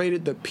 so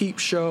underrated. The Peep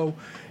Show,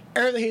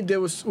 everything he did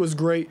was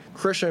great.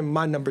 Christian,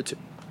 my number 2.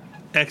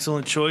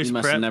 Excellent choice, You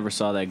must Prep. have never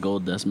saw that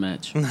Gold Dust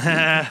match.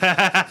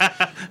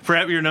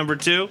 Prep, your number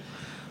 2?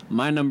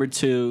 My number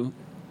 2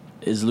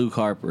 is Luke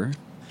Harper.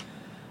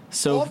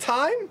 So All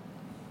time?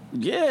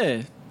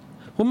 yeah.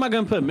 What am I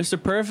gonna put?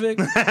 Mr.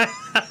 Perfect?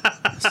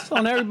 It's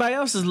on everybody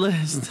else's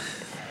list.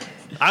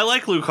 I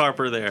like Luke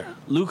Harper there.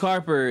 Luke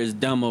Harper is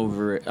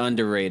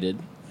underrated.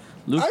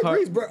 I agree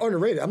he's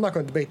underrated. I'm not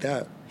going to debate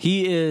that.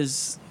 He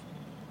is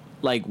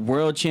like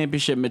world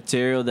championship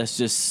material that's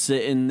just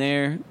sitting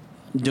there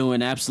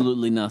doing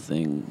absolutely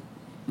nothing,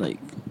 like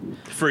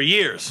For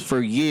years.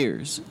 for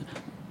years.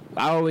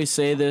 I always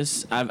say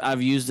this.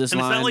 I've used this And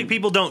line. it's not like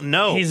people don't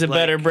know. He's a Like,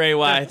 better Bray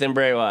Wyatt than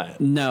Bray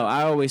Wyatt. No,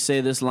 I always say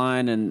this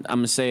line, and I'm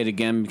gonna say it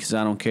again because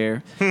I don't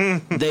care.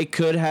 They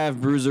could have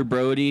Bruiser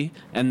Brody,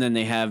 and then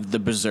they have the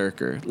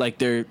Berserker. Like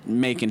they're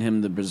making him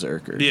the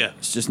Berserker. Yeah.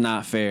 It's just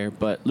not fair.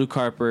 But Luke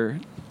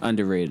Harper,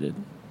 underrated.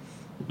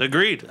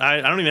 Agreed.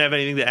 I don't even have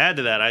anything to add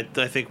to that. I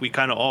think we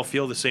kind of all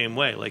feel the same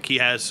way. Like, he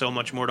has so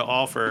much more to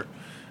offer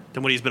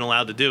than what he's been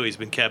allowed to do. He's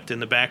been kept in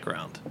the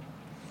background.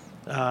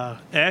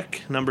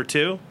 Eck, number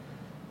 2.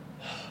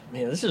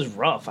 Man, this is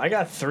rough. I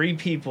got 3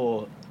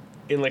 people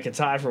in like a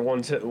tie for 1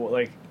 and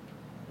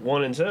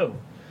 2.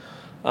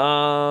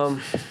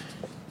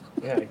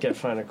 Yeah, I gotta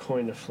find a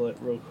coin to flip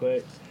real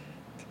quick.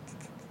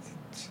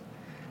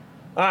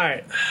 All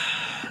right,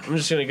 I'm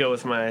just gonna go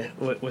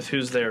with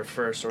who's there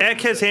first.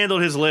 Eck has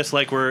handled his list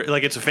like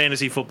it's a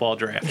fantasy football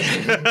draft.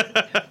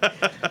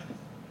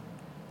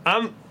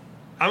 I'm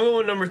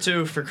going number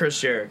 2 for Chris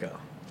Jericho.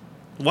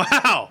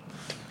 Wow.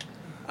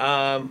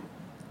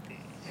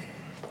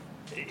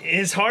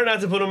 It's hard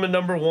not to put him in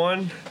number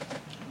 1.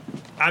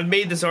 I've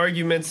made this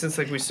argument since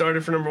we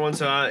started for number 1,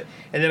 and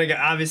then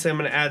obviously I'm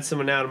going to add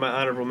someone now to my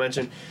honorable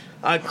mention.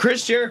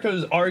 Chris Jericho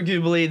is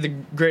arguably the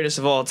greatest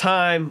of all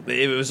time.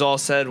 It was all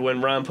said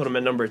when Ron put him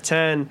at number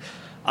 10.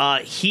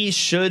 He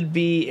should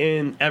be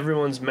in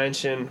everyone's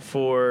mention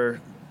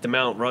for the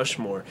Mount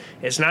Rushmore.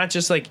 It's not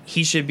just like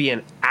he should be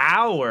in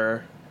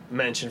our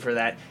mention for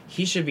that.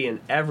 He should be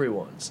in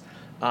everyone's.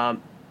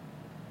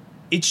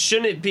 It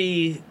shouldn't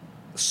be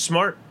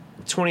smart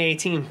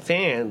 2018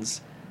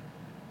 fans.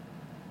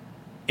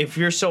 If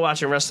you're still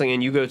watching wrestling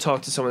and you go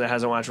talk to someone that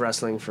hasn't watched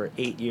wrestling for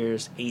 8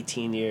 years,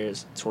 18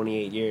 years,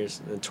 28 years,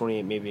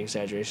 28 maybe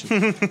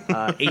exaggeration,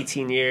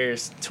 18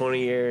 years, 20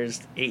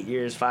 years, 8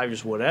 years, 5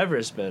 years, whatever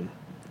it's been.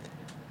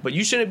 But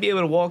you shouldn't be able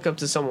to walk up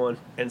to someone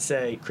and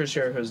say, Chris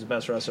Jericho is the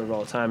best wrestler of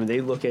all time, and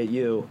they look at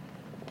you,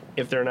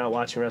 if they're not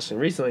watching wrestling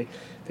recently,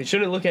 they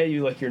shouldn't look at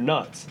you like you're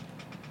nuts.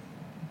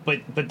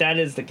 But that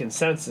is the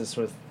consensus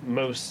with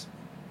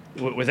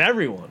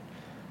everyone.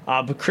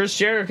 But Chris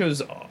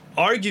Jericho's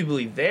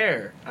arguably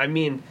there. I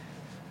mean,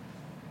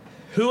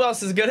 who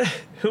else is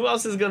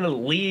gonna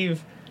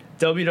leave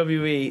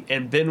WWE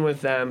and been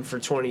with them for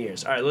 20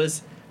 years? All right,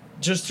 let's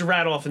just to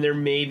rattle off, and there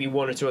may be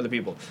 1 or 2 other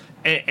people.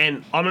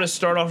 And I'm gonna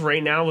start off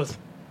right now with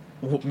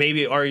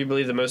maybe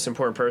arguably the most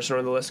important person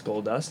on the list,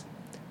 Goldust.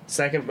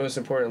 Second most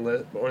important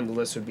on the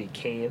list would be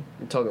Kane.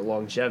 I'm talking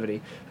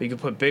longevity. But you could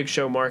put Big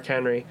Show, Mark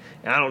Henry,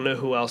 and I don't know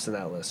who else in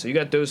that list. So you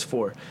got those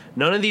 4.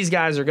 None of these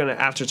guys are going to,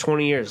 after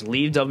 20 years,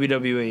 leave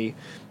WWE,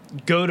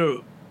 go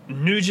to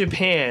New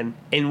Japan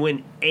and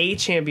win a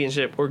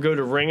championship, or go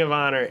to Ring of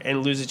Honor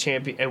and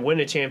win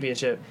a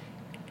championship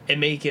and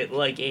make it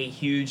like a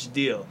huge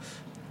deal.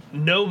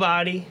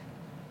 Nobody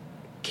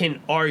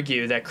can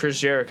argue that Chris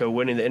Jericho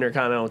winning the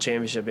Intercontinental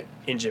Championship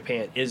in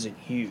Japan isn't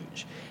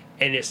huge.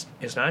 And it's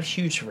not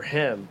huge for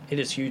him. It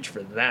is huge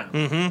for them.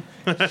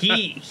 Mm-hmm.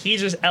 he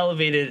just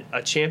elevated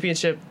a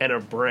championship and a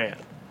brand.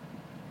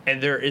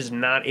 And there is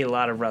not a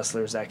lot of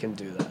wrestlers that can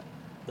do that.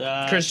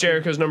 Chris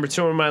Jericho's number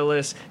 2 on my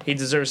list. He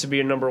deserves to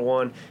be a number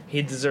 1.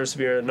 He deserves to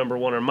be a number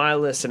 1 on my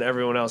list and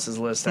everyone else's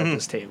list at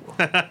this table.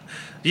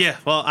 Yeah,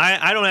 well,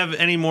 I don't have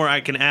any more I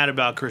can add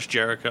about Chris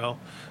Jericho.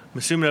 I'm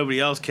assuming nobody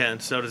else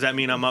can, so does that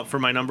mean I'm up for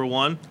my number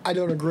 1? I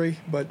don't agree,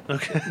 but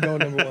go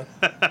number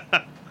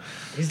 1.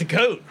 He's the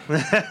GOAT.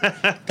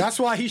 That's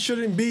why he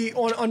shouldn't be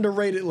on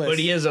underrated list. But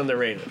he is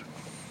underrated.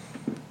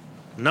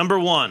 Number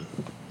 1.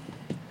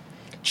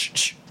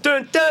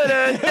 Dun, dun,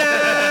 dun,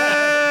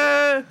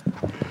 dun.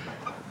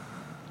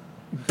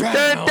 Dun,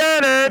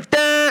 dun, dun,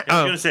 dun.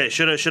 I was going to say,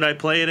 should I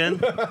play it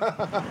in?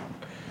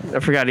 I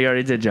forgot he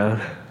already did,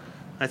 John.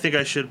 I think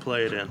I should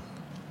play it in.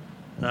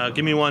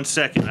 Give me 1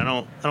 second. I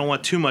don't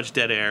want too much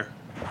dead air.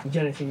 You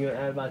got anything you want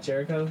to add about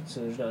Jericho so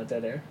there's not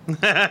dead air?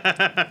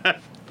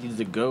 He's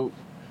the GOAT.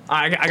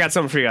 I got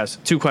something for you guys.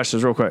 2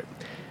 questions real quick.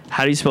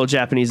 How do you spell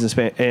Japanese in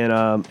Spanish? And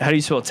how do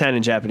you spell 10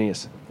 in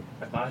Japanese?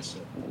 I botched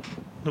it.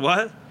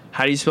 What?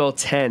 How do you spell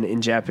 10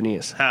 in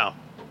Japanese? How?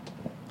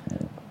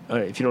 All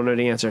right, if you don't know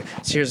the answer.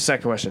 So here's the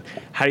second question.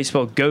 How do you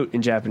spell goat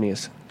in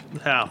Japanese?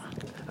 How?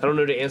 I don't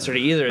know the answer to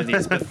either of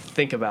these, but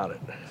think about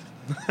it.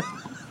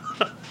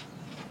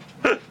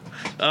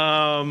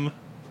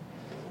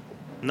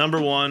 Number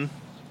 1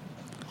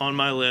 on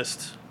my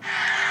list.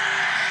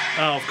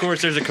 Oh, of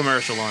course there's a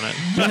commercial on it.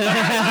 Yes!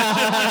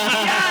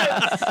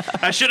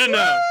 I should have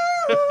known.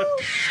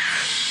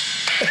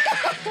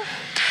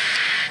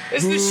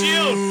 It's the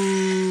Shield.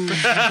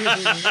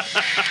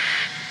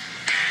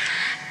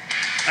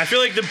 I feel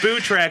like the boo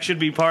track should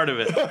be part of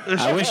it.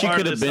 I wish you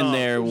could have been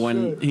there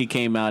when he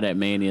came out at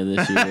Mania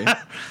this year.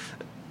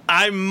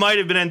 I might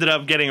have ended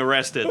up getting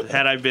arrested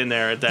had I been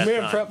there at that Me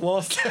time. and Prep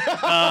lost.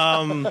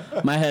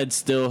 My head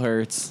still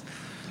hurts.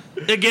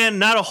 Again,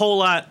 not a whole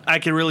lot I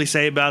can really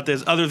say about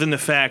this other than the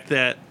fact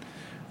that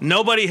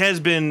nobody has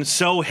been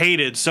so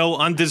hated so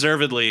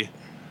undeservedly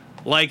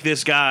like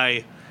this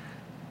guy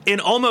in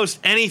almost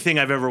anything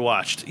I've ever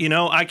watched. You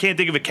know, I can't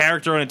think of a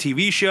character on a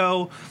TV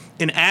show,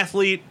 an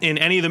athlete in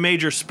any of the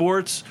major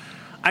sports.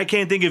 I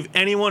can't think of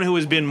anyone who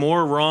has been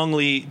more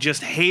wrongly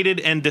just hated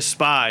and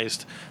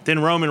despised than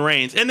Roman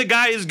Reigns. And the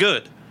guy is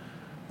good.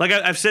 Like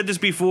I've said this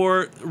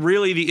before,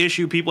 really the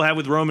issue people have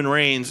with Roman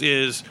Reigns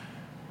is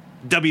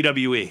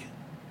WWE.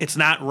 It's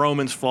not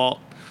Roman's fault,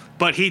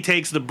 but he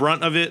takes the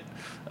brunt of it.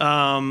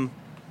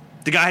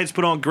 The guy has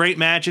put on great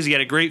matches. He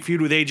had a great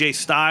feud with AJ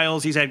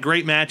Styles. He's had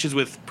great matches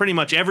with pretty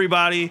much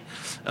everybody.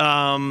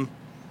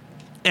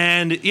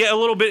 And yeah, a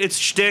little bit it's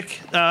shtick,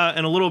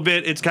 and a little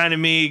bit it's kind of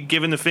me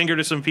giving the finger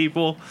to some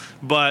people.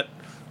 But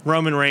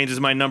Roman Reigns is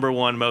my number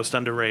 1 most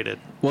underrated.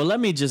 Well, let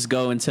me just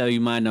go and tell you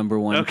my number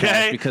 1, Okay.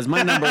 Cash, because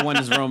my number 1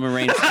 is Roman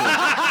Reigns too.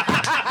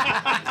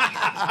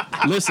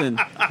 Listen,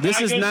 this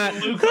is not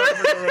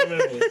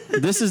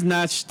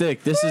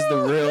shtick. This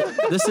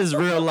is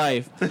real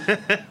life.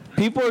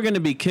 People are going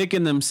to be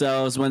kicking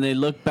themselves when they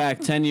look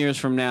back 10 years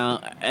from now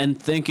and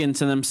thinking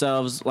to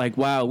themselves like,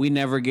 wow, we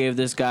never gave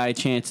this guy a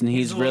chance and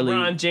he's really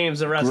LeBron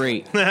James of wrestling.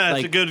 great. That's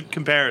Like, a good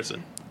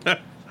comparison.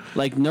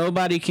 like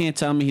nobody can't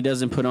tell me he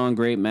doesn't put on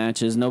great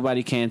matches.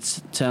 Nobody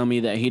can't tell me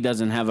that he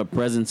doesn't have a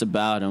presence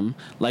about him.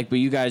 Like, but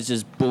you guys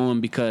just boo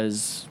him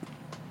because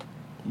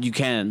you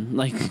can.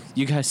 Like,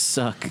 you guys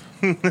suck.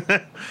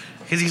 Because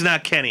he's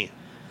not Kenny.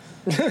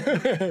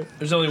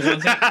 There's only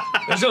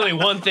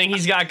one thing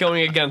he's got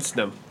going against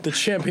him. The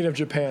champion of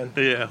Japan.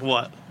 Yeah,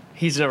 what?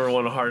 He's never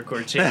won a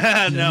hardcore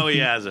champion. No, he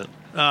hasn't.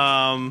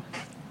 Alo,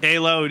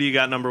 who do you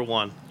got number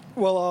 1?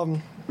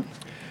 Well,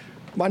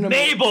 my number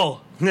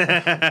Mabel!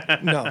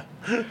 no,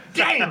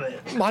 Damn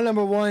it! my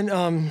number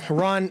 1,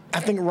 Ron.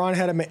 I think Ron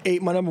had him at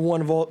 8. My number 1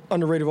 of all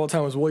underrated of all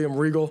time was William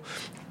Regal.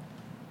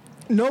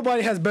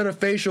 Nobody has better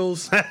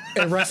facials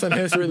in wrestling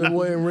history than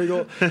William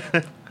Regal.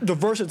 The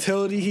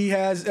versatility he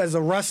has as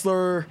a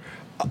wrestler,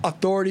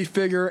 authority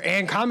figure,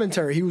 and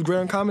commentary. He was great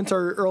on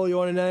commentary early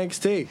on in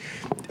NXT.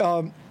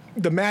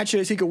 The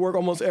matches, he could work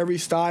almost every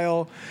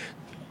style.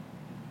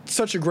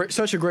 Such a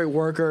great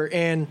worker,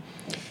 and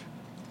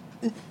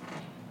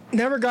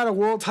never got a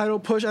world title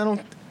push.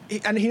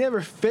 And he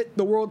never fit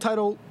the world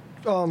title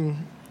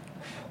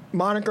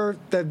moniker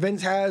that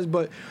Vince has,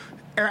 but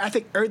I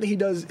think everything he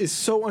does is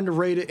so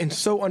underrated and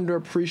so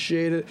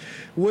underappreciated.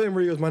 William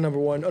Regal is my number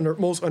 1,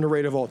 most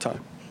underrated of all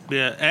time.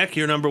 Yeah, Eck,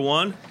 you're number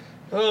 1?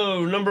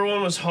 Oh, number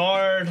 1 was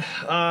hard.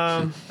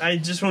 I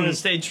just want to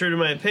stay true to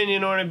my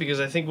opinion on it because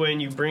I think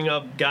when you bring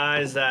up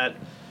guys that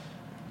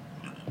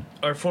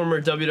are former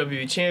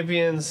WWE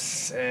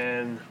champions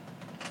and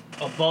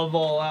above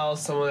all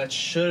else, someone that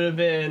should have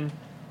been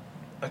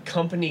a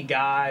company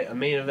guy, a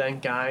main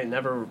event guy,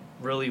 never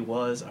really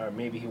was, or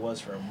maybe he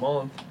was for a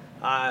month.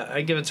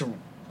 I give it to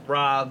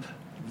Rob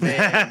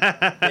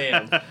Van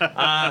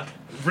Dam.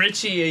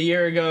 Richie a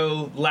year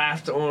ago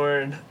laughed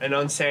on an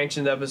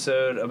unsanctioned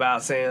episode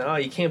about saying, oh,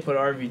 you can't put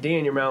RVD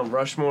in your Mount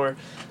Rushmore.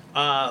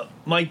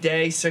 Mike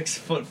Day,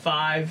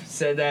 6'5",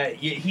 said that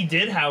he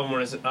did have him on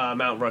his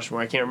Mount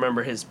Rushmore. I can't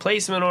remember his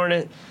placement on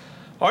it.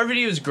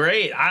 RVD was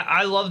great.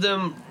 I loved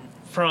him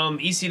from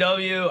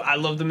ECW. I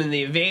loved him in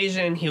the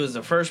Invasion. He was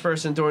the first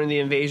person during the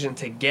Invasion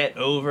to get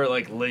over,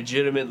 like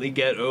legitimately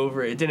get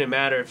over. It didn't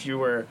matter if you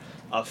were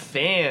a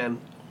fan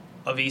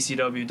of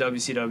ECW,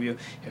 WCW.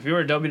 If you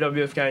were a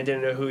WWF guy and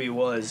didn't know who he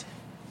was,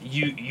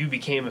 you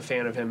became a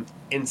fan of him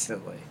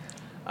instantly.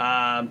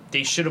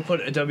 They should have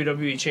put a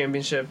WWE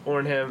Championship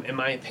on him, in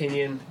my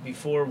opinion,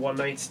 before One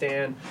Night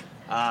Stand.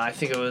 I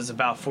think it was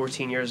about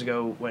 14 years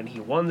ago when he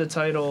won the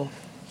title.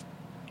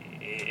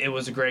 It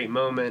was a great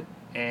moment,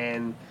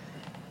 and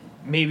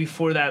maybe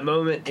for that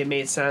moment it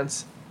made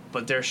sense,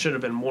 but there should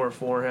have been more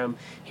for him.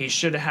 He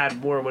should have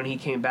had more when he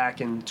came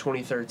back in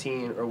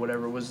 2013 or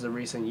whatever was the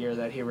recent year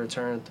that he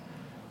returned.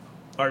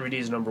 RVD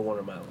is number one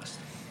on my list.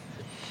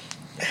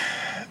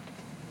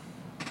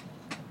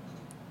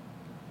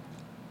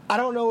 I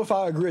don't know if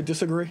I agree or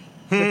disagree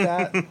with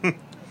that.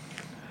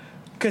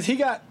 Because he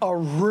got a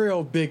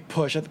real big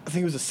push. I think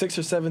he was a 6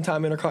 or 7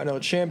 time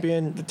Intercontinental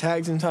Champion. The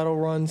tag team title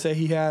run that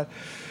he had.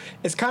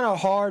 It's kind of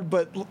hard,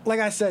 but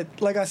like I said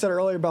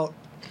earlier about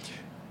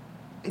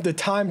the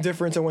time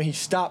difference and when he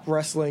stopped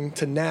wrestling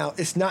to now,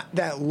 it's not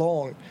that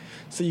long.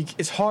 So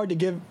it's hard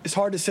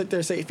to sit there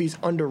and say if he's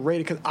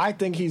underrated, because I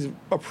think he's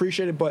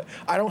appreciated, but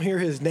I don't hear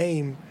his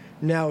name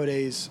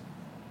nowadays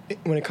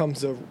when it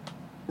comes to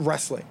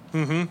wrestling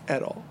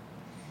at all.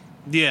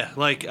 Yeah,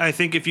 like I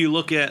think if you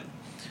look at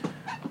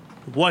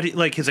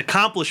his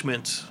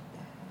accomplishments,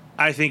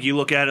 I think you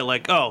look at it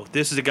like, oh,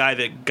 this is a guy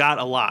that got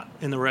a lot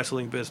in the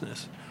wrestling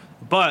business.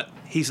 But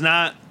he's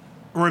not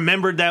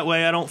remembered that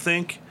way, I don't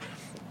think.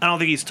 I don't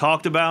think he's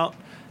talked about.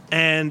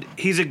 And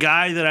he's a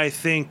guy that I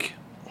think,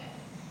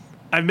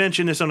 I've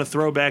mentioned this on a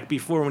throwback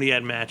before when he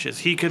had matches.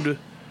 He could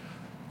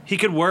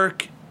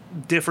work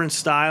different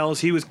styles.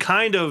 He was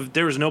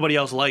there was nobody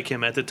else like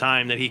him at the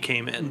time that he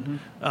came in.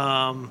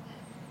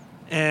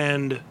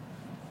 And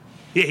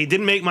yeah, he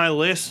didn't make my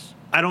list.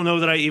 I don't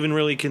know that I even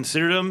really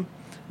considered him,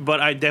 but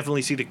I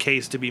definitely see the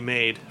case to be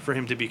made for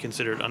him to be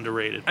considered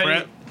underrated. I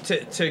mean,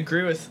 to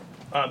agree with,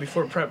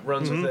 before Prep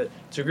runs with it,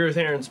 to agree with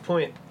Aaron's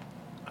point,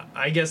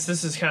 I guess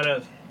this is kind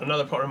of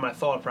another part of my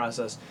thought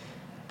process.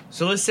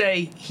 So let's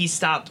say he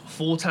stopped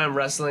full-time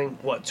wrestling,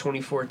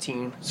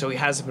 2014? So he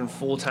hasn't been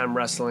full-time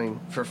wrestling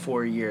for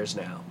 4 years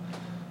now.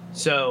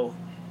 So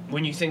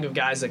when you think of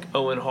guys like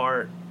Owen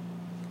Hart,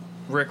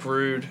 Rick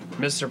Rude,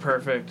 Mr.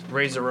 Perfect,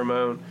 Razor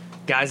Ramon,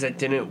 guys that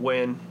didn't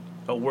win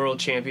a world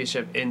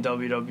championship in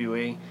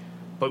WWE,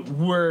 but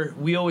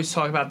we always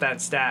talk about that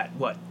stat,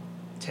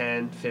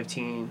 10,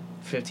 15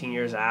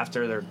 years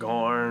after they're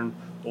gone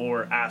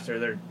or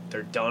after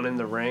they're done in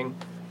the ring.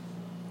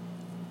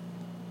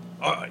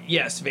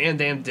 Yes, Van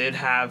Dam did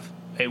have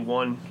a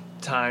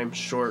one-time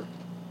short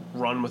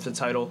run with the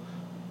title,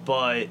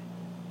 but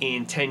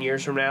in 10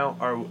 years from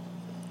now,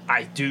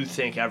 I do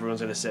think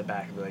everyone's going to sit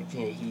back and be like,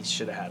 yeah, he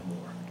should have had more.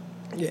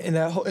 Yeah, in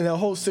that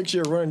whole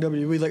 6-year run in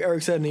WWE, like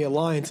Eric said, in the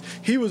Alliance,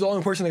 he was the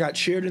only person that got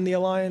cheered in the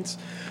Alliance,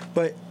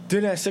 but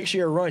during that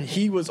 6-year run,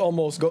 he was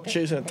almost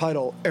chasing a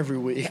title every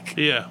week.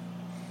 Yeah.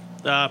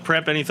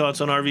 Prep, any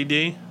thoughts on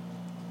RVD?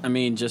 I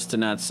mean, just to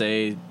not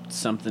say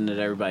something that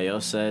everybody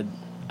else said,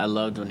 I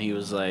loved when he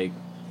was like,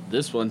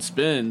 this one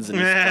spins. And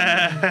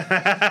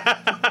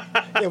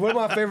Yeah, one of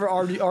my favorite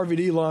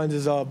RVD lines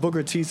is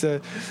Booker T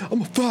said,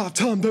 I'm a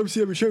 5-time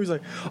WCW champion. He's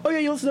like, oh yeah,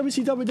 you listen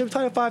to WCW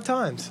title 5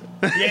 times.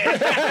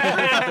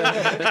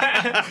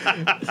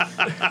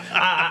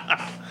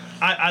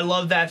 I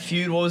love that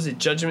feud. What was it,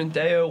 Judgment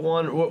Day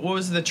 01? What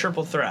was the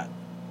triple threat?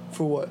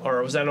 For what?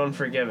 Or was that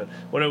Unforgiven?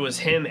 When it was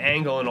him,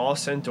 Angle, and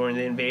Austin during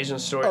the Invasion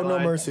storyline. Oh, No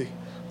Mercy.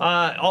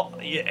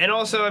 And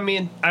also, I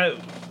mean,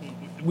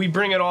 we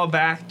bring it all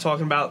back,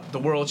 talking about the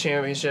World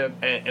Championship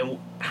and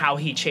how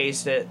he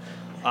chased it.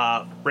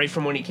 Right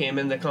from when he came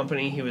in the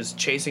company, he was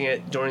chasing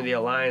it during the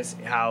Alliance.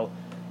 How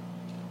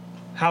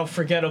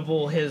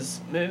forgettable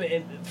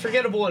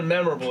forgettable and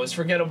memorable. It's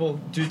forgettable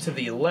due to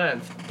the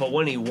length, but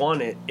when he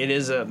won it, it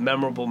is a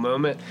memorable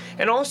moment.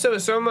 And also,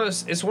 it's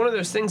one of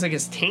those things like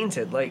it's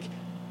tainted. Like,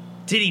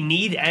 did he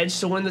need Edge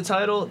to win the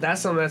title?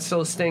 That's something that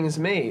still stings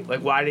me.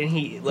 Like, why didn't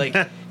he? Like,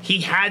 he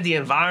had the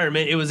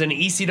environment. It was an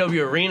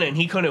ECW arena, and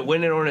he couldn't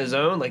win it on his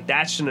own. Like,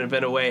 that shouldn't have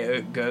been the way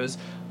it goes.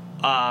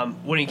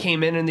 When he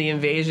came in the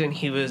Invasion,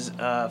 he was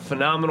a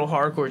phenomenal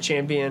hardcore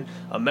champion,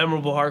 a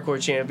memorable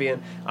hardcore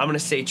champion. I'm going to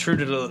stay true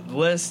to the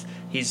list.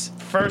 He's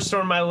first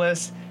on my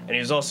list, and he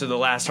was also the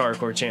last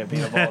hardcore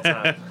champion of all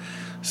time.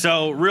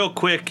 So, real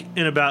quick,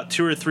 in about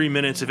 2 or 3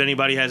 minutes, if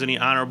anybody has any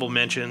honorable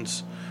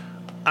mentions,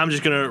 I'm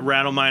just going to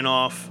rattle mine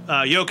off.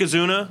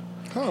 Yokozuna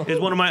is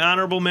one of my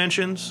honorable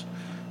mentions.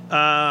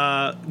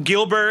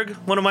 Gilbert,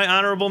 one of my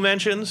honorable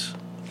mentions.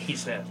 He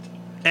snapped.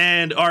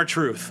 And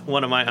R-Truth,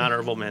 one of my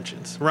honorable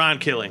mentions. Ron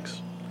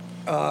Killings.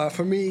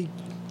 For me,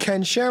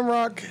 Ken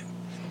Shamrock,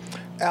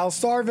 Al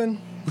Starvin.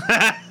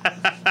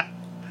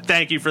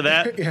 Thank you for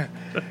that. Yeah.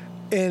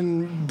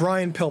 And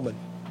Brian Pillman.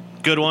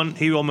 Good one.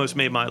 He almost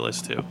made my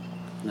list, too.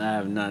 I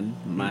have none.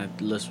 My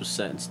list was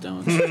set in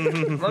stone.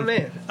 My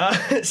man.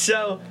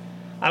 So,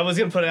 I was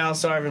going to put Al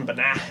Sarvin, but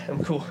nah,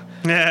 I'm cool.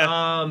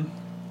 Yeah.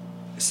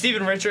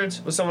 Steven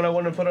Richards was someone I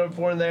wanted to put up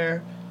for in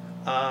there.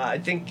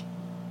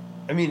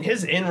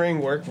 His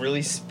in-ring work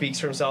really speaks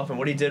for himself, and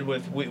what he did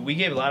with... We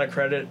gave a lot of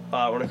credit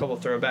on a couple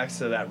of throwbacks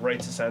to that Right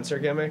to Censor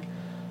gimmick.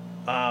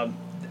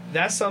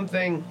 That's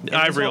something...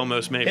 Ivory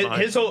almost made mine.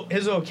 His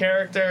whole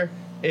character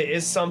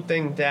is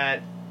something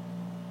that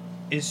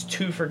is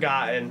too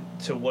forgotten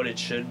to what it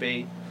should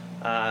be.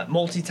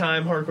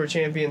 Multi-time hardcore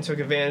champion, took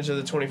advantage of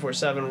the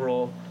 24/7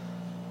 rule.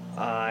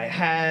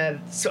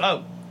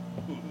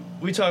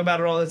 We talk about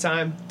it all the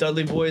time.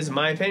 Dudley Boys, in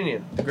my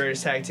opinion, the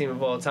greatest tag team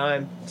of all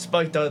time.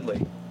 Spike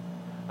Dudley.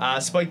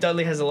 Spike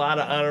Dudley has a lot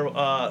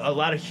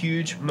of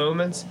huge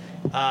moments.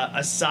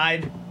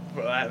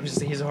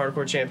 Obviously, he's a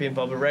hardcore champion.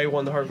 Bubba Ray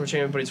won the hardcore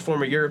champion, but he's a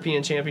former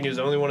European champion. He was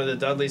the only one of the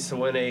Dudleys to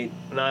win a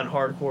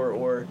non-hardcore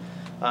or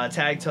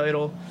tag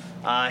title.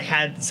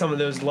 Had some of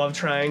those love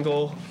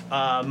triangle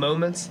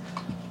moments.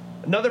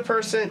 Another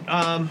person,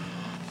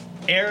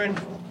 Aaron,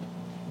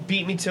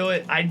 beat me to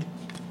it. I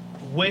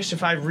wish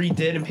if I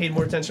redid and paid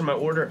more attention to my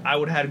order, I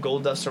would have had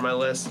Goldust on my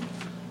list.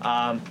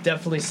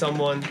 Definitely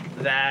someone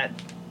that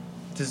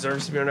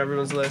deserves to be on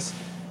everyone's list.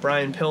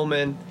 Brian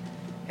Pillman.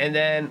 And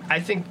then I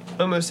think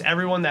almost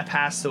everyone that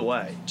passed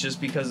away,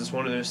 just because it's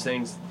one of those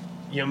things,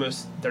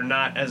 they're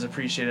not as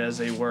appreciated as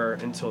they were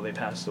until they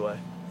passed away.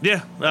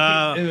 Yeah.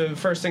 The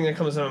first thing that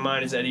comes to my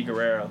mind is Eddie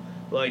Guerrero.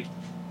 Like,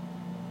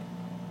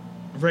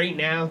 right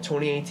now,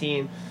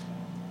 2018,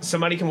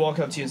 somebody can walk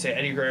up to you and say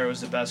Eddie Guerrero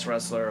is the best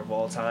wrestler of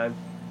all time.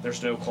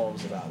 There's no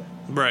qualms about it.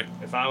 Right.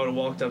 If I would have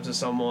walked up to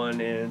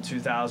someone in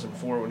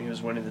 2004 when he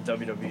was winning the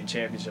WWE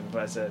Championship, if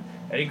I said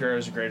Eddie Guerrero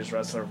is the greatest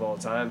wrestler of all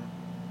time,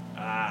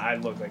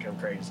 I'd look like I'm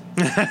crazy.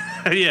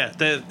 Yeah,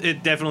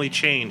 it definitely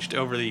changed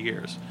over the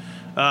years.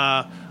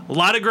 A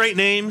lot of great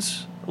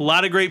names, a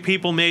lot of great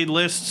people made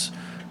lists.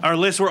 Our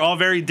lists were all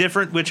very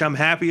different, which I'm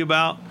happy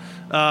about.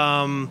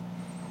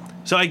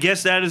 So I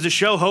guess that is the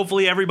show.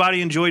 Hopefully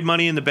everybody enjoyed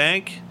Money in the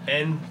Bank.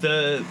 And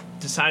the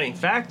deciding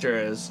factor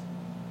is,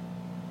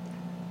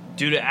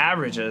 due to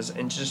averages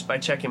and just by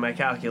checking my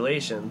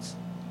calculations,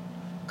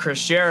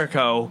 Chris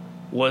Jericho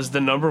was the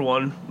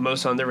 #1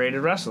 most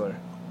underrated wrestler.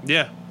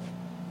 Yeah.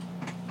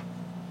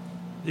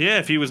 Yeah,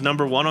 if he was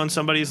 #1 on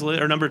somebody's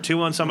list, or #2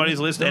 on somebody's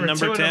list, and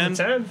number 10.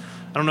 I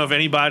don't know if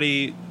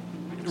anybody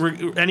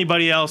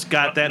else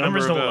got that number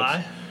of Numbers don't votes.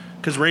 lie.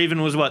 Because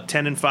Raven was,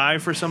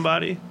 10-5 for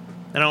somebody?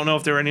 I don't know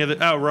if there were any other...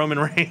 Oh, Roman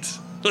Reigns.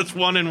 That's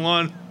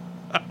 1-1.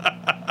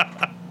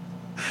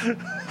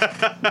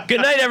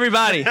 Good night,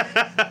 everybody.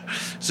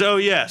 So,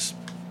 yes.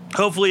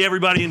 Hopefully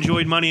everybody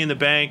enjoyed Money in the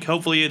Bank.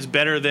 Hopefully it's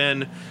better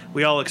than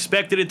we all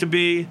expected it to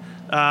be.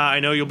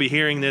 I know you'll be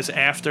hearing this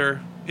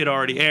after it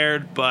already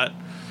aired, but...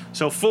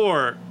 So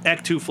for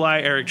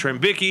Ek2Fly, Eric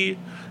Trembicki,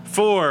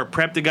 for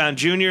Preptagon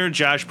Jr.,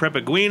 Josh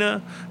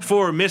Prepaguina,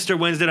 for Mr.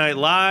 Wednesday Night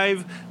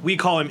Live, we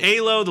call him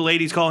Alo, the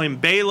ladies call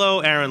him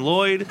Balo, Aaron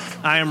Lloyd.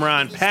 I am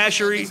Ron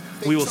Pashery.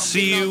 We will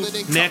see you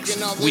next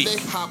week.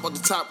 Hop on the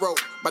top rope,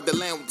 by the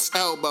land with his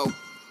elbow.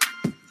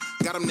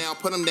 Got him now,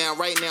 put him down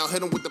right now,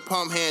 hit him with the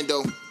palm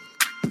handle.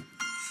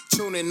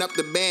 Tuning up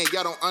the band,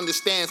 y'all don't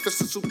understand. Fist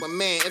of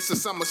Superman, it's a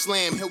Summer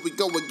Slam. Here we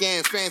go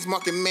again. Fans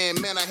marking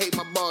man, I hate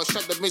my balls.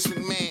 Shut the Vince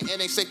McMahon,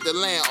 it ain't safe to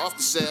land off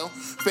the cell.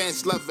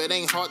 Fans love it,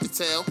 ain't hard to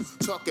tell.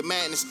 Talking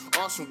madness,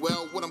 awesome.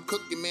 Well, what I'm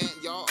cooking, man,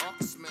 y'all off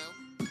the smell.